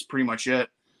 and that's pretty much it.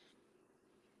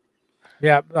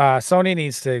 Yeah, Sony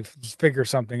needs to figure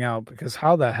something out, because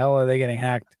how the hell are they getting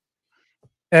hacked?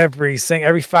 Every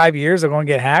 5 years they're going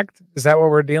to get hacked? Is that what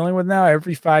we're dealing with now?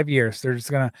 Every 5 years they're just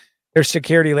gonna their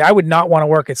security. I would not want to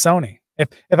work at Sony.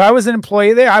 If I was an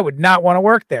employee there, I would not want to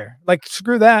work there. Like,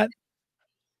 screw that.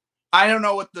 I don't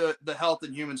know what the Health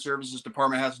and Human Services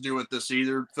Department has to do with this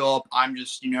either, Philip. I'm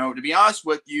just, to be honest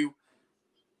with you,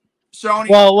 Sony.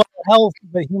 Well, Health,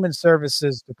 but Human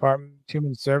Services Department,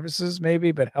 Human Services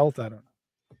maybe, but Health, I don't know.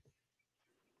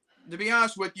 To be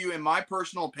honest with you, in my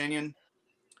personal opinion,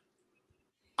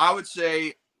 I would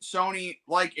say Sony,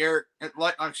 like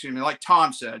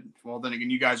Tom said. Well, then again,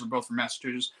 you guys are both from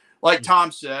Massachusetts. Like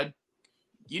Tom said,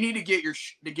 you need to get your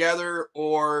together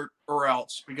or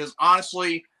else, because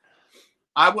honestly,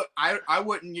 I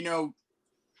wouldn't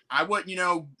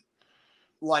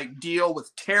like deal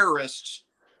with terrorists,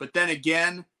 but then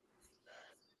again,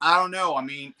 I don't know. I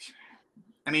mean,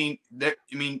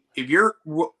 if you're,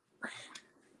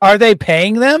 are they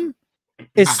paying them?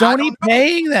 Is Sony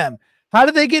paying them? How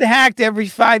do they get hacked every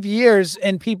 5 years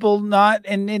and people not,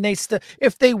 and they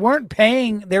if they weren't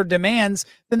paying their demands,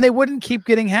 then they wouldn't keep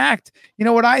getting hacked. You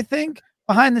know what I think?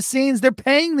 Behind the scenes, they're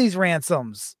paying these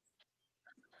ransoms.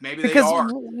 Maybe because they are.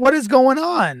 What is going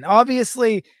on?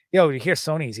 Obviously, you hear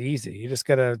Sony's easy. You just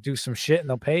got to do some shit and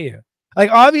they'll pay you.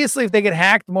 Like, obviously, if they get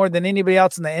hacked more than anybody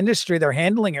else in the industry, they're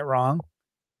handling it wrong.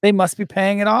 They must be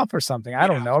paying it off or something. I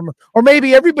don't know. Or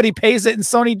maybe everybody pays it and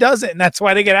Sony does it, and that's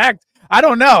why they get hacked. I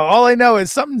don't know. All I know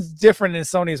is something's different in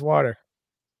Sony's water.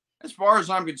 As far as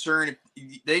I'm concerned,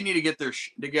 they need to get their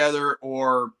together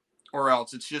or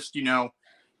else. It's just,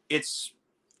 it's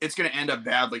going to end up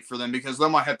badly for them, because they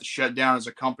might have to shut down as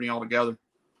a company altogether.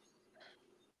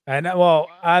 And well,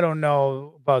 I don't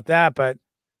know about that, but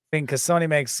I mean, because Sony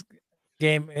makes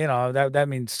game, that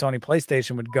means Sony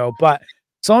PlayStation would go, but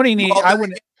Sony needs. Well,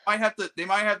 they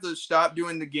might have to stop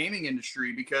doing the gaming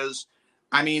industry, because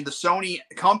the Sony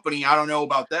company, I don't know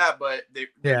about that, but the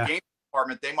game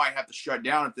department, they might have to shut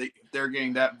down if they're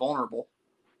getting that vulnerable.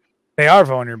 They are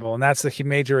vulnerable, and that's the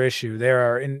major issue.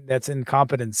 That's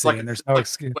incompetency, and there's no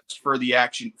excuse for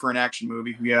an action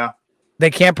movie. Yeah, they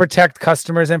can't protect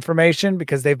customers' information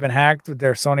because they've been hacked with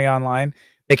their Sony Online.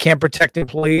 They can't protect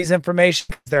employees' information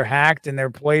because they're hacked, and their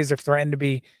employees are threatened to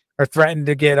be are threatened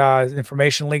to get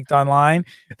information leaked online.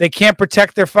 They can't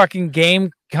protect their fucking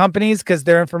game companies because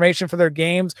their information for their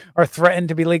games are threatened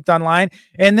to be leaked online.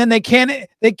 And then they can't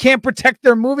protect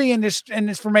their movie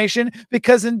information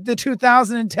because in the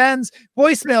 2010s,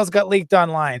 voicemails got leaked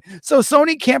online. So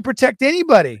Sony can't protect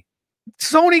anybody.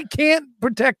 Sony can't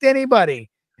protect anybody.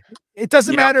 It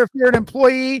doesn't matter if you're an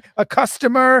employee, a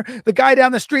customer, the guy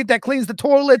down the street that cleans the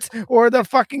toilets, or the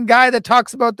fucking guy that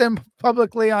talks about them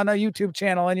publicly on a YouTube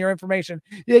channel and your information.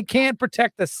 They can't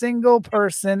protect a single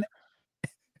person.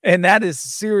 And that is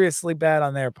seriously bad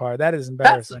on their part. That is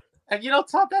embarrassing. And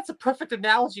Tom, that's a perfect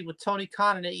analogy with Tony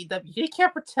Khan and AEW. He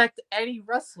can't protect any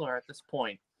wrestler at this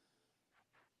point.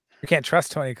 You can't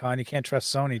trust Tony Khan. You can't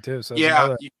trust Sony too. So you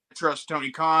can't trust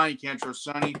Tony Khan. You can't trust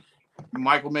Sony.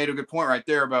 Michael made a good point right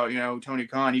there about Tony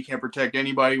Khan. He can't protect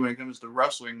anybody when it comes to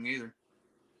wrestling either.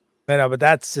 But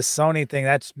that's just Sony thing.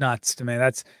 That's nuts to me.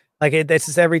 That's like it's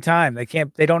just every time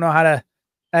they don't know how to.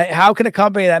 How can a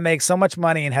company that makes so much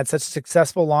money and had such a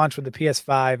successful launch with the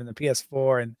PS5 and the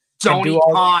PS4 and Sony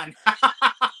Khan?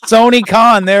 Sony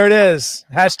Khan, there it is.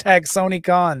 Hashtag Sony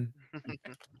Khan.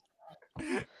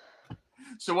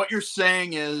 So what you're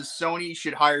saying is Sony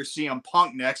should hire CM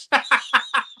Punk next.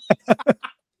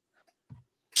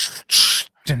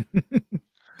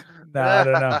 No, I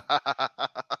don't know.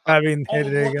 I mean,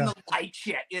 there you go. The light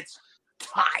yet. It's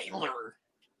Tyler.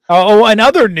 Oh, and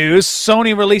other news,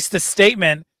 Sony released a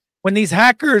statement. When these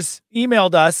hackers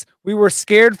emailed us, we were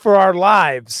scared for our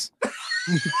lives.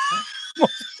 When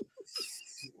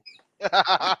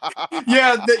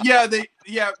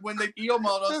they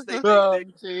emailed us,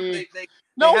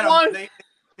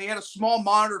 they had a small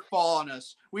monitor fall on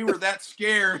us. We were that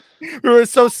scared. We were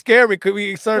so scared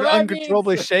we started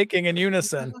uncontrollably shaking in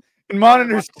unison. And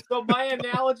monitors. So my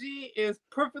analogy is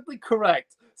perfectly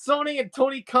correct. Sony and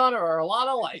Tony Khan are a lot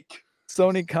alike.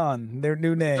 Sony Khan, their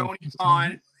new name. Sony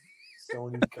Khan.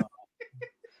 Sony Khan.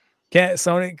 Can't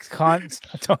Sony Khan?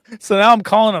 So now I'm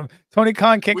calling him. Tony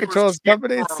Khan can't control his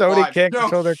company. Sony can't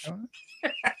control their company.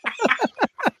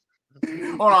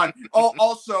 Hold on.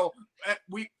 Also,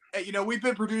 we've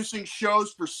been producing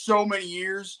shows for so many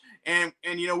years, and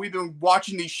we've been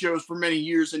watching these shows for many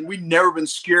years, and we've never been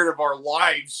scared of our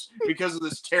lives because of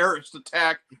this terrorist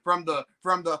attack from the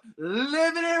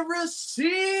living in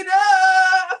Reseda.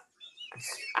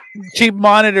 Cheap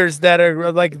monitors that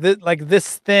are like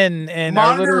this thin and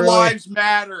monitor lives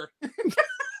matter.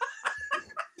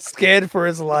 Scared for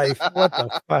his life. What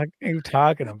the fuck are you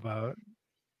talking about?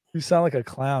 You sound like a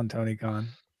clown, Tony Khan.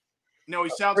 No, he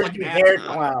sounds like an haired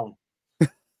clown.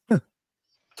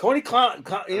 Tony Clown.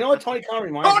 You know what Tony Clown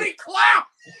reminds me? Tony Clown.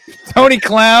 Tony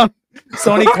Clown.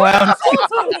 Sony Clown.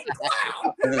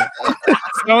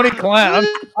 Sony Clown.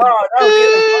 Oh,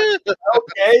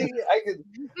 okay.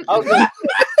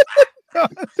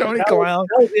 Tony Clown.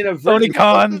 Tony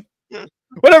Khan.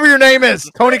 Whatever your name is.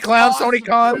 Tony Clown, awesome, Sony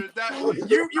Khan.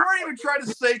 You weren't even trying to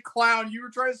say clown. You were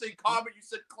trying to say con, but you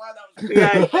said clown.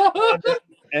 That was good.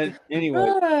 And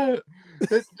anyway.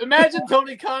 Imagine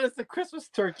Tony Khan as the Christmas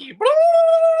turkey.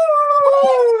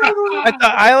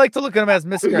 I like to look at him as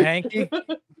Mr. Hanky.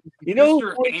 You know,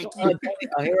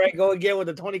 here I go again with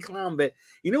the Tony Clown bit.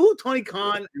 You know who Tony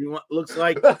Khan looks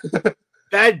like?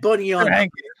 Bad Bunny on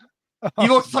Hanky. He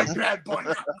looks like Bad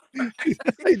Bunny.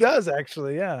 He does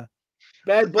actually, yeah.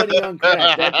 Bad Bunny on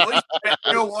crack.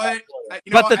 You know what?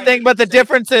 But the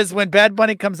difference is when Bad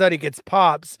Bunny comes out, he gets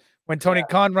pops. When Tony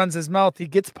Khan runs his mouth, he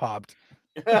gets popped.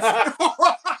 Yeah,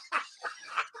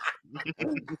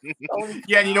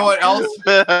 and you know what else?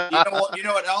 You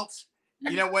know what else?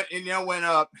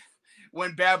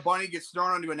 When Bad Bunny gets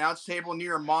thrown onto an announce table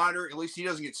near a monitor, at least he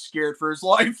doesn't get scared for his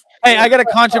life. Hey, I got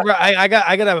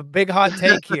I got a big hot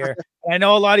take here. I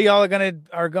know a lot of y'all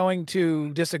are going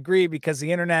to disagree because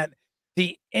the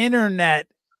internet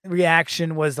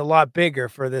reaction was a lot bigger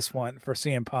for this one for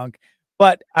CM Punk.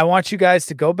 But I want you guys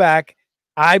to go back.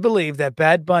 I believe that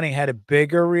Bad Bunny had a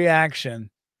bigger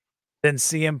reaction than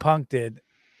CM Punk did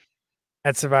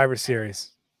at Survivor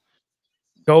Series.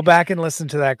 Go back and listen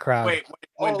to that crowd. Wait,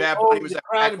 when Bad Bunny was at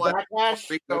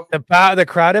Backlash? The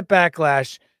crowd at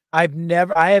Backlash. I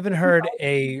haven't heard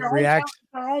a reaction.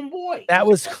 That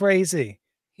was crazy.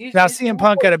 Now CM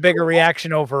Punk had a bigger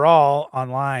reaction overall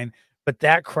online, but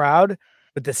that crowd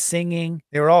with the singing,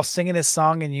 they were all singing his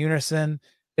song in unison.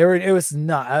 It was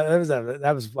not.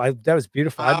 That was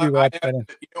beautiful. I'd be watching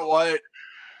it. You know what?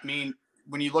 I mean,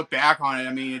 when you look back on it,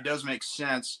 I mean, it does make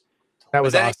sense. That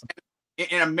was awesome.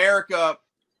 In America,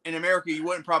 you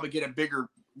wouldn't probably get a bigger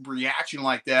reaction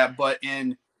like that. But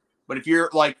if you're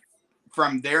like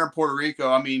from there in Puerto Rico,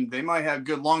 I mean, they might have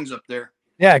good lungs up there.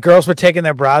 Yeah, girls were taking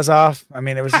their bras off. I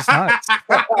mean, it was just nuts.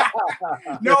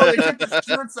 No, they took their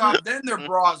shirts off, then their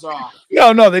bras off.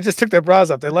 No, they just took their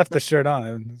bras off. They left the shirt on.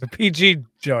 It was a PG,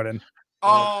 Jordan.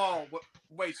 Oh,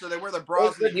 wait, so they wear their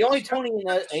bras. The only Tony in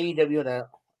the AEW that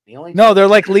the only No, they're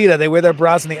like Lita. They wear their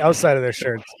bras on the outside of their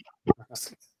shirts.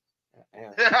 That's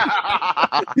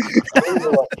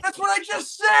what I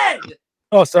just said.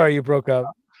 Oh, sorry, you broke up.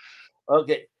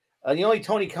 Okay. The only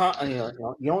Tony Khan,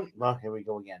 well, here we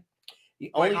go again.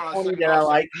 The Wait, only hold on a Tony second, that I hold on.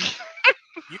 like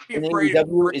You'd be in afraid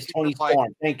AEW is of Tony life.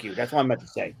 Storm. Thank you. That's what I meant to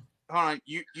say. Hold on,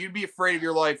 you'd be afraid of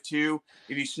your life too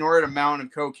if you snorted a mountain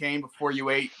of cocaine before you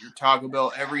ate your Taco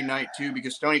Bell every night too,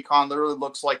 because Tony Khan literally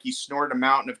looks like he snorted a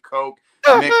mountain of coke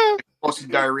and mixed explosive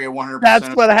diarrhea 100%.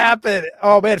 That's what happened.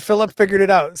 Oh man, Philip figured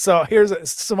it out. So here's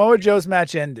Samoa Joe's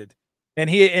match ended, and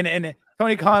and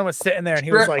Tony Khan was sitting there, and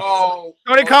he was like,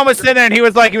 Tony Khan was sitting there, and he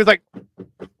was like,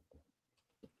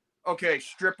 okay,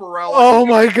 Stripperella. oh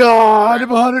my God,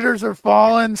 monitors are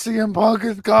falling. CM Punk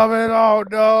is coming. Oh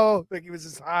no, like he was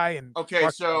just high and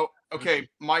okay,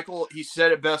 Michael, he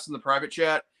said it best in the private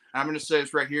chat. I'm going to say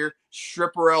this right here: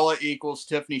 Stripperella equals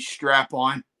Tiffany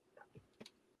Strap-on.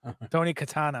 Tony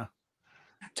Katana.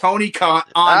 Tony Khan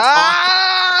on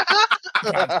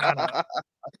top.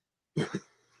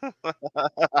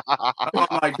 Oh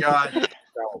my God.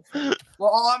 Well,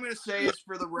 all I'm going to say is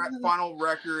for the final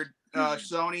record,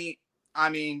 Sony, I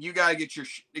mean, you got to get your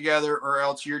shit together, or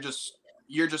else you're just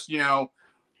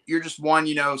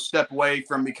one, step away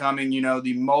from becoming,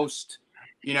 the most,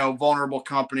 vulnerable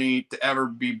company to ever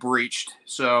be breached.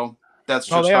 So that's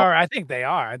just. Oh, they are. I think they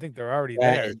are. I think they're already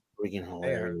there. That is freaking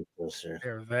hilarious, sir.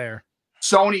 They're there.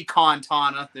 Sony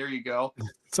Contana. There you go.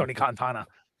 Sony Contana.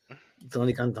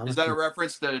 Tony Contana. Is that a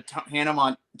reference to Hannah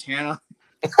Montana?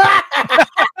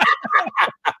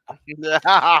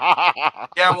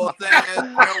 Yeah, well, the thing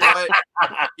is,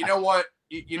 you know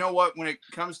what? When it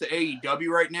comes to AEW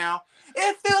right now,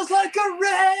 it feels like a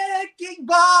wrecking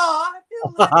ball.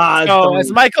 So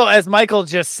as Michael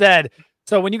just said,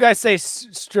 so when you guys say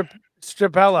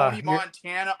Stripella, Tony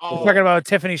Montana, you're talking about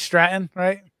Tiffany Stratton,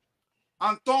 right?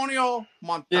 Antonio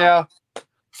Montana. Yeah.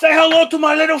 Say hello to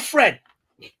my little friend.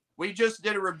 We just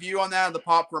did a review on that on the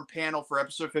Popcorn panel for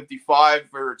episode 55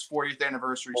 for its 40th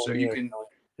anniversary. So you can.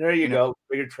 There you go.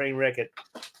 Bigger train wreck it.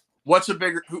 What's a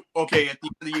bigger? At the end of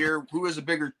the year, who is a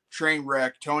bigger train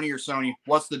wreck, Tony or Sony?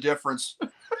 What's the difference?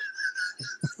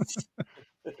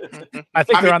 I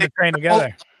think they're on the train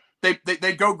together.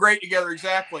 They go great together,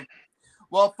 exactly.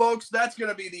 Well, folks, that's going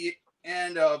to be the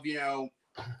end of,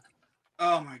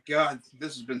 oh my God,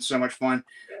 this has been so much fun.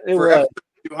 For episode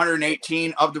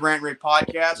 218 of the Rant Rave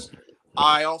podcast.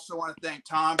 I also want to thank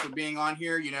Tom for being on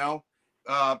here.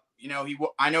 I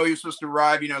know he was supposed to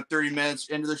arrive, 30 minutes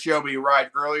into the show, but he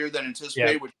arrived earlier than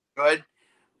anticipated, which is good.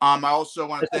 I also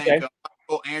want to thank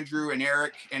Michael, Andrew, and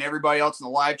Eric, and everybody else in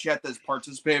the live chat that's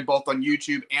participated both on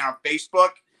YouTube and on Facebook.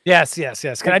 Yes.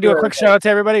 Can I do a quick shout out to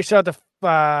everybody? Shout out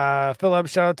to Philip.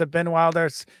 Shout out to Ben Wilder.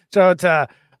 Shout out to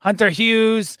Hunter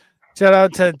Hughes. Shout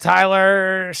out to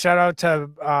Tyler. Shout out to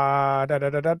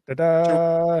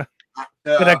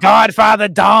the Godfather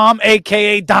Dom,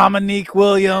 aka Dominique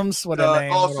Williams. What a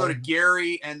name! Also to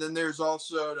Gary, and then there's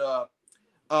also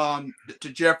to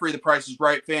Jeffrey, the Price is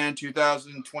Right fan,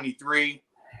 2023,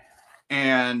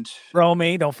 and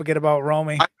Romy. Don't forget about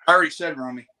Romy. I already said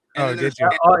Romy. And did you?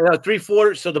 Yeah,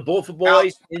 3/4. So the both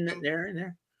boys in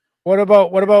there. What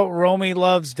about Romy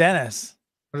loves Dennis?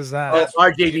 What is that? That's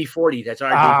RJD40. That's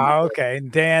RJD40. Okay.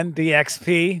 Dan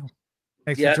DXP.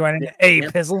 Thanks for joining.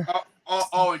 Pizzle.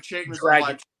 And Shake was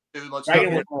live too. Let's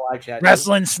go.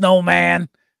 Wrestling Snowman.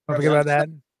 Don't forget about that.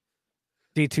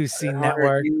 D2C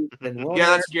Network. Yeah,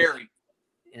 that's Gary.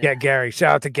 Yeah, Gary.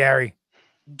 Shout out to Gary.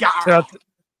 Shout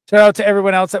out to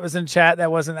everyone else that was in chat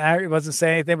that wasn't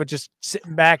saying anything, but just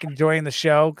sitting back enjoying the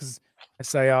show because I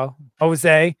saw y'all.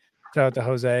 Jose. Shout out to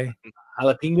Jose.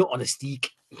 Jalapeno on a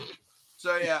steak.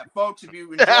 So yeah, folks, if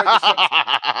you enjoyed this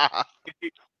episode,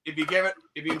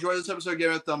 if you enjoyed this episode,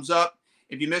 give it a thumbs up.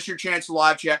 If you missed your chance to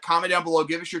live chat, comment down below,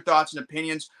 give us your thoughts and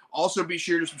opinions. Also, be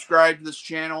sure to subscribe to this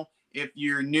channel if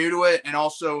you're new to it, and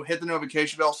also hit the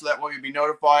notification bell so that way you'll be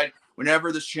notified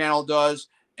whenever this channel does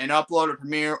an upload, a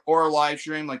premiere, or a live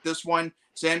stream like this one.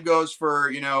 Same goes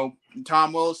for,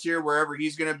 Tom Willis here, wherever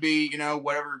he's going to be,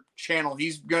 whatever channel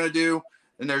he's going to do.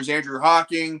 And there's Andrew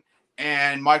Hawking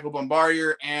and Michael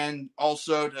Bombardier, and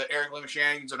also to Eric Lima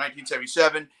Shanigans of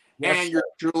 1977. Yes, and you're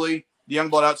truly the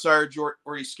Youngblood Outsider,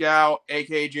 Jordy Scow,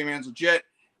 a.k.a. J-Man's Legit.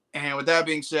 And with that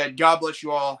being said, God bless you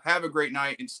all. Have a great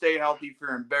night, and stay healthy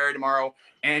for and Barry tomorrow,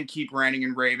 and keep ranting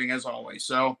and raving as always.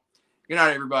 So, good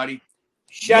night, everybody.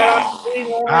 Shout out to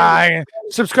Green I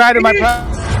subscribe to my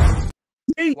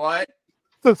What?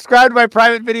 subscribe to my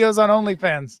private videos on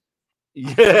OnlyFans.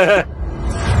 Yeah.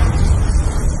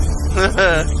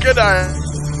 Good night,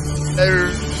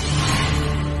 everyone.